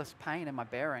needless pain am I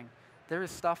bearing? There is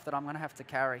stuff that I'm going to have to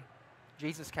carry.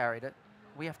 Jesus carried it.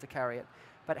 We have to carry it.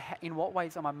 But in what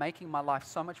ways am I making my life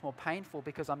so much more painful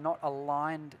because I'm not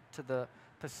aligned to the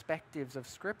perspectives of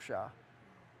Scripture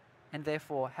and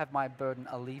therefore have my burden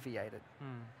alleviated?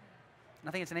 And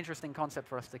I think it's an interesting concept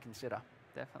for us to consider.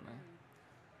 Definitely.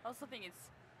 I also think it's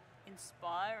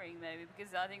inspiring maybe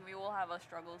because I think we all have our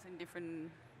struggles in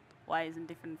different ways and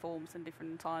different forms and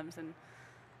different times.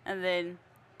 And then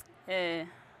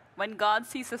when God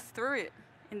sees us through it,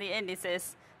 in the end, He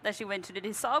says that she went to the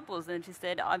disciples and she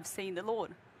said, I've seen the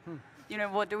Lord. You know,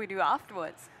 what do we do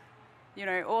afterwards? You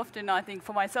know, often I think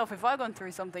for myself, if I've gone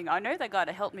through something, I know that God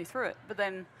had helped me through it, but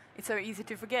then it's so easy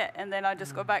to forget. And then I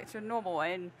just go back to a normal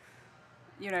way. And,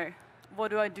 you know, what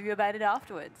do I do about it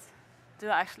afterwards? Do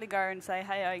I actually go and say,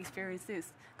 hey, I experienced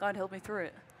this. God helped me through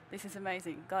it. This is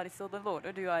amazing. God is still the Lord.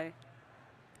 Or do I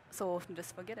so often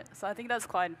just forget it? So I think that's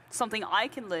quite something I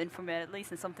can learn from it, at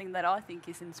least, and something that I think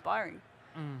is inspiring.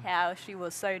 How she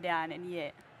was so down and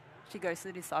yet she goes to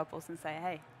the disciples and say,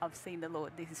 hey, I've seen the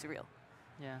Lord. This is real.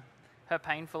 Yeah. Her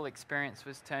painful experience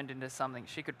was turned into something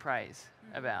she could praise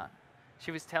about.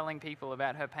 She was telling people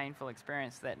about her painful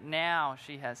experience that now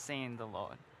she has seen the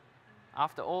Lord.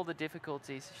 After all the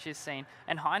difficulties she's seen,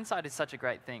 and hindsight is such a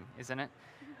great thing, isn't it?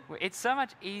 It's so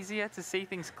much easier to see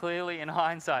things clearly in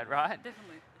hindsight, right?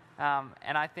 Definitely.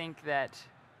 And I think that,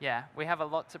 yeah, we have a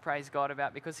lot to praise God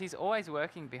about because He's always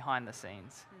working behind the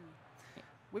scenes.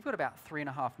 We've got about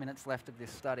 3.5 minutes left of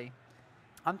this study.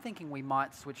 I'm thinking we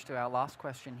might switch to our last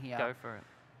question here. Go for it.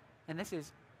 And this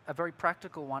is a very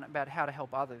practical one about how to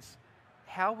help others.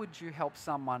 How would you help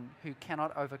someone who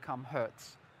cannot overcome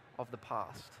hurts of the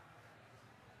past?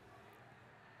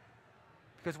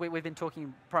 Because we've been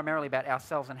talking primarily about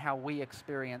ourselves and how we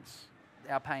experience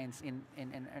our pains in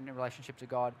relationship to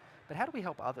God. But how do we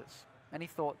help others? Any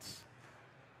thoughts,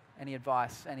 any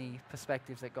advice, any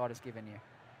perspectives that God has given you?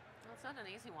 Well, it's not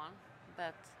an easy one,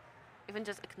 but even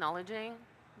just acknowledging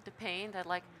the pain that,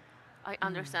 like, I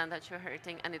understand that you're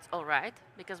hurting and it's all right,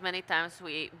 because many times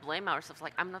we blame ourselves,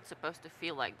 like, I'm not supposed to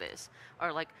feel like this,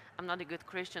 or like, I'm not a good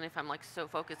Christian if I'm like so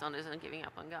focused on this and giving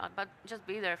up on God. But just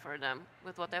be there for them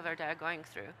with whatever they're going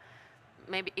through.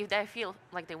 Maybe if they feel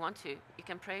like they want to, you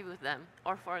can pray with them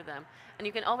or for them, and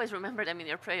you can always remember them in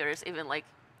your prayers, even like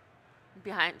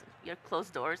behind your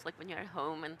closed doors, like when you're at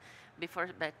home and before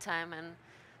bedtime. And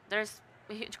there's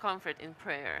a huge comfort in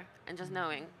prayer and just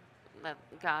knowing that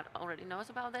God already knows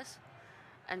about this,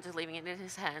 and just leaving it in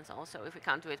His hands also if we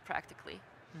can't do it practically.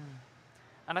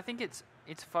 And I think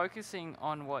it's focusing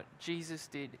on what Jesus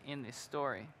did in this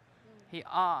story. He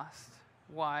asked,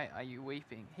 why are you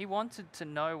weeping? He wanted to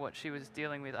know what she was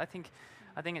dealing with. I think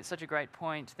it's such a great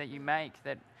point that you make,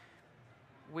 that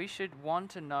we should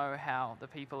want to know how the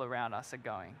people around us are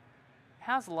going.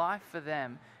 How's life for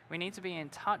them? We need to be in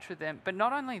touch with them. But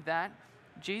not only that,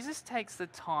 Jesus takes the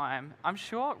time. I'm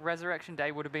sure Resurrection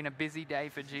Day would have been a busy day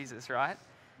for Jesus, right?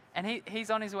 And he's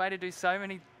on his way to do so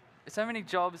many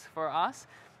jobs for us.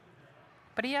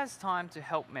 But He has time to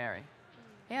help Mary.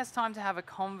 He has time to have a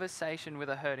conversation with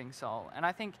a hurting soul. And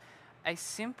I think a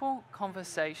simple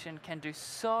conversation can do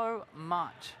so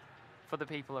much for the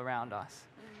people around us.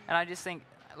 And I just think,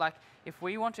 like, if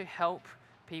we want to help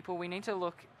people, we need to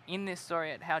look in this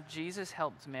story at how Jesus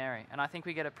helped Mary. And I think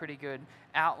we get a pretty good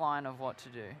outline of what to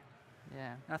do.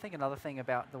 Yeah. And I think another thing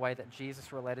about the way that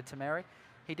Jesus related to Mary,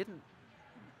 he didn't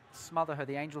smother her.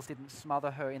 The angels didn't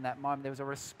smother her in that moment. There was a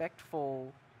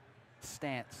respectful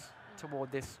stance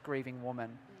toward this grieving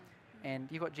woman. And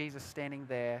you got Jesus standing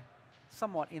there,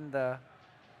 somewhat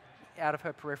out of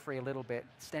her periphery a little bit,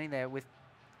 standing there with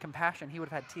compassion. He would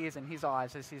have had tears in his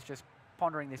eyes as he's just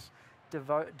pondering this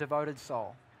devoted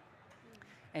soul.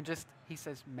 And just, he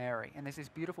says, Mary. And there's this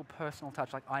beautiful personal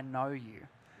touch, like, I know you.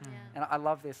 And I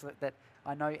love this, that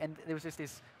I know, and there was just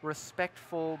this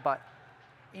respectful but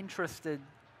interested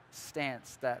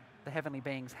stance that the heavenly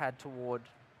beings had toward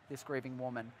this grieving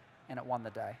woman, and it won the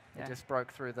day. It just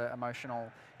broke through the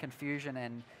emotional confusion,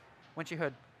 and when she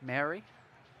heard Mary,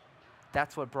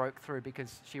 that's what broke through,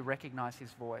 because she recognized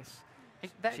his voice.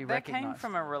 That came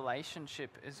from a relationship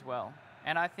as well.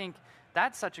 And I think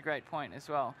that's such a great point as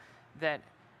well, that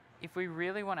if we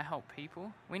really want to help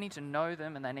people, we need to know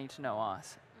them and they need to know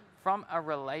us. From a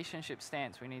relationship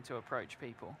stance, we need to approach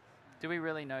people. Do we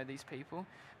really know these people?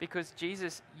 Because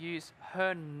Jesus used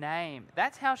her name.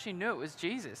 That's how she knew it was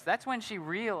Jesus. That's when she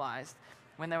realized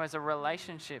when there was a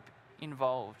relationship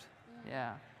involved.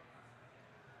 Yeah.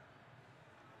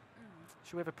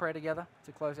 Should we have a prayer together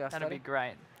to close our study? That'd be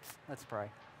great. Let's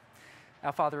pray.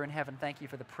 Our Father in heaven, thank you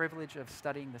for the privilege of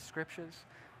studying the Scriptures.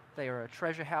 They are a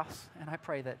treasure house, and I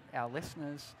pray that our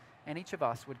listeners and each of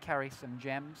us would carry some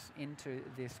gems into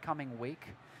this coming week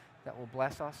that will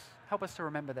bless us. Help us to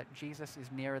remember that Jesus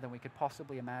is nearer than we could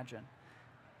possibly imagine,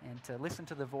 and to listen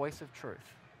to the voice of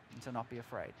truth and to not be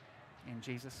afraid. In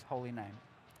Jesus' holy name,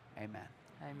 amen.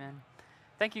 Amen.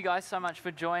 Thank you guys so much for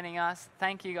joining us.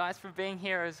 Thank you guys for being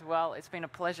here as well. It's been a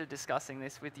pleasure discussing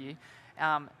this with you.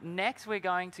 Next, we're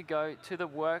going to go to the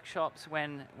workshops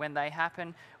when they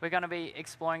happen. We're going to be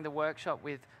exploring the workshop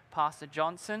with Pastor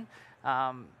Johnson.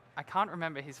 I can't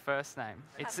remember his first name.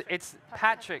 It's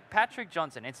Patrick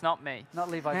Johnson. It's not me. Not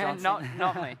Levi Johnson.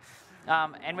 not me.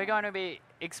 And we're going to be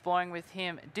exploring with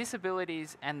him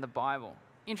disabilities and the Bible.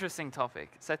 Interesting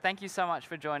topic. So thank you so much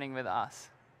for joining with us.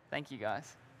 Thank you,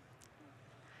 guys.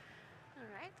 All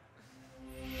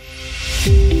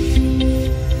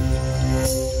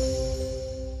right.